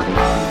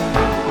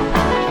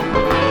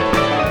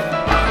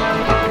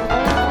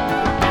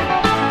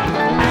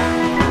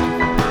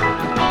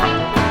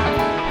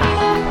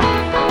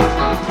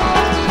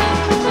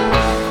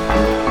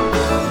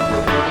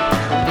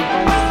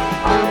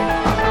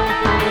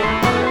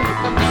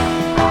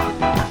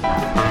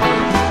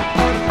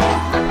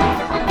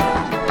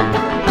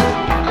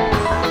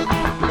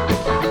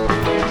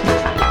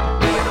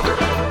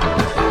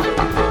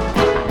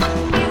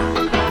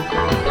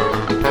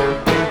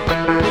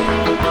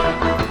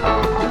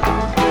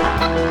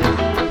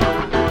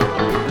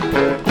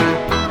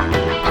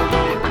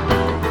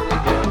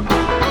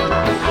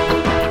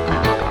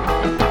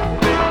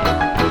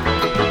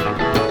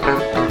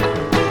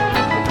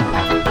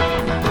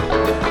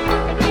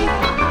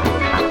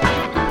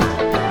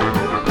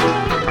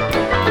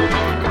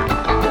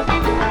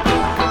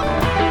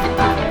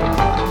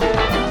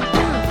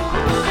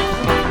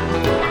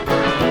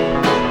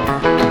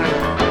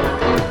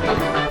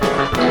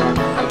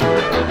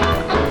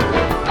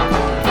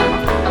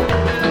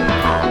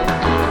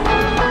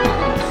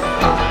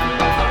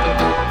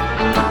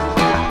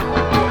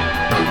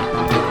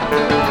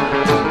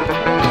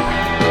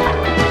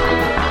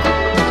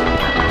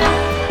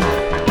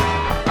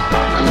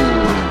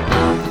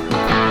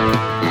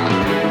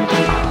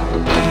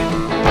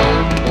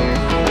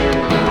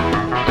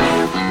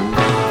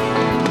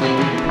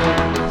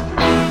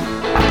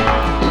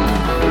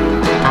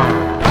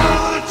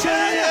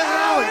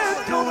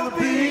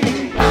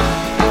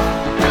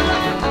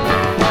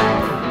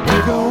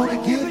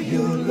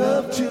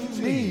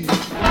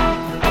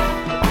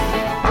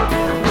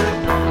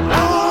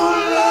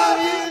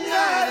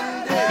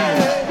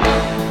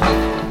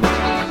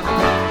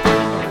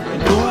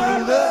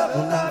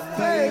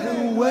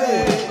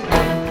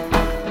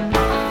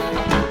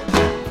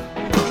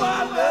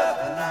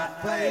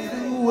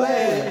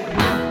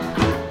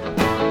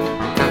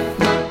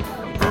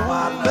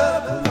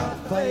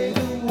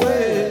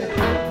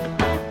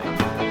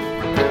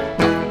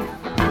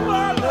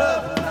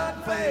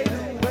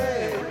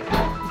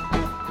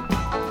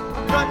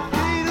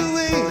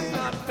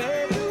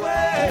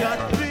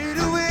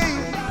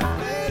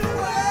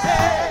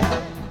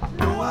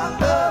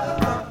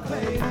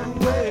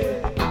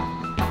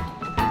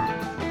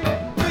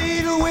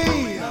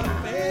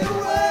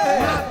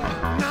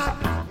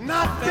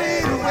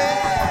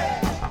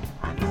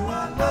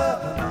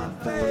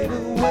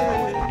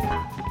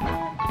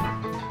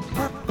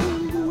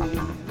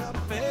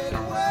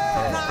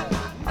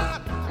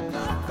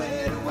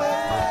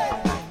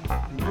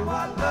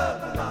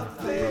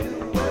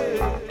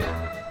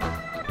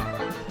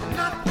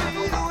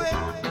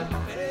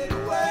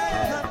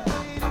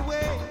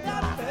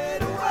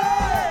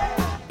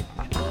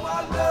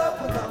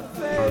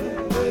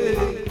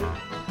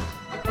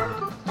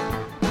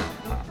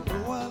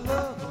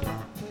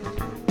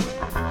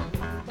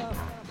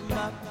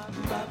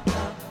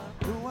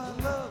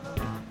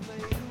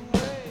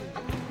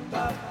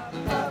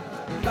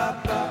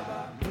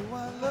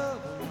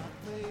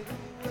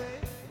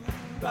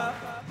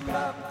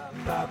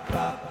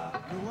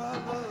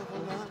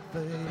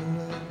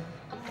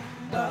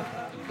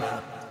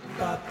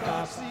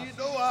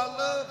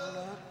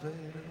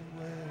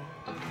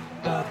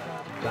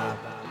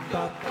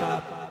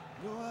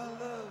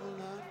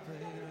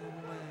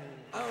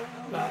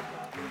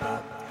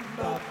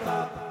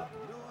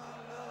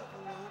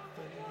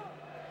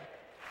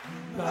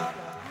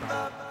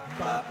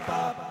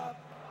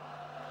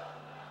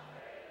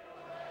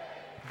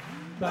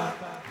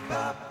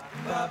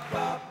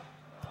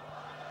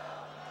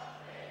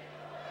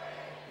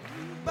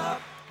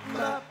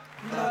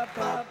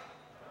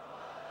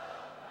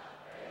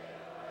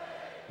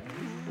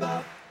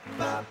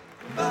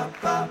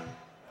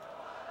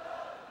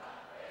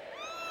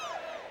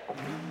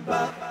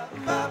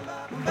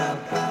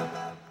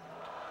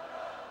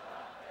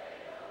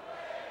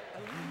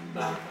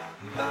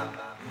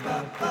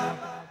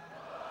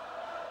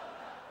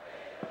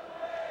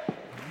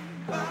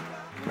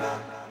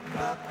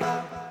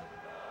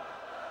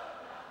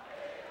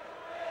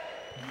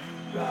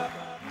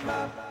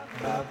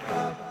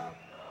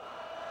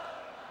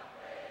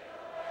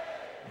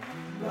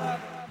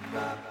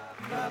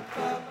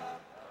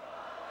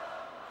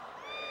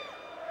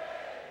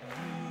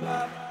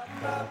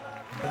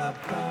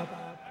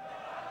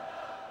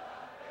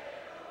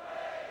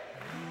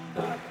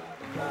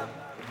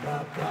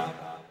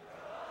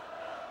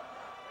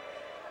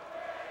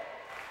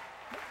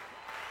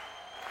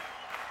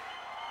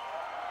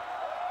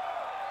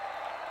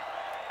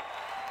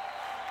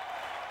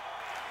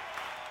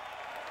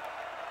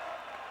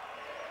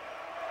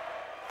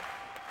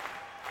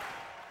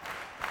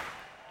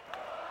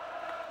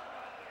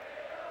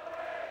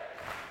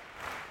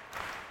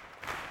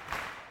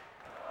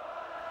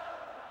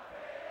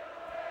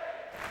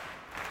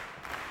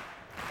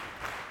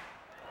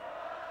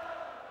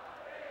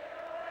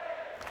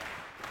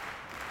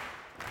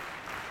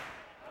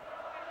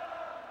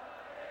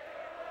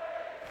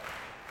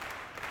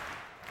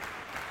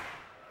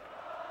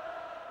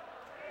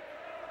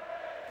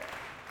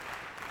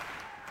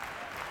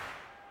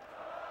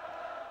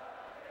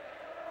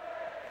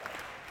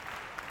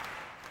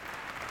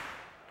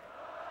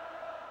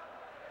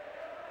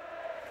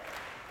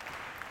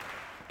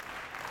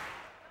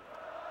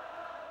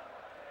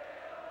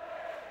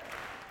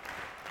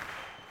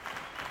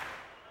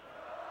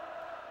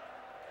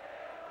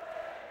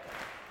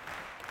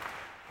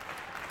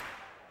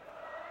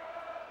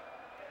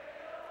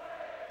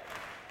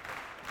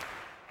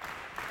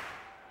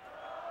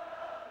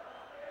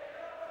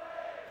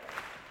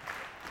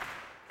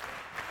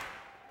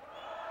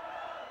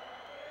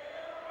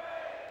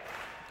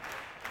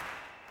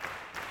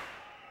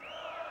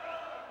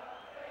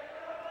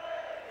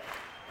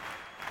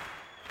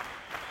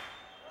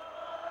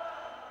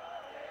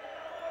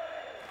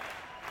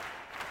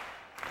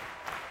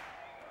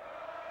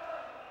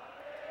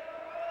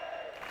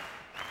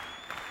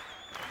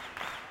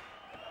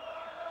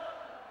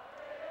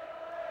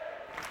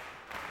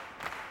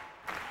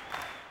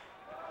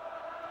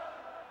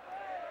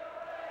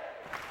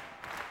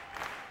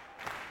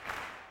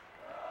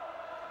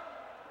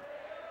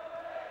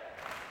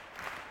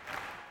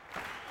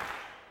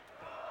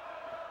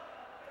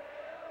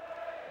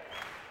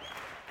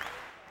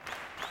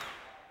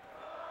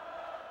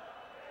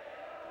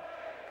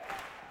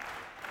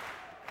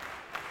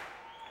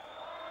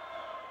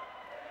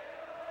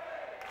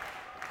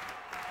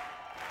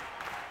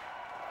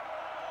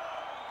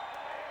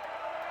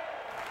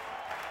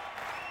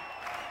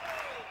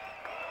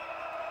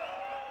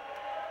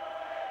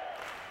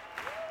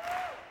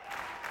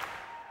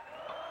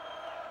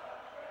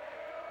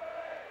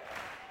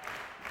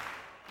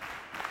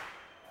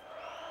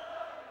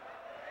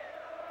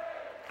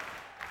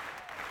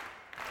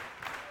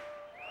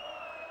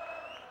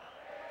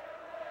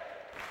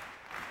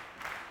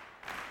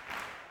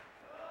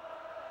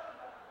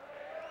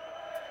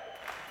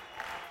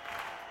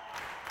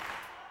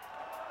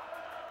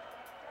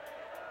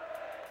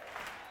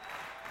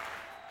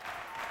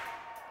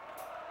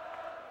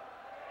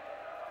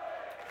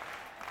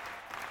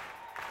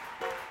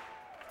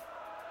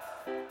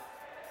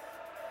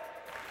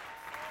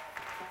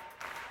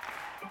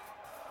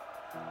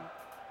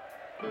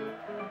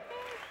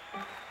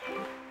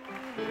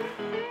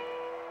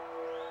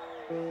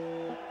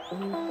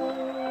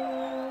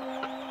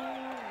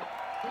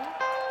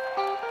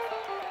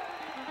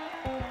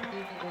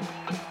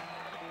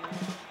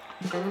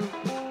 Went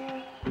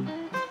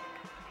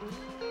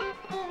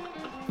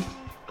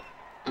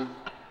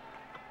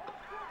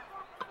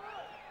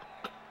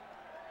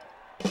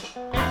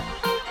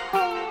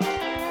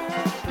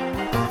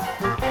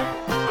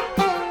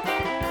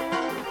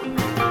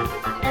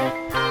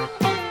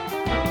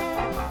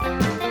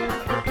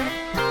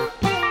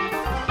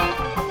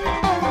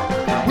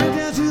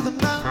down to the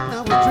mountain,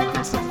 now we're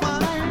drinking some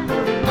wine.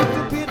 Looked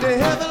up into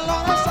heaven,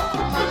 Lord, I saw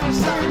a mighty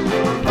sight.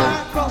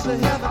 Fire across the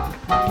heaven,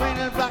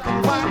 painted black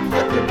and white.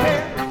 Get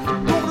prepared,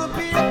 gonna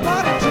be a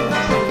party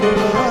tonight.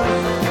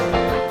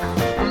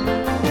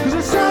 'Cause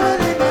it's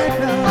Saturday night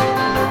now.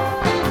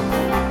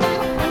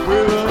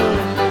 Well,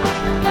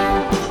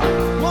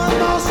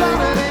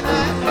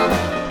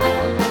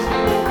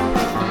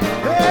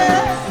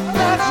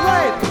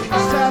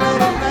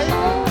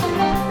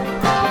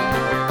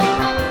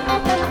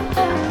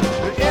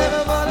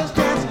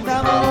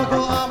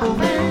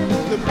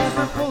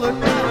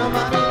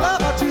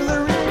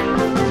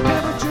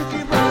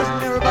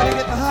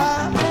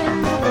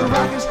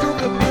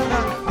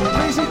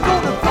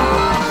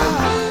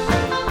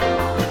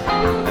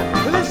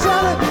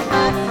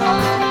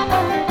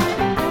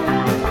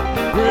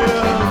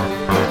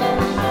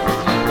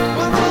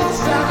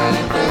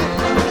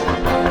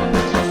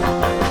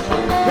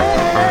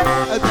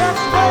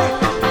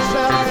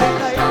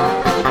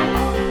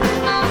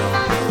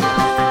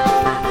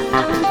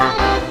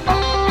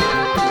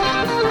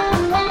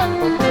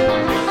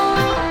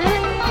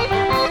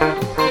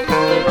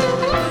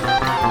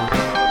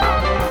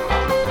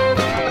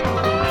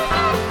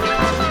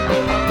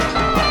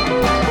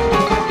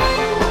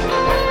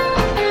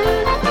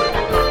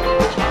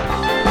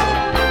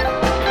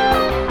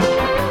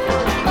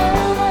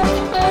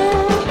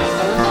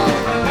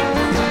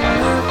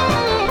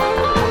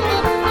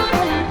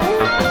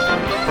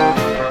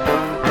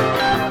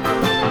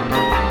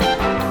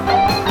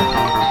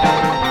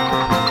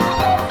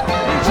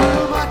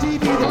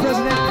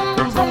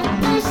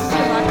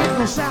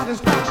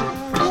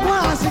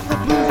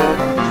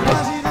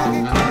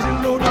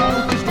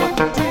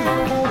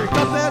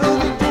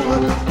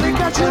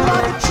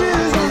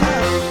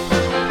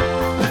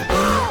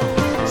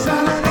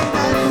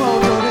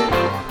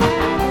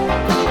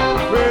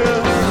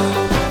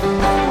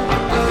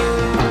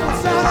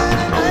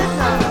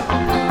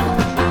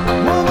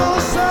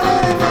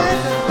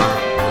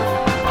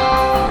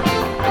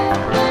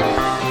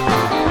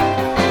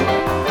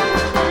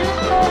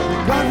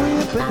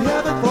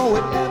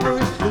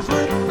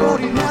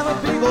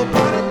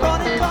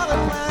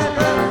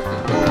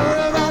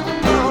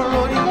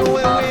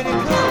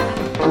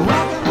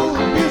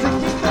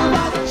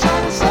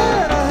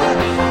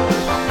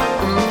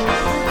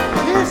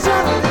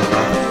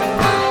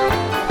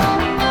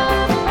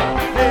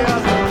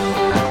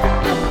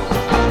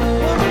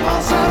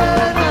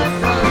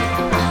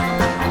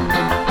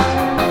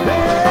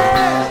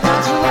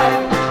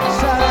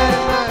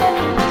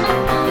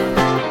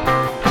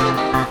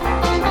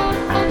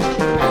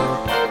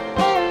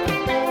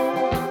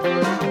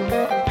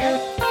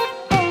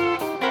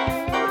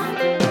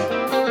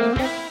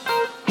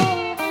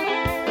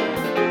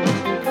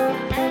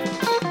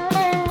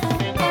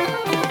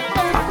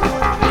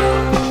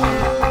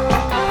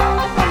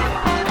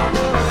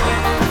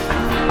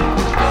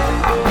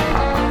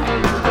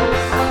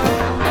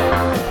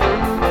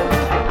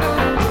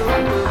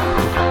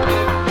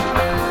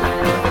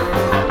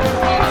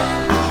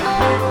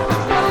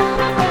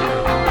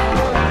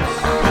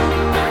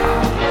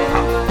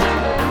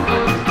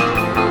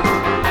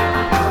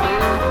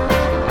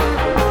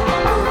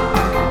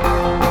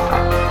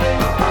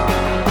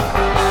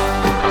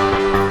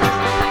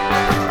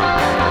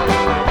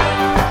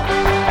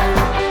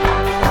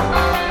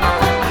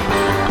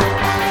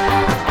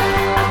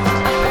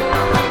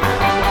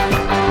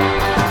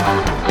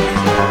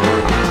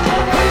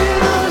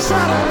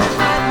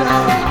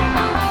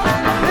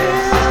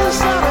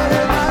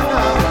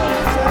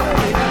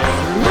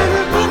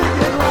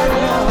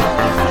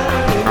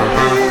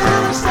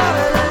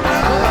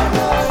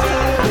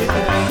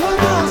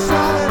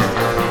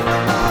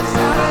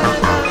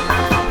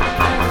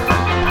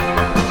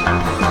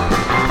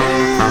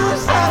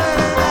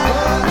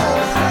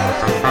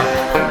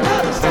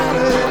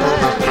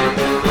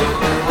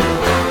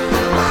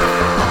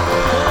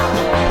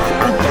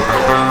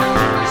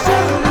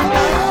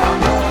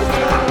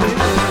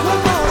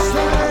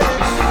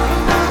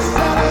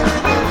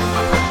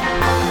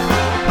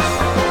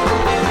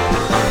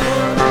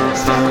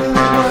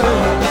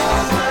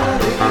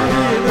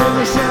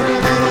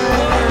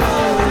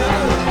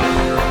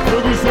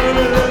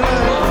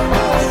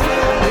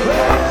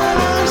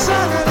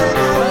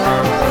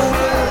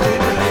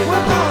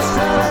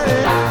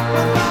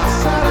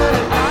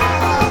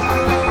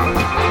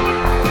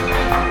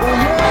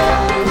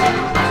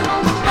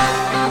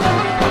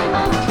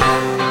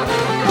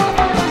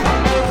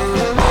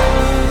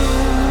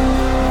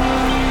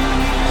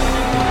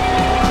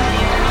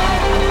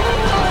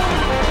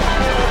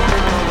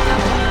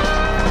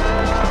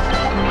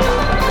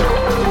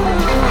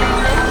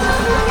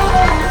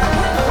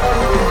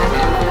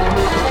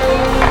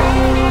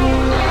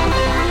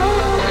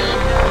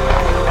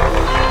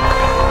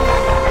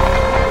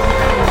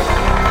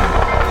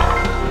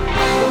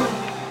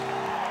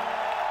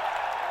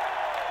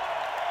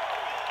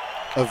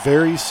 a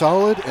very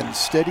solid and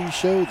steady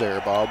show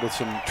there, Bob, with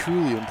some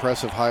truly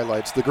impressive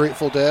highlights. The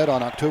Grateful Dead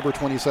on October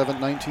 27,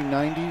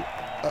 1990,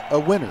 a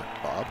winner,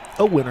 Bob.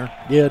 A winner.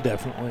 Yeah,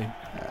 definitely.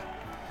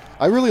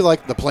 I really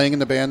liked the playing in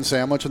the band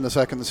sandwich in the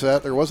second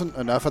set. There wasn't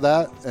enough of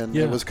that, and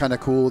Yeah. it was kind of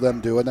cool them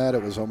doing that.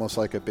 It was almost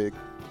like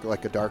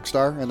a Dark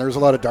Star, and there's a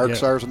lot of Dark Yeah.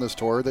 Stars on this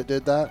tour that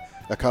did that.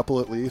 A couple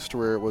at least,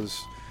 where it was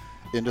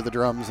into the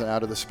drums and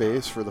out of the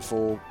space for the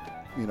full,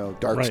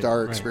 Dark Right,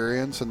 Star right.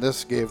 experience, and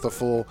this gave the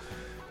full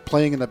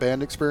playing in the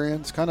band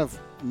experience. Kind of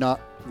not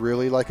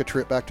really like a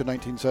trip back to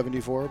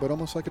 1974, but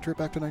almost like a trip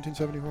back to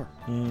 1974.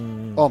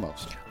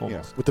 Almost. Yeah,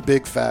 Almost. with the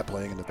big fat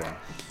playing in the band.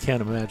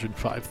 Can't imagine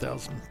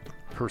 5,000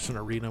 person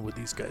arena with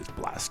these guys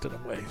blasted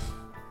away.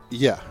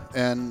 Yeah,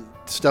 and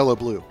Stella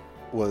Blue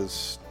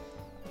was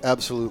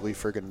absolutely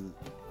friggin'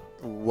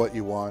 what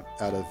you want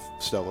out of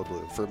Stella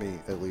Blue, for me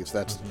at least.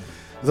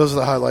 Those are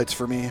the highlights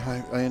for me.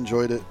 I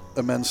enjoyed it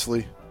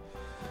immensely.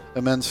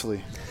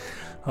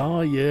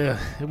 Oh yeah,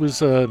 it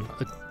was.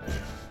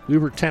 We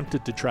were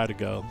tempted to try to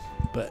go,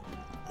 but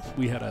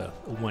we had a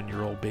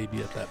 1-year-old baby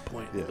at that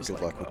point. Yeah, It was good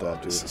like, luck with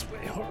that, This dude. is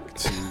way hard.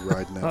 See you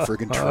riding that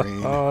friggin'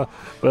 train.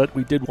 But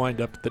we did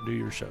wind up at the New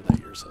Year's show that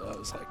year, so I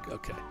was like,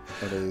 okay,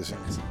 Amazing.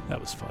 that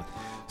was fun.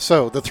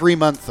 So the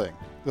 3-month thing,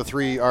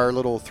 our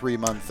little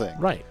 3-month thing.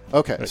 Right.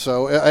 Okay, Right.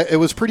 so it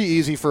was pretty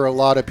easy for a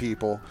lot of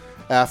people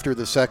after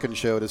the second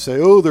show to say,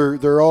 "Oh,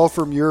 they're all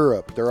from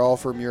Europe. They're all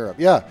from Europe."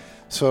 Yeah.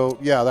 So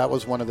yeah, that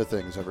was one of the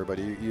things.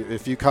 Everybody,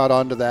 if you caught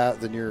on to that,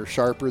 then you're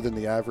sharper than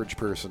the average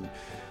person,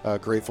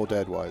 Grateful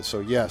Dead wise. So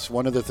yes,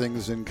 one of the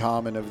things in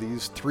common of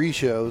these 3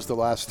 shows the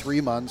last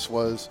 3 months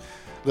was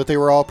that they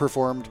were all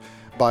performed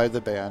by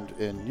the band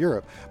in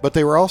Europe, but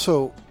they were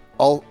also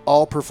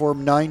all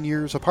performed 9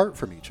 years apart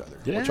from each other,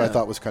 which I Yeah.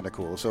 thought was kind of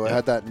cool. So it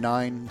had that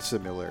 9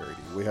 similarity.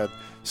 We had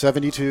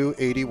 72,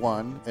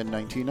 81, and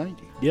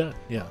 1990. Yeah,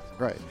 yeah.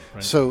 Right.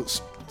 Right. So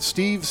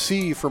Steve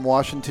C. from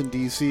Washington,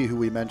 D.C., who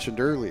we mentioned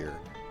earlier,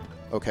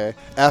 okay,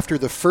 after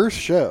the first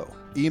show,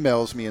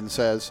 emails me and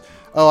says,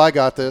 "Oh, I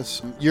got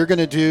this. You're going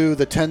to do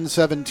the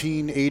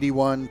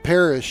 10/17/81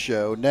 Paris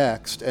show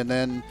next, and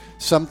then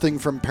something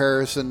from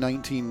Paris in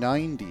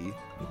 1990,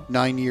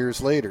 9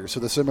 years later." So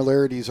the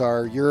similarities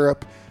are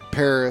Europe,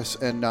 Paris,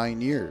 and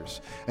 9 years.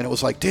 And it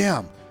was like,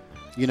 damn.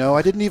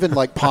 I didn't even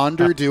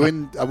ponder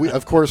doing.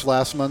 Of course,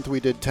 last month we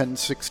did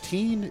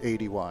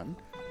 10/16/81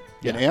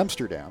 in Yeah.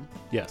 Amsterdam,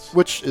 Yes.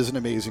 which is an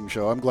amazing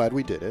show. I'm glad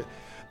we did it.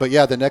 But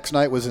yeah, the next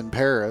night was in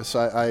Paris.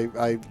 I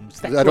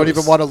that don't even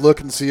close. want to look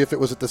and see if it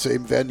was at the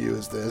same venue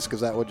as this, because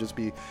that would just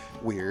be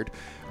weird.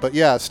 But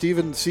yeah,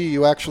 Stephen C.,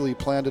 you actually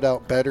planned it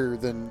out better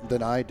than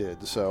I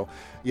did. So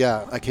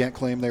yeah, I can't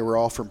claim they were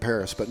all from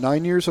Paris, but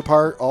 9 years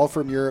apart, all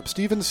from Europe.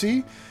 Stephen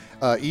C.,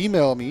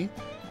 email me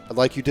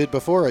like you did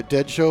before at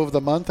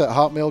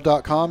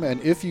deadshowofthemonth@hotmail.com,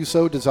 and if you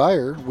so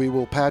desire, we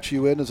will patch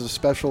you in as a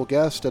special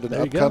guest at an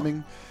There you go.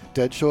 upcoming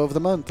Dead Show of the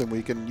Month, and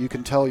you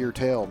can tell your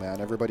tale, man.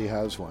 Everybody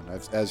has one,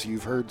 as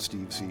you've heard,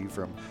 Steve C.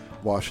 from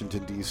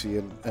Washington, D.C.,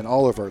 and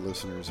all of our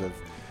listeners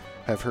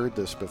have heard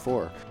this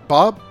before.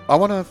 Bob, I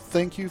want to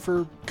thank you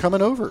for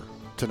coming over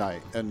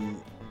tonight and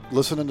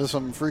listening to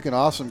some freaking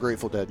awesome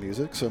Grateful Dead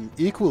music, some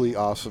equally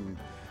awesome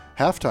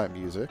halftime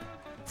music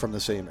from the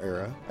same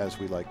era as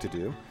we like to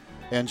do,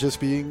 and just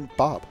being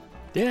Bob.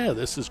 Yeah,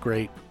 this is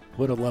great.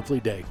 What a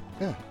lovely day.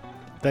 Yeah.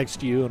 Thanks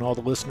to you and all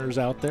the listeners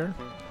out there.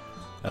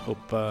 I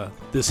hope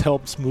this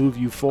helps move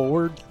you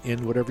forward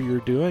in whatever you're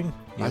doing.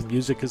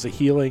 Music is a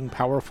healing,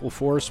 powerful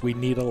force. We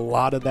need a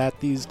lot of that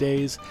these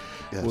days.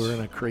 Yes. We're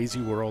in a crazy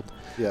world.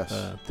 Yes.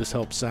 This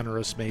helps center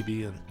us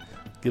maybe and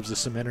gives us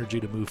some energy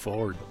to move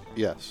forward.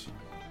 Yes.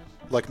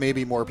 Like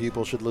maybe more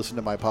people should listen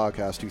to my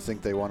podcast. Do you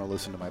think they want to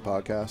listen to my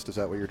podcast? Is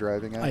that what you're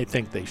driving at? I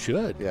think they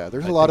should. Yeah,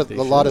 there's I a lot think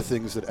of they should.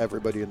 things that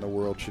everybody in the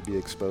world should be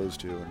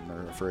exposed to and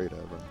are afraid of.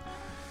 And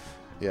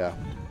yeah.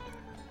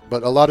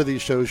 But a lot of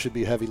these shows should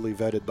be heavily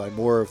vetted by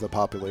more of the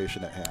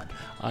population at hand.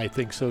 I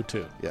think so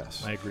too.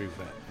 Yes. I agree with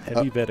that.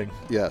 Heavy vetting.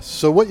 Yes.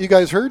 So what you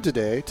guys heard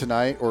today,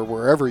 tonight, or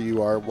wherever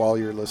you are while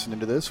you're listening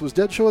to this, was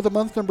Dead Show of the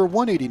Month number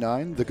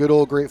 189, the good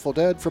old Grateful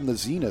Dead from the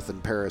Zenith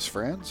in Paris,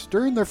 France.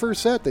 During their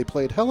first set, they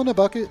played Hell in a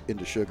Bucket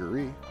into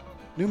Sugaree,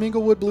 New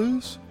Minglewood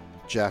Blues,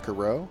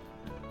 Jackaroo,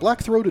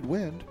 Black-Throated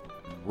Wind,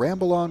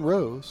 Ramble on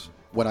Rose,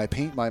 When I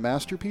Paint My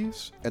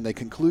Masterpiece, and they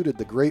concluded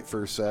the great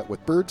first set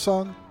with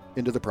Birdsong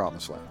into the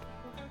Promised Land.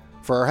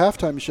 For our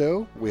halftime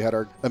show, we had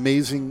our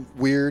amazing,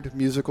 weird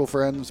musical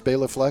friends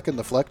Bela Fleck and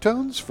the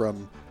Flecktones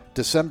from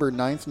December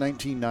 9th,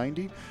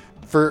 1990.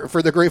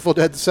 For the Grateful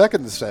Dead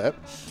second set,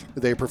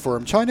 they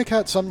performed China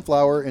Cat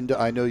Sunflower into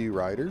I Know You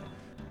Rider,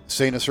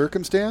 Saint of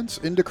Circumstance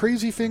into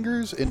Crazy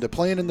Fingers, into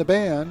Playing in the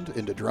Band,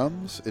 into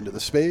Drums, into The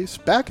Space,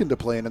 back into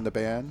Playing in the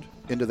Band,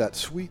 into that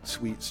sweet,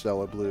 sweet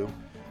Stella Blue,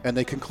 and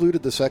they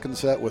concluded the second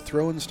set with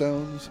Throwing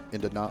Stones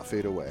into Not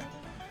Fade Away.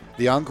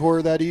 The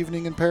encore that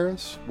evening in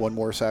Paris, One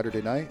More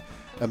Saturday Night.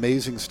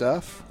 Amazing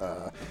stuff.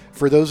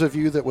 For those of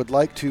you that would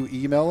like to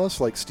email us,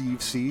 like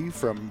Steve C.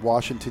 from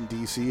Washington,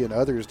 D.C. and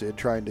others did,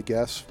 trying to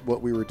guess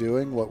what we were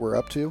doing, what we're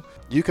up to,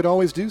 you can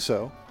always do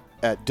so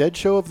at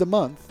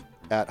deadshowofthemonth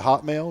at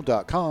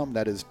hotmail.com.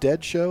 That is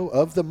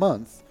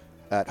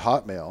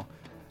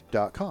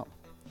deadshowofthemonth@hotmail.com.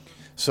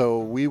 So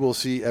we will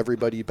see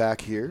everybody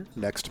back here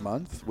next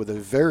month with a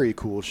very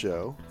cool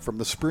show from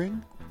the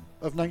spring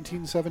of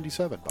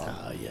 1977,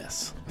 Bob.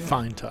 Yes.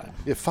 Fine time.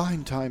 A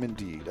fine time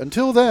indeed.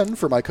 Until then,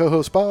 for my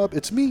co-host Bob,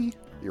 it's me,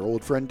 your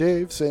old friend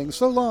Dave, saying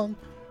so long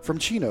from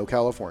Chino,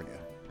 California.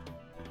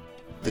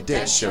 The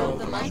Dead Show of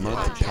the Month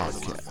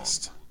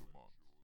podcast.